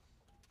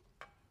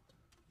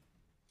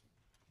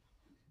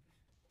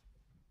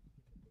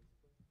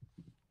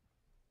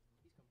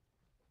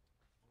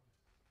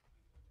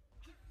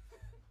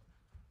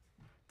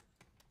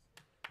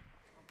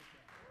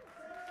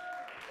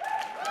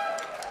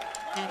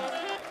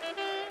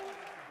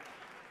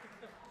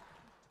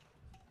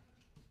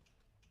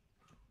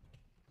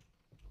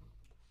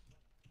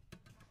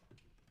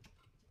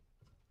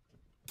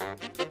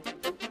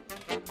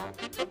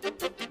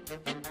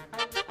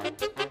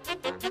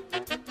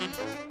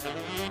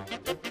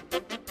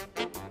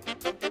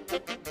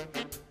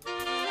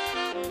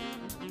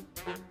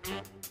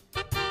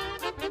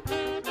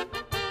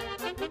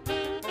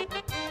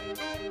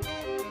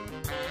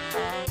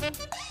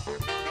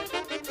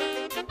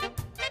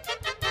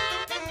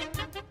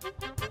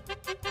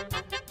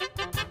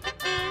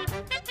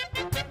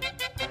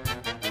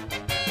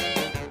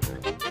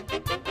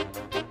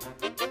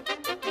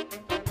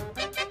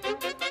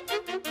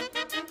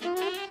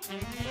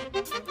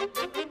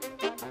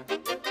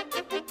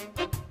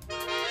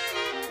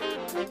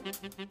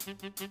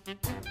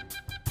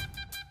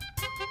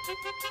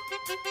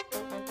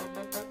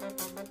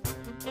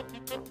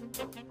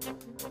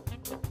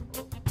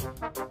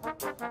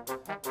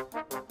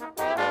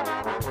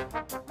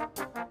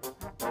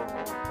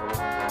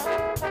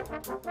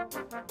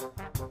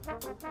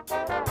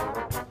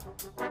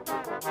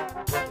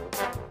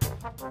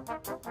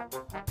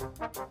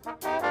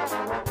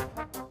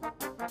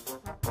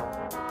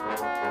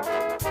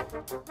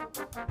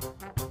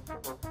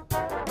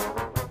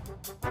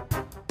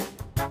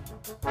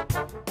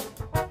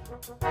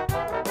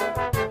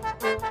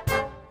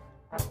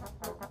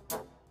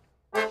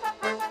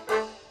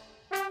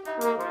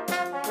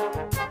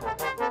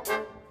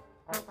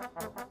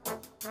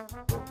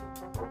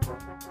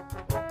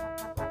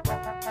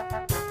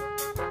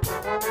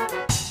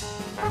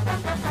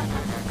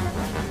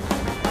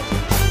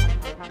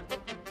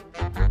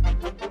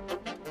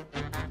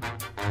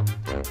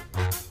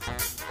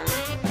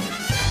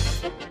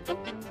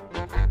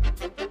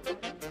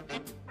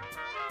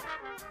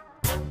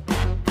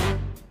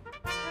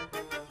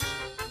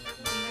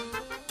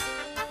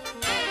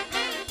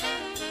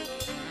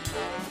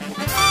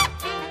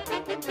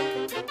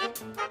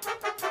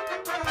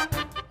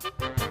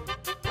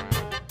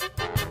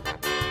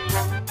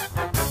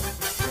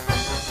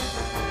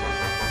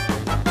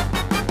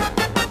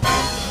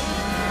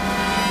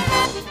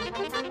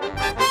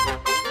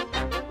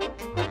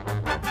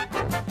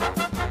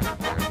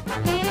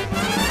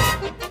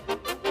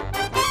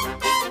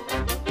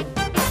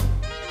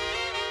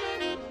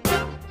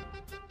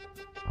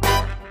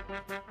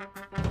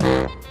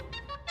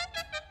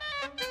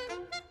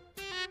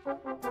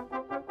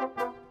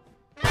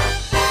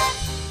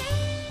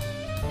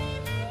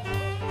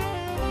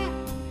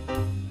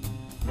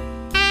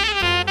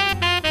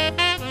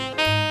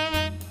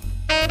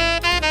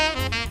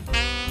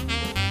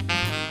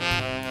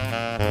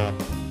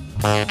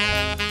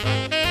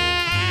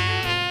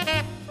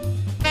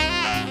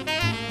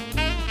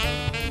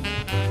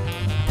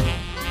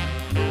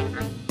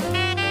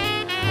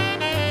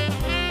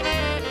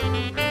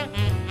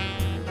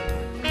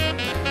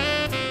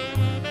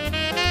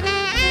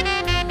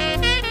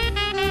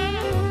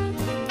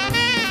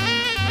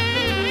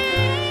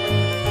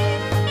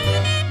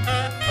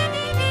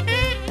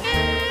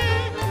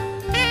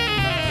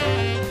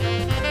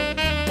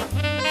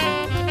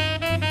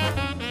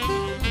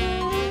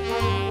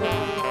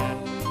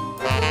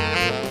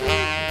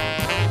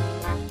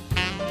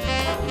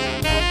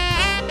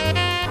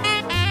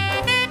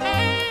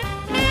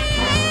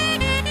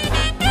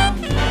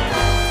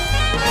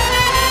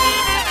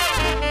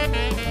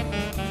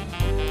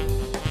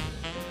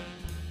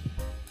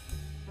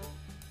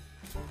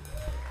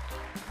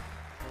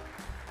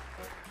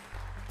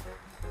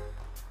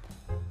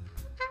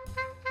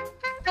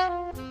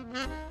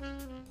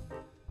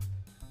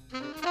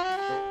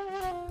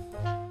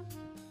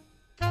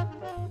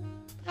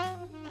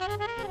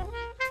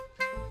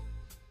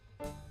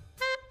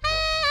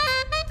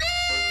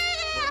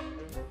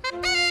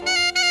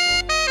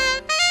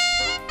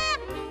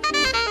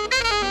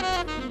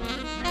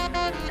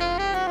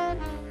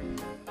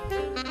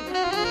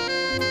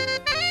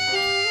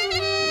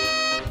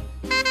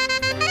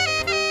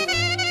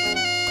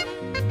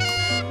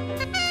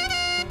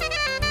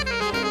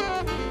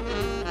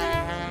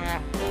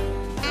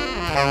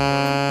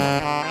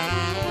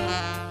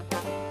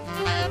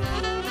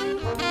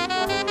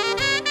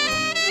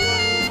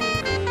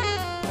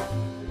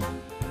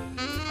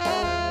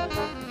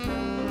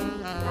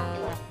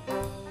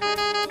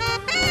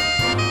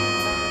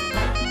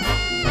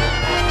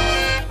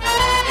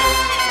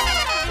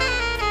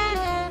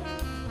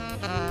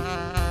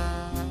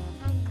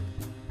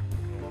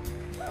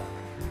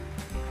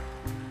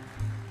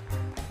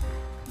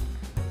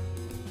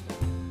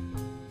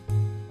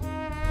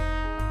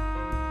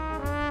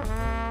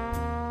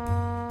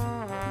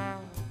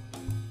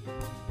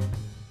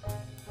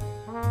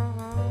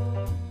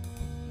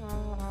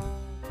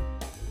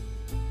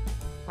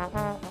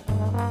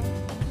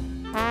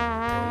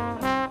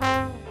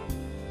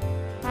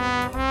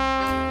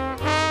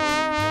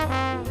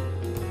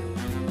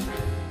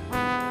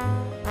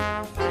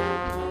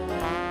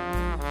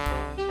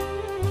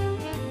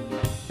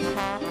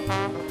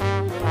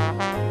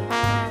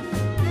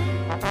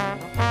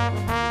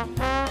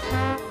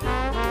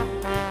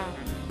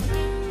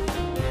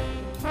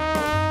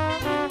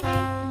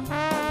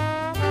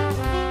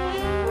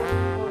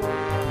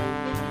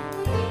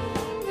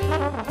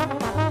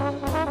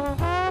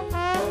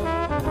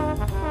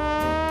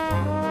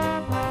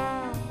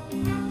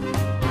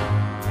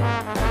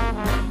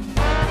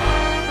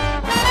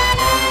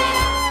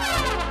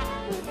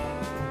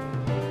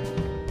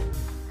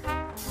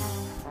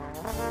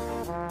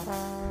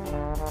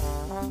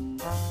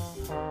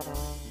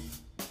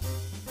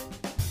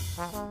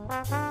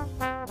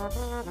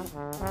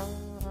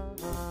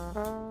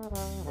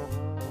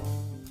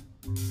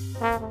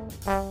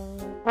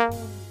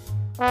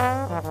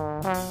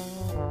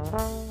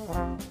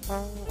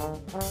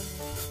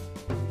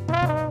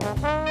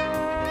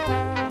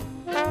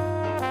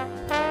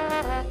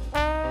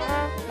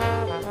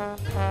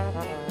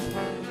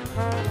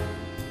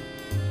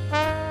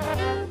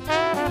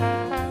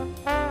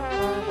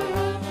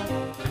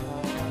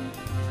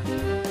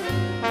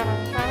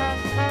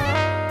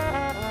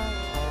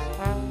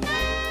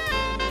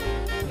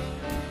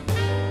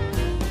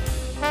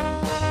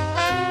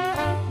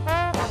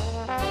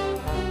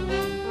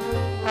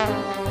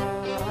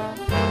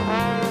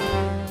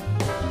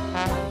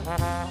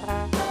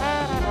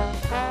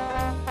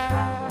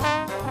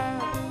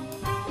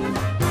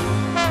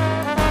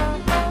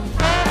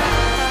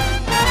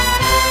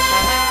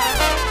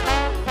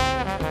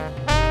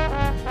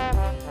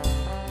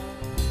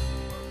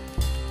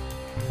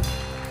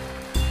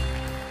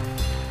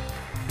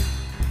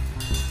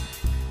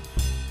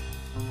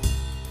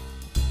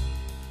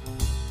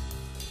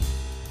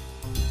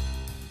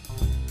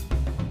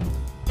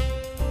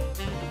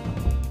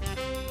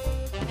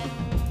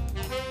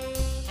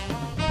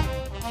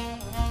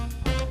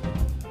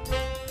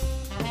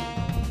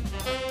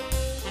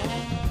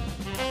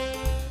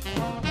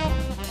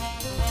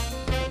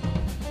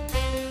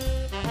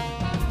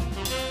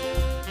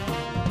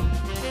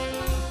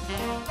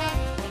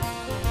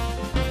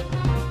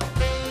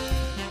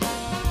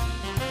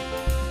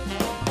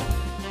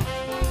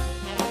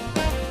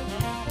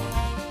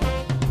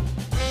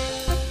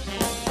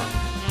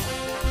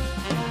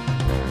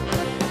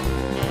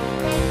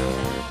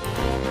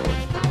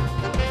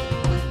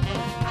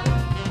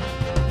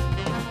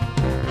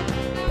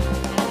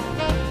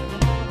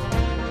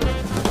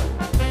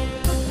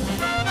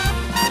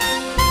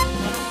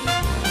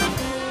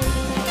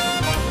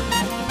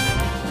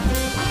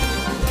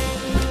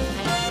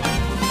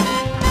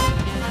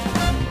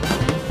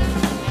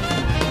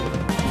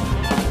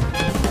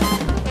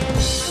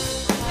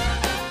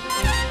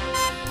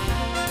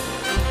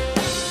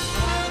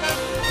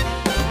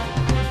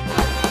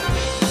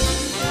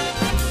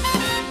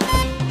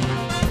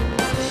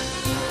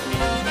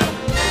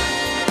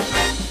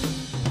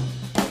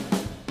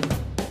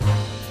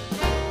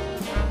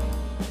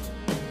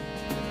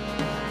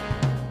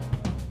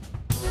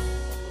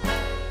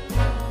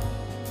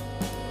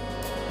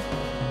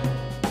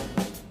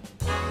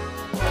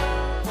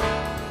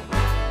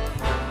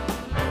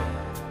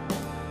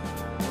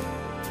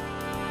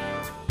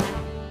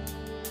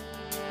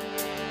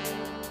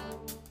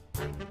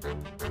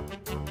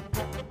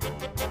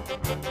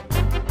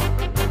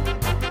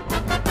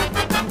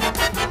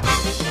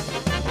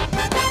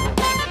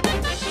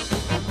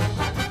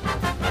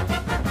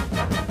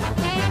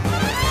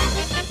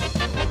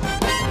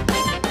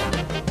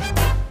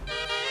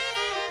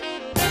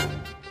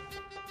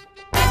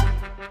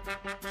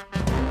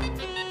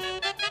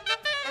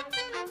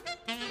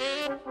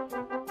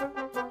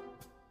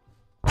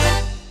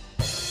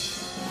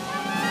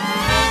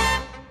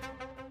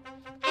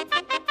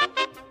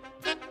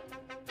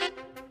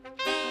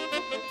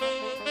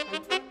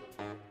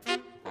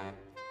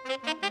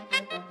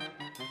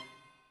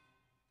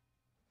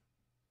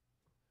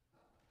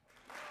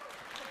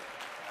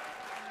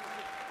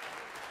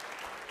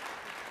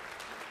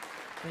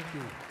 Thank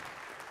you.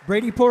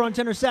 Brady Poor on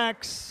tenor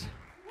sax.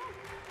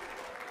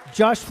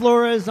 Josh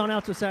Flores on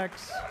alto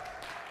sax.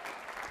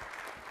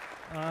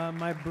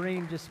 My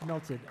brain just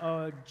melted.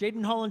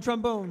 Jaden Hall on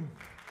trombone.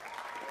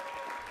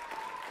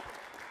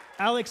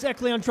 Alex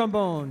Eckley on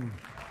trombone.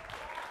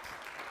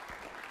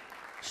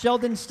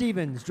 Sheldon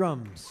Stevens,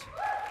 drums.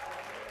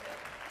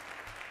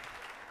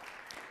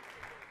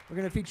 We're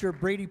going to feature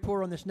Brady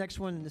Poor on this next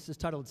one, and this is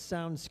titled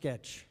Sound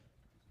Sketch.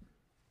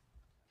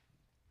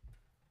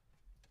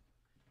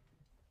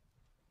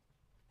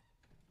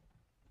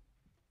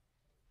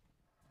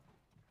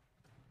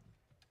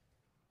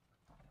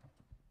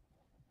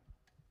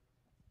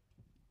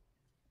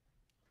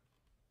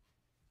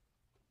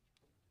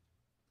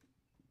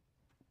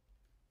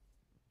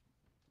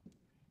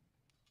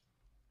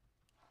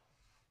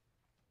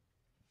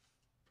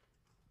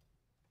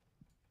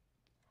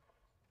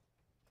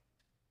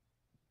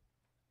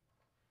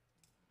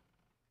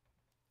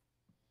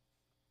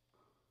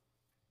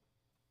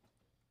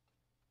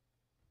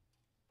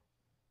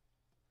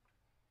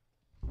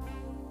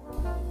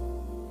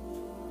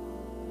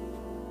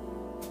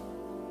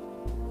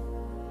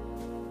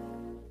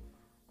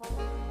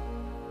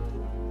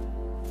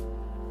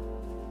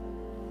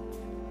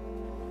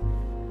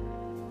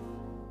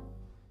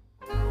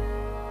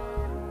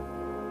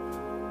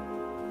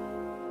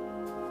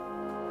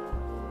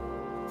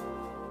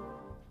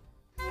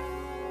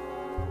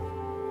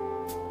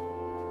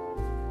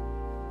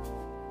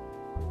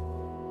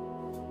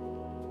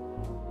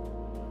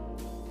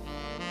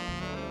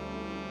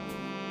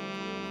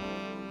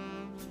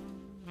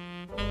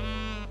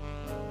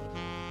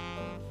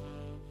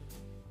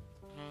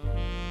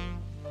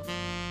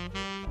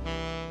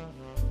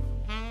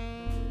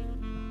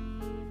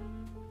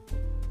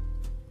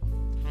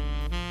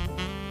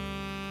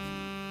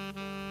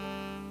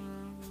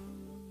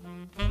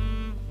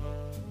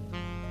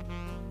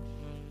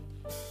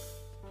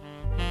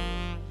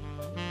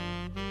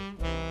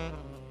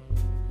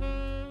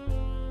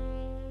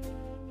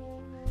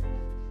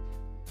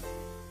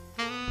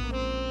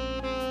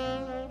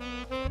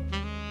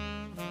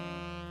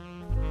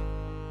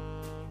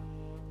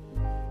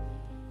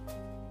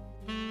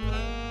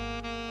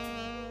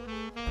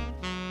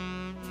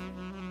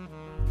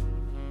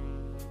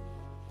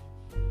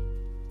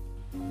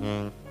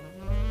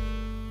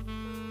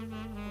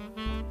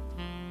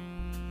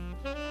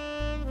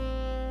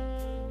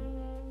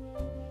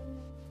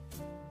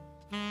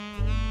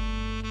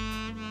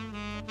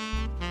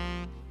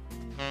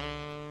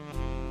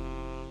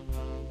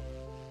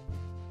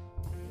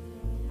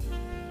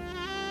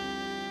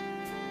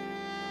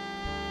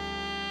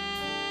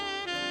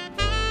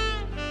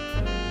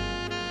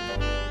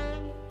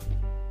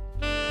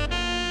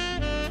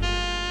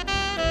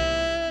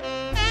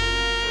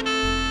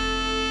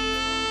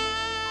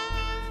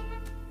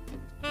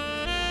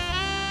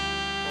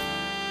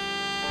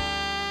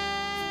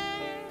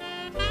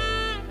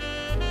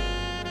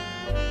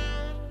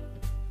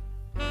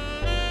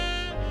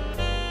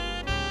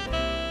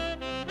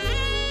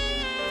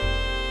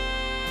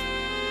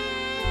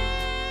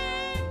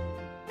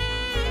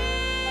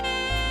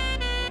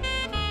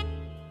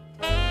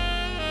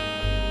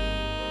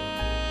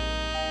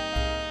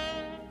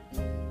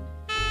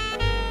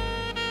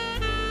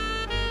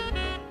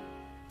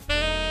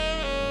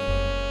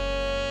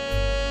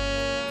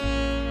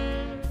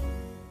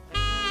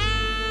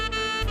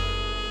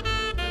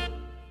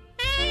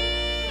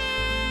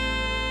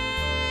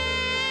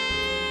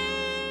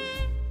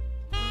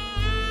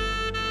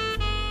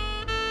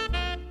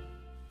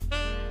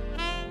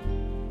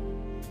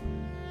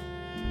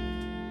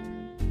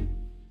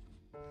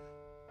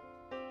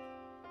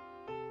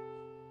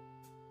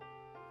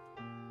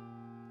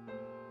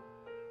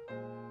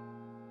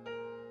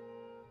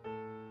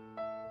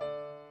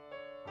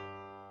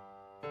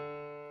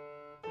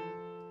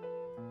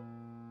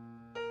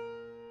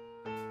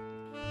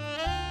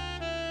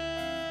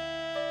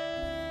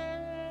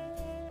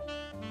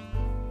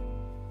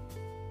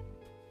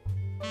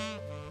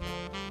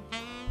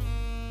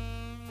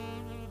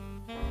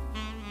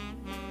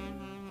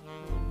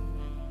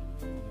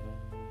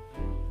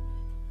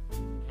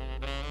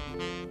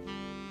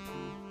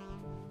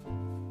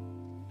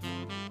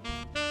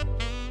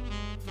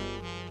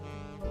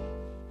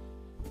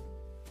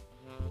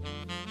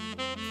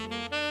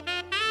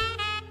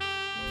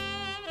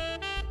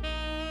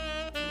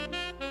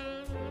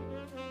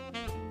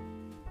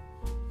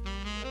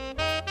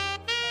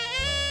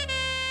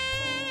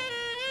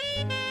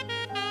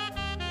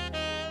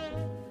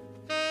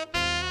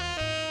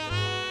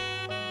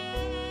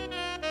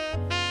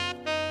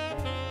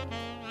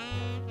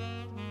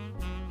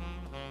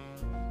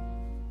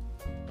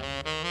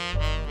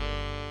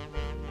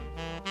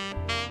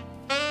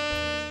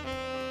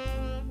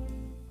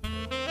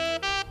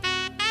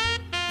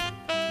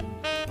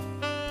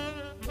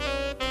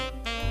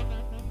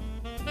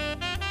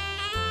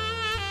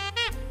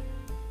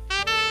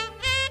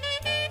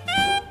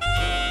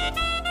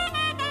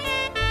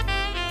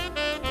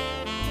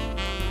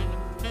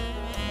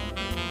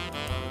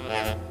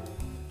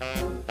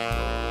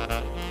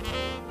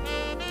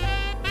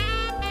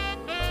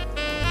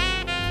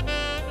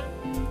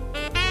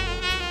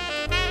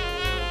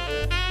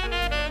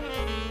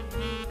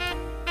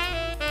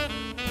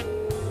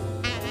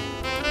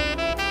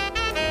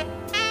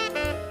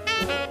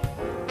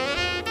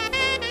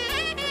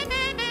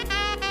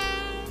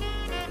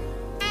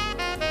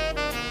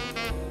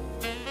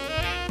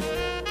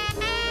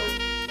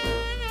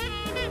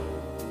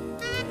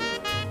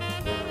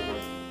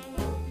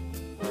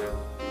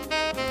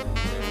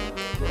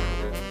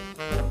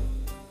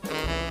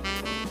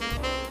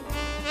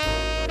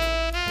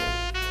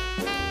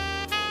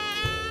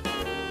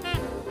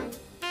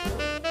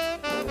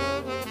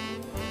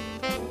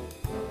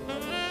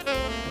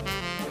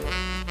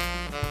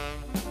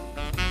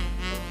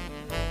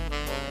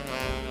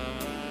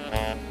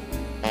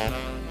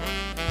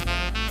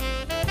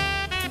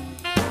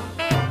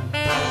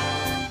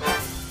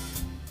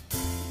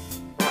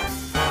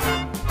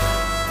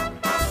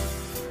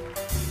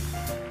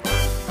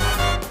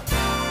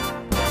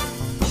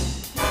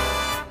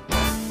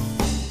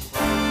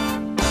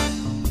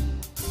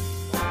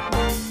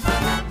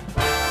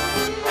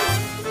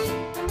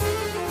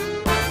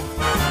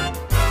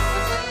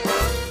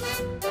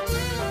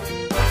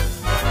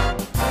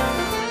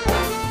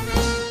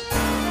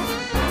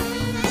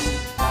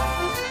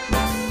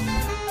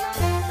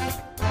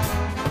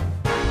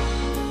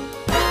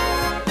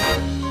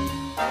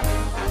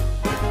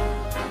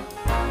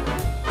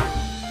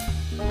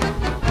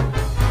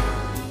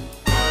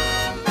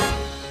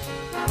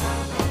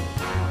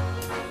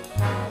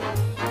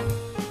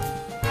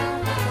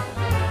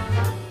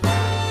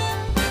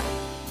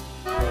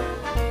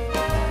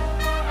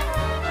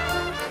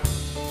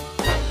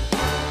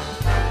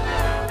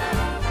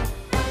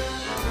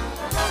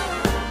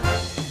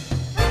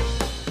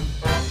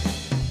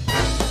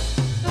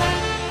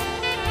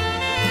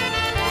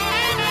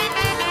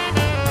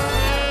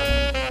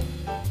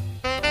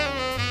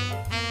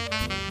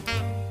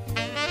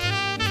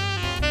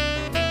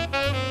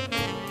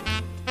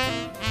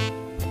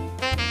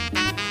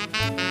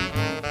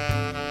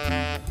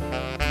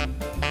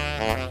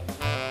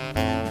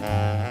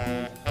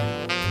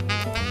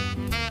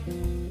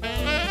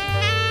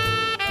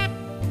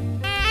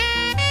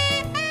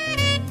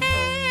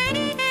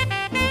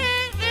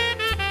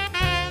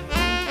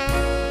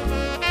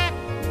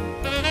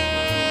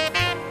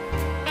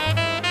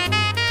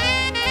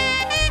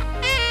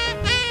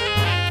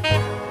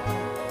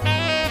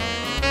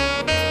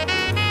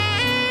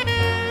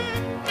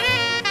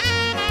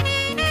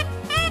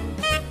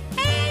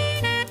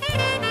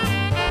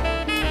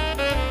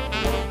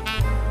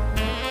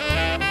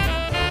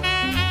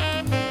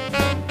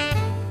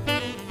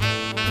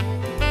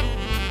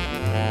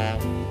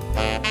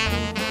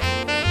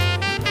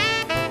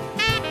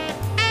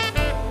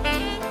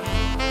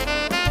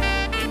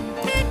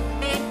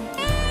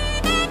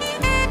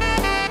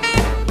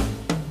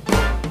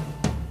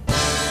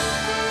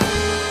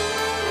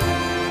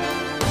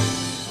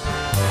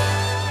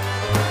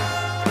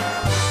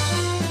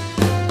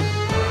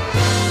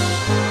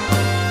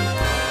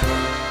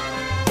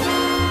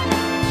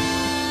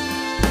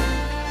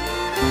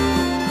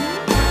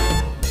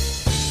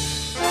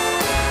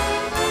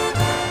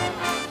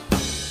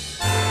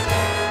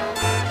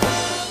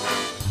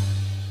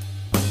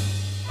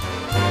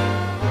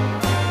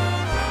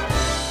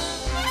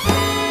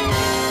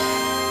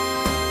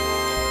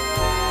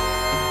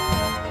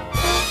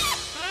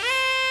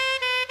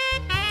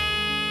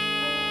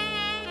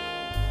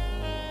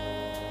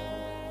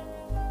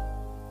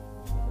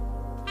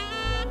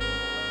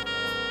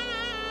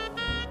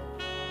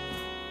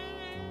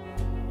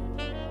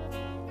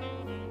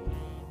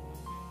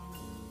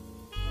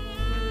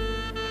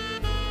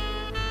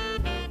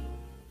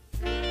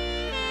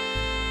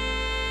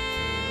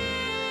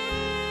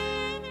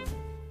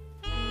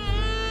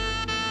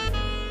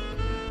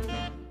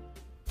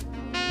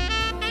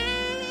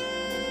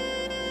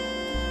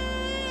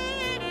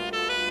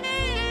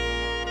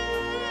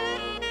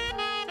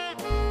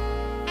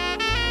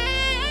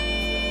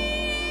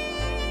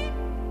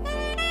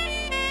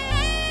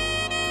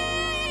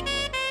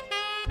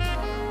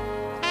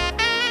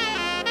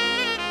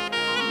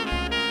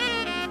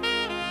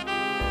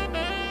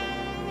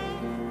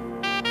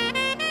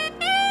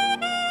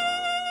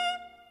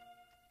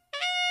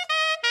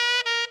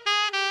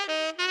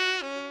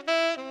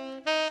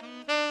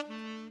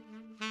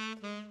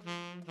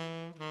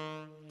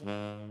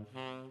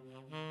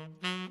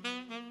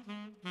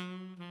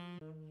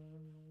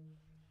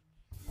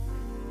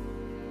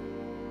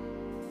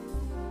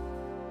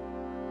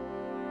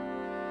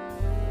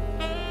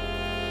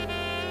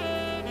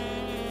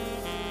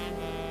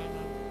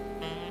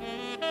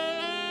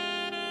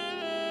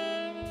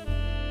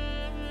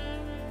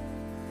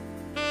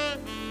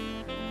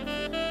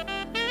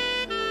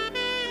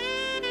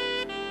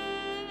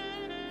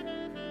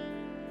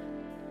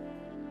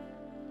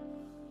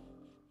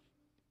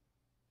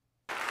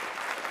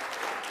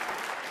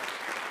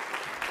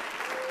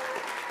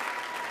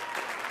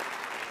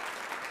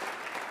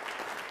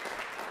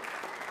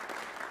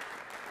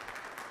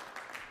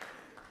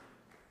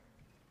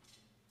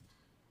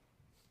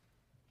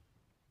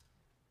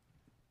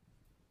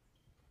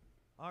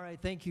 All right,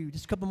 thank you.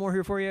 Just a couple more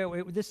here for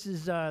you. This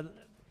is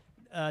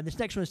this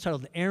next one is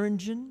titled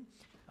Eringen.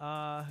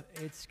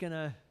 It's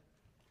gonna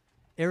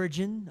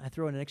Eringen. I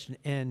throw an extra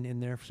N in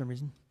there for some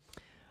reason.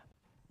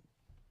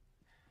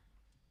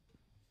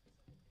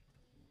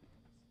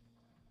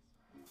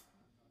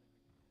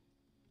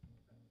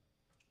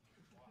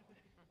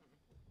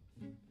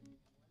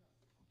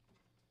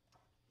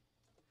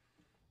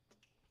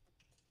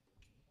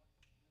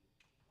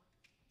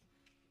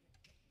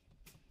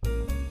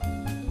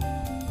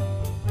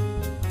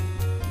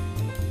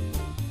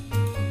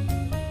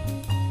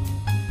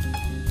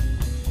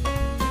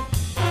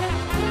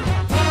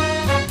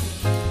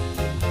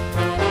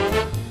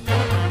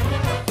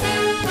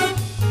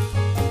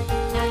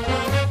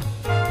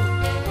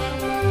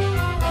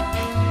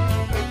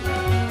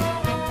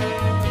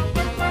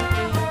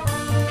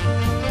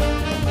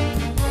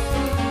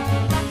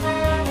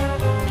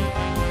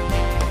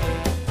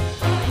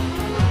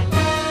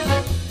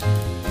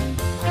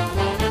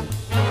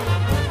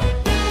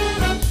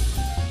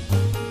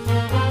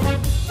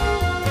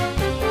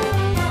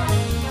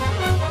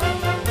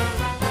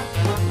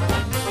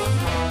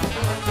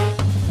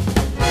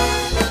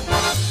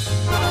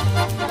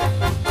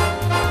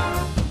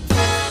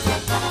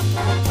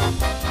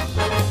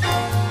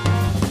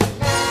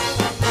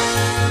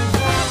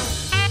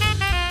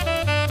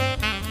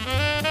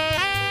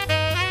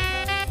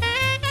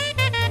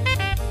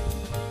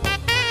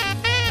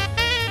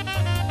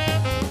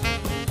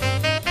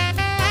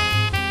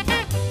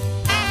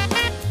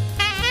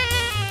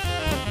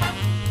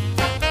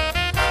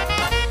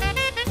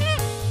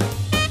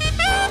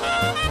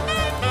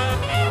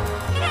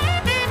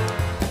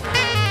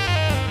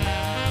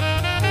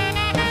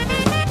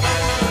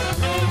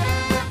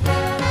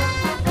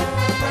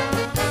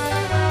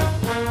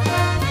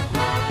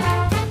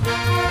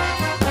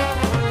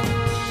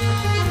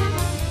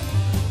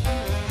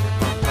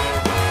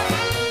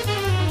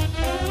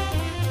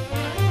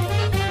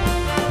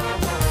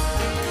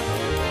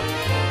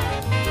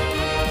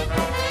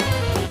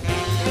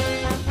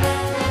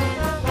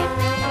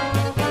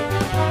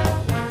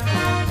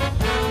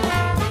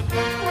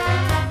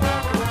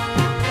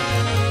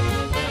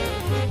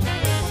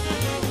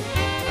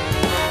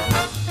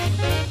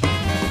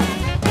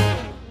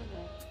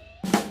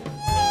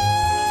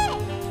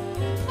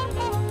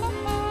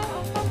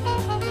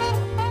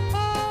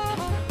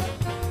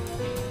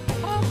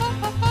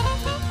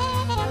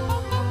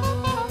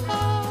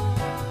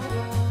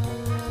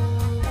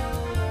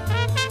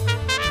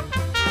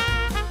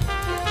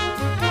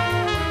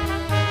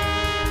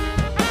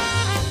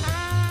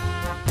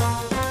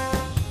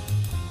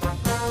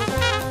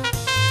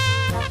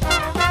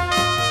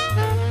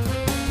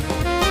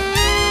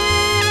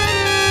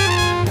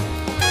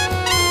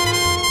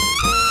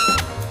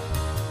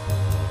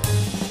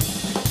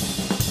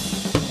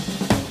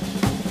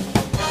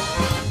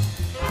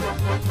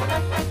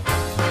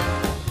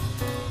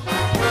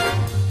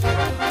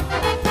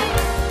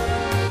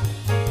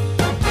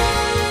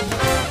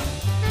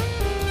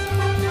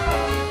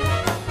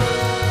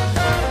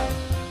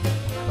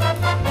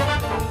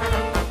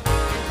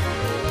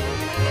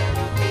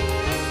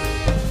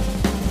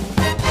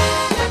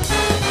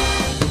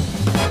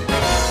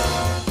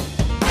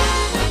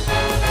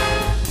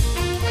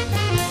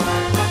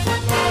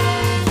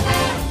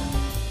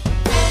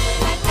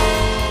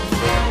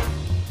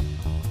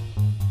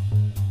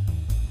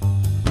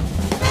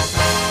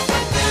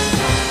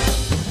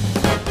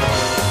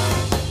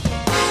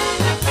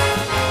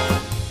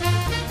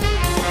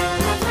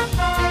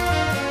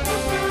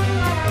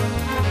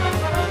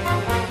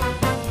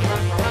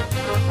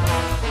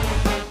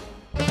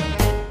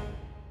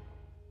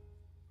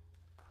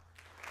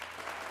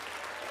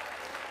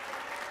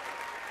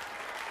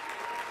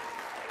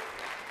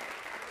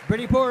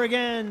 Pretty poor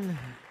again.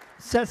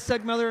 Seth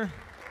Stegmiller.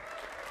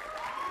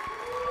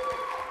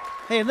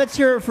 Hey, and let's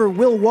hear it for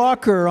Will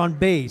Walker on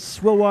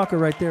bass. Will Walker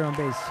right there on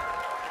bass.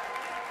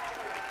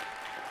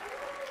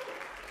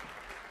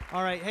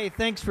 All right. Hey,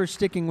 thanks for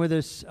sticking with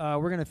us.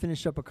 We're going to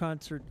finish up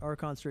our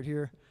concert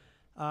here,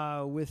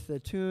 with a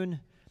tune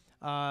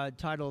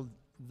titled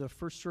 "The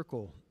First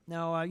Circle."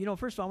 Now,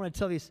 first of all, I want to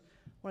tell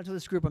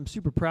this group I'm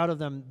super proud of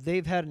them.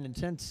 They've had an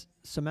intense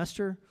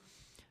semester.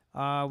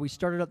 We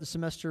started out the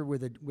semester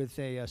with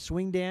a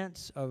swing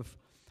dance of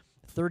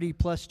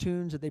 30+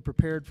 tunes that they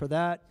prepared for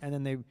that, and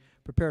then they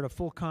prepared a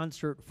full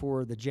concert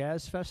for the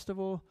Jazz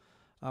Festival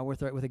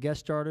with a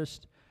guest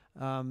artist,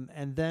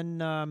 and then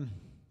now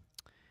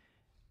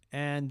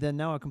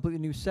a completely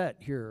new set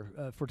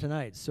here for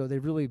tonight. So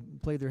they've really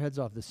played their heads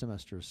off this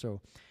semester. So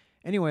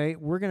anyway,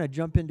 we're going to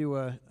jump into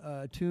a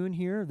tune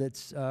here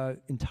that's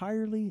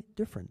entirely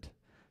different.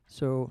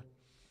 So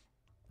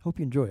hope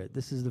you enjoy it.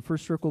 This is The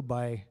First Circle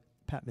by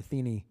Pat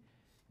Metheny.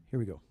 Here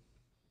we go.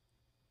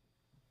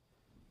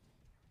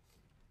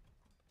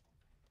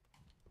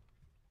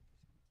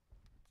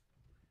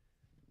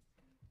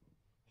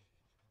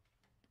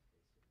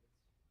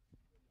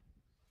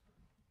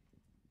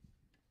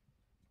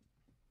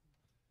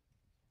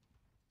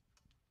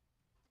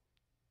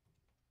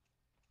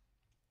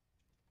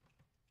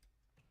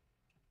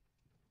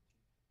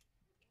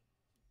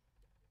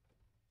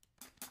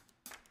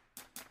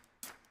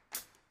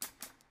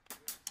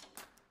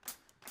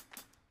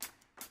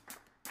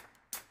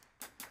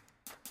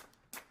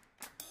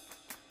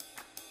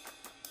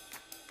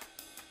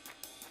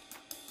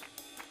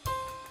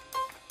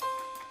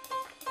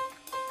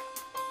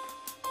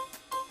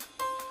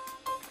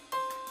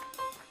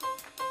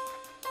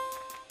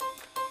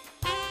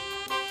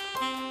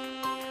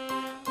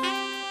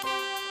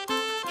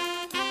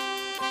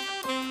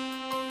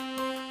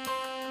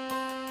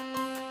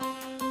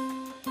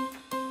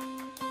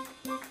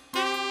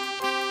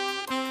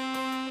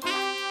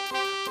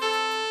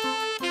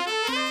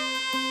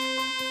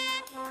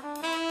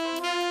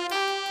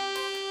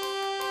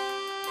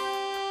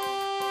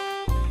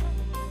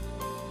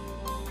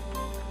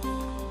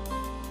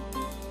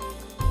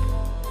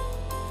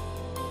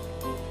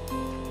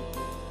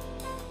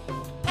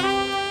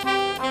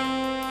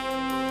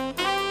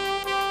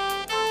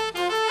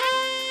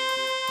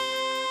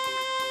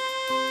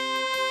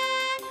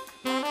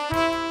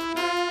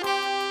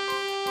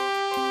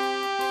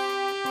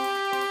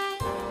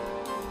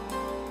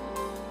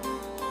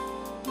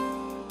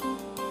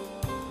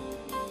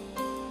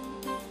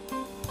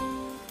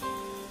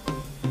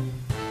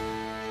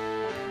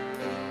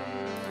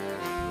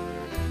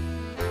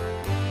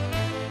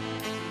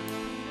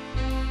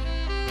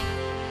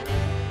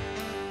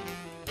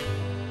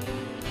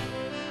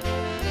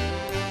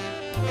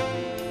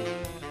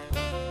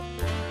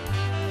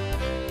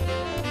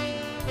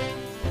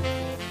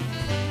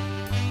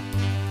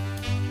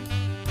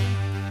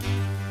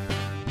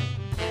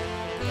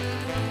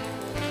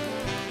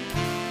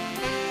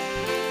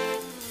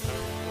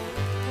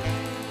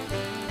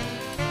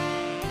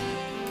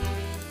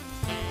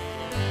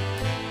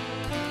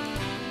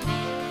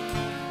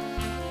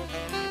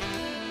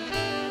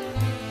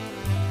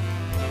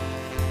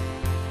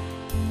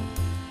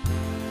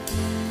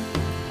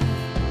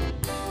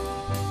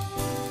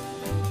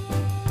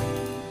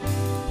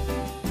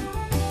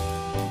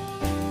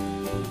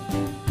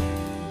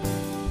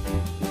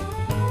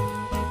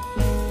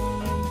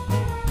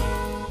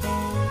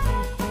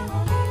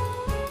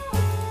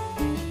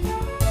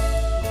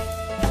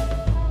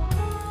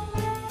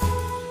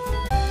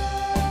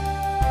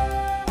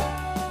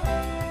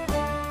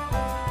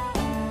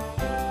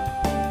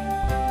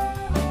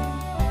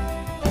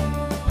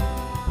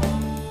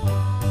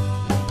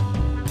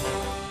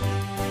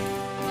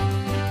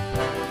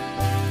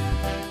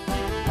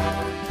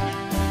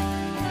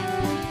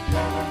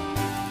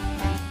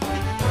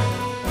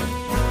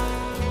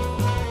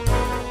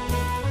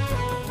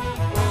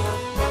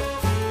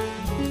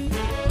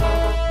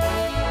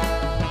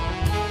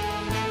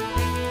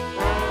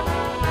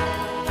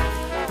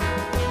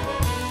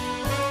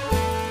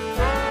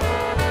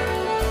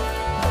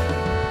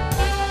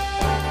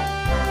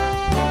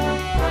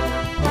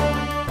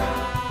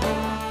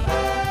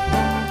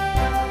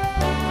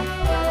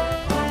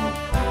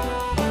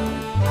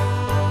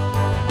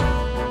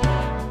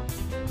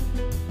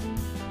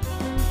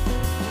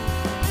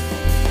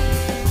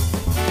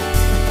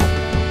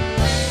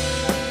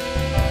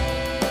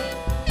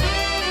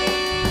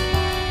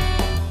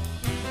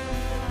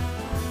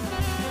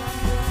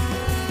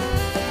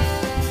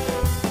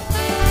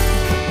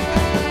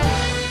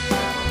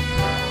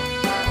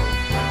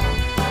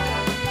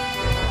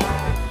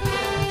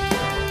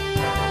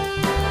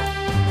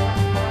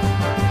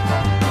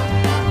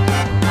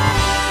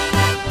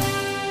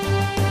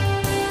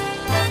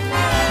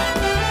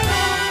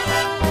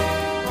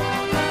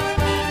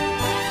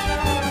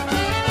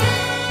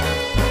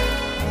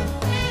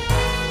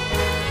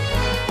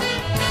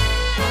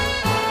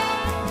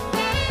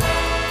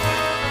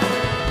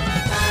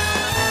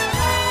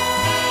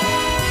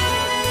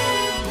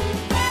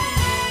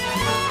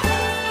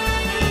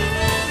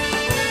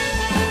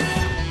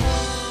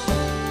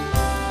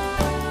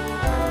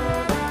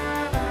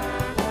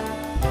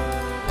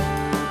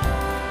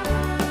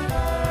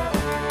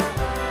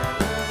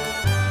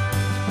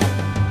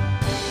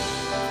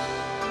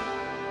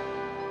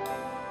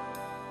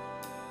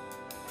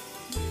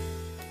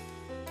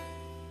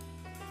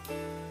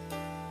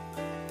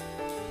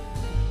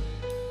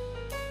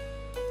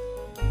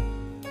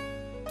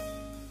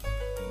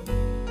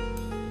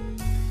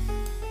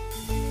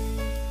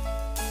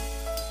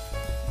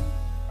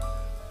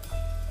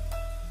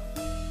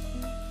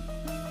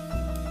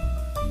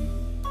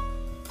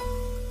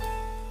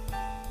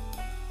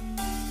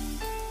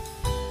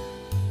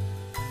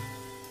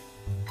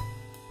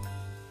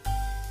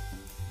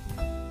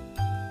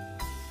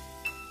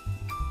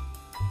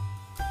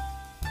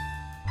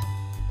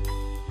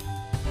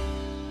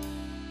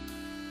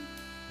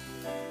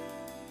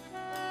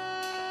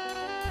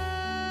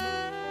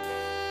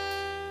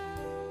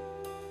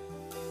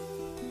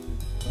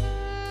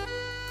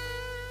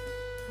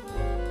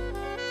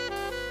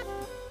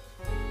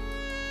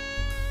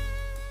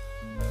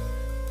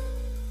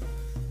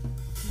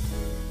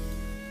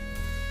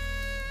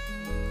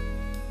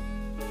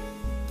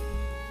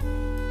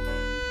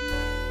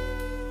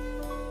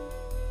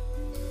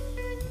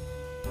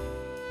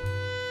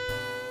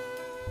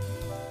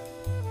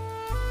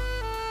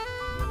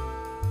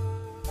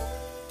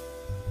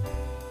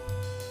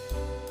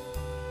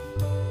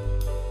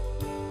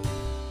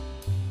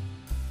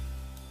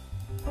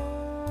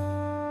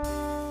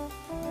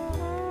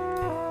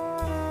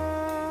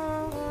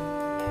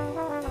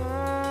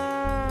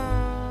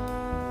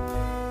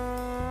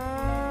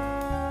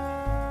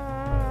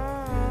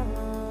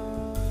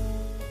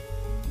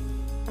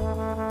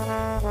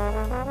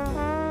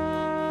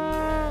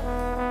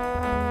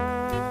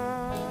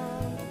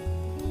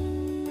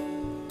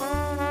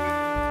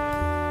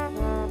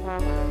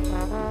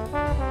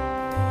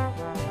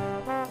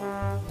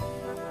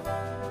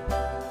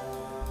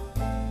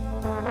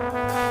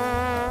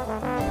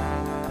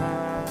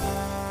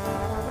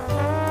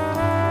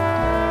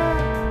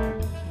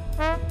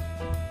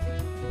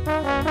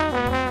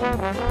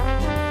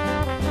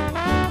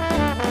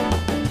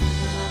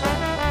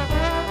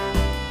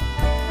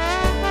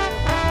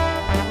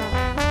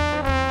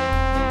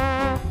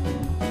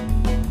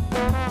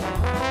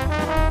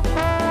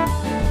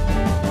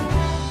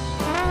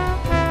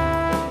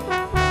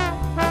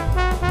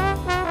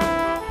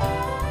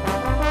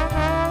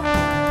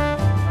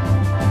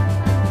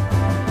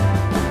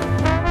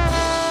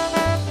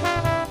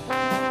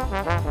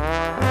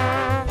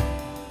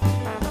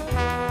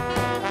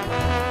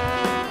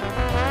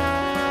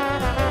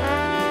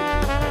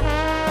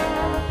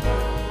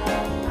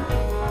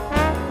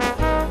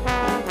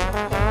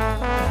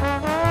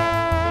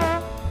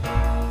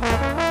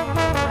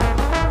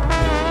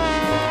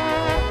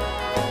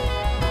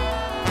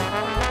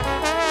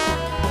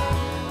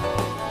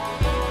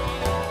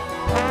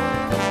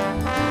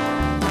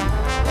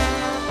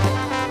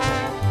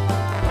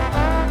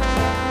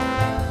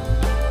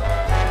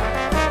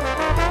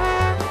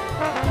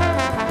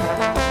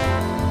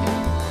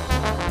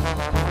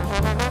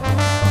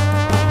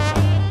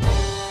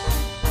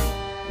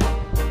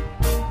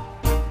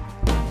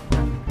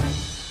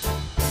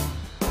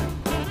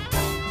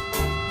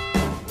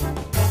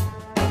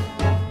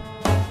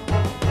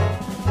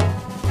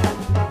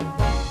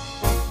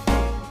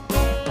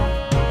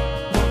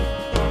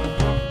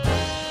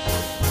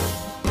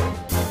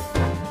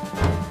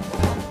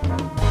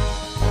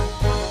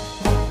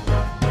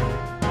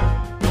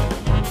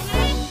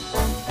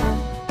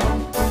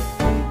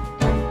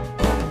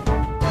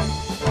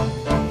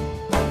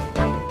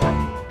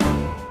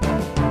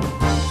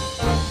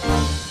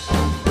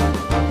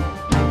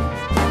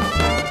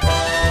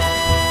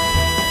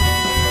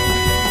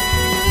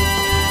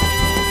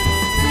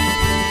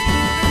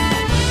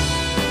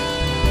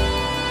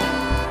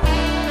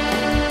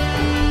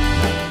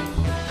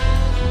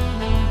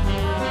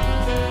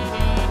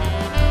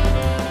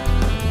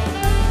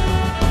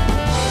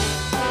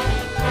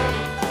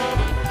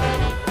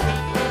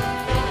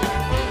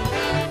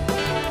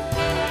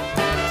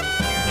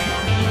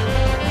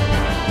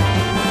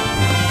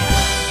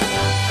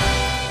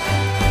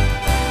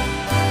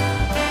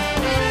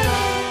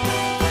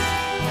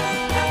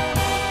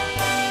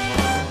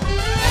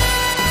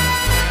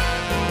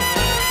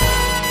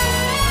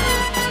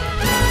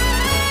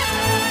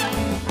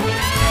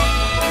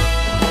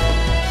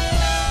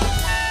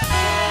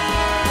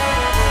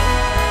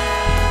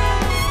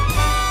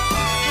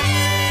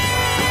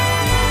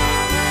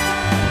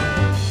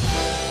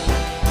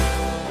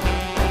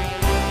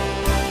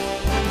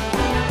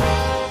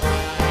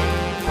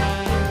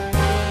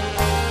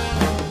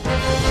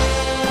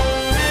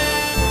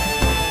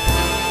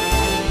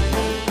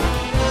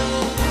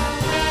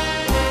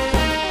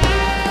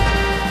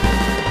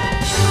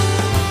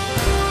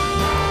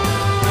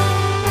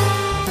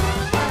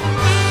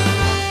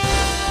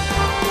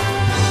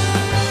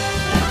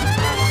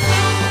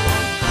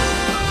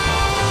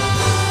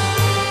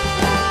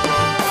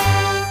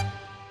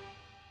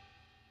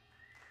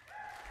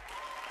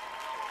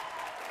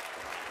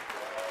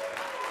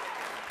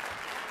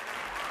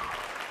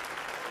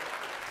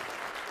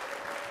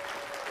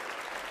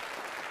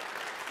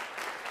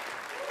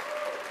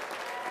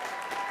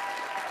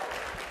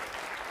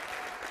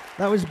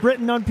 That was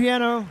Britton on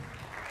piano,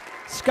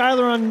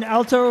 Skylar on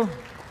alto,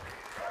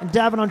 and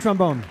Davin on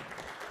trombone.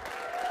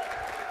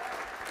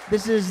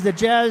 This is the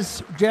Jazz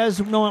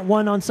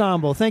 1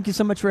 Ensemble. Thank you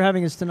so much for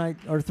having us tonight,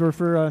 or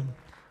for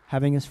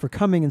having us, for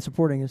coming and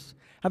supporting us.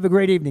 Have a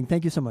great evening.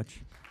 Thank you so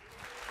much.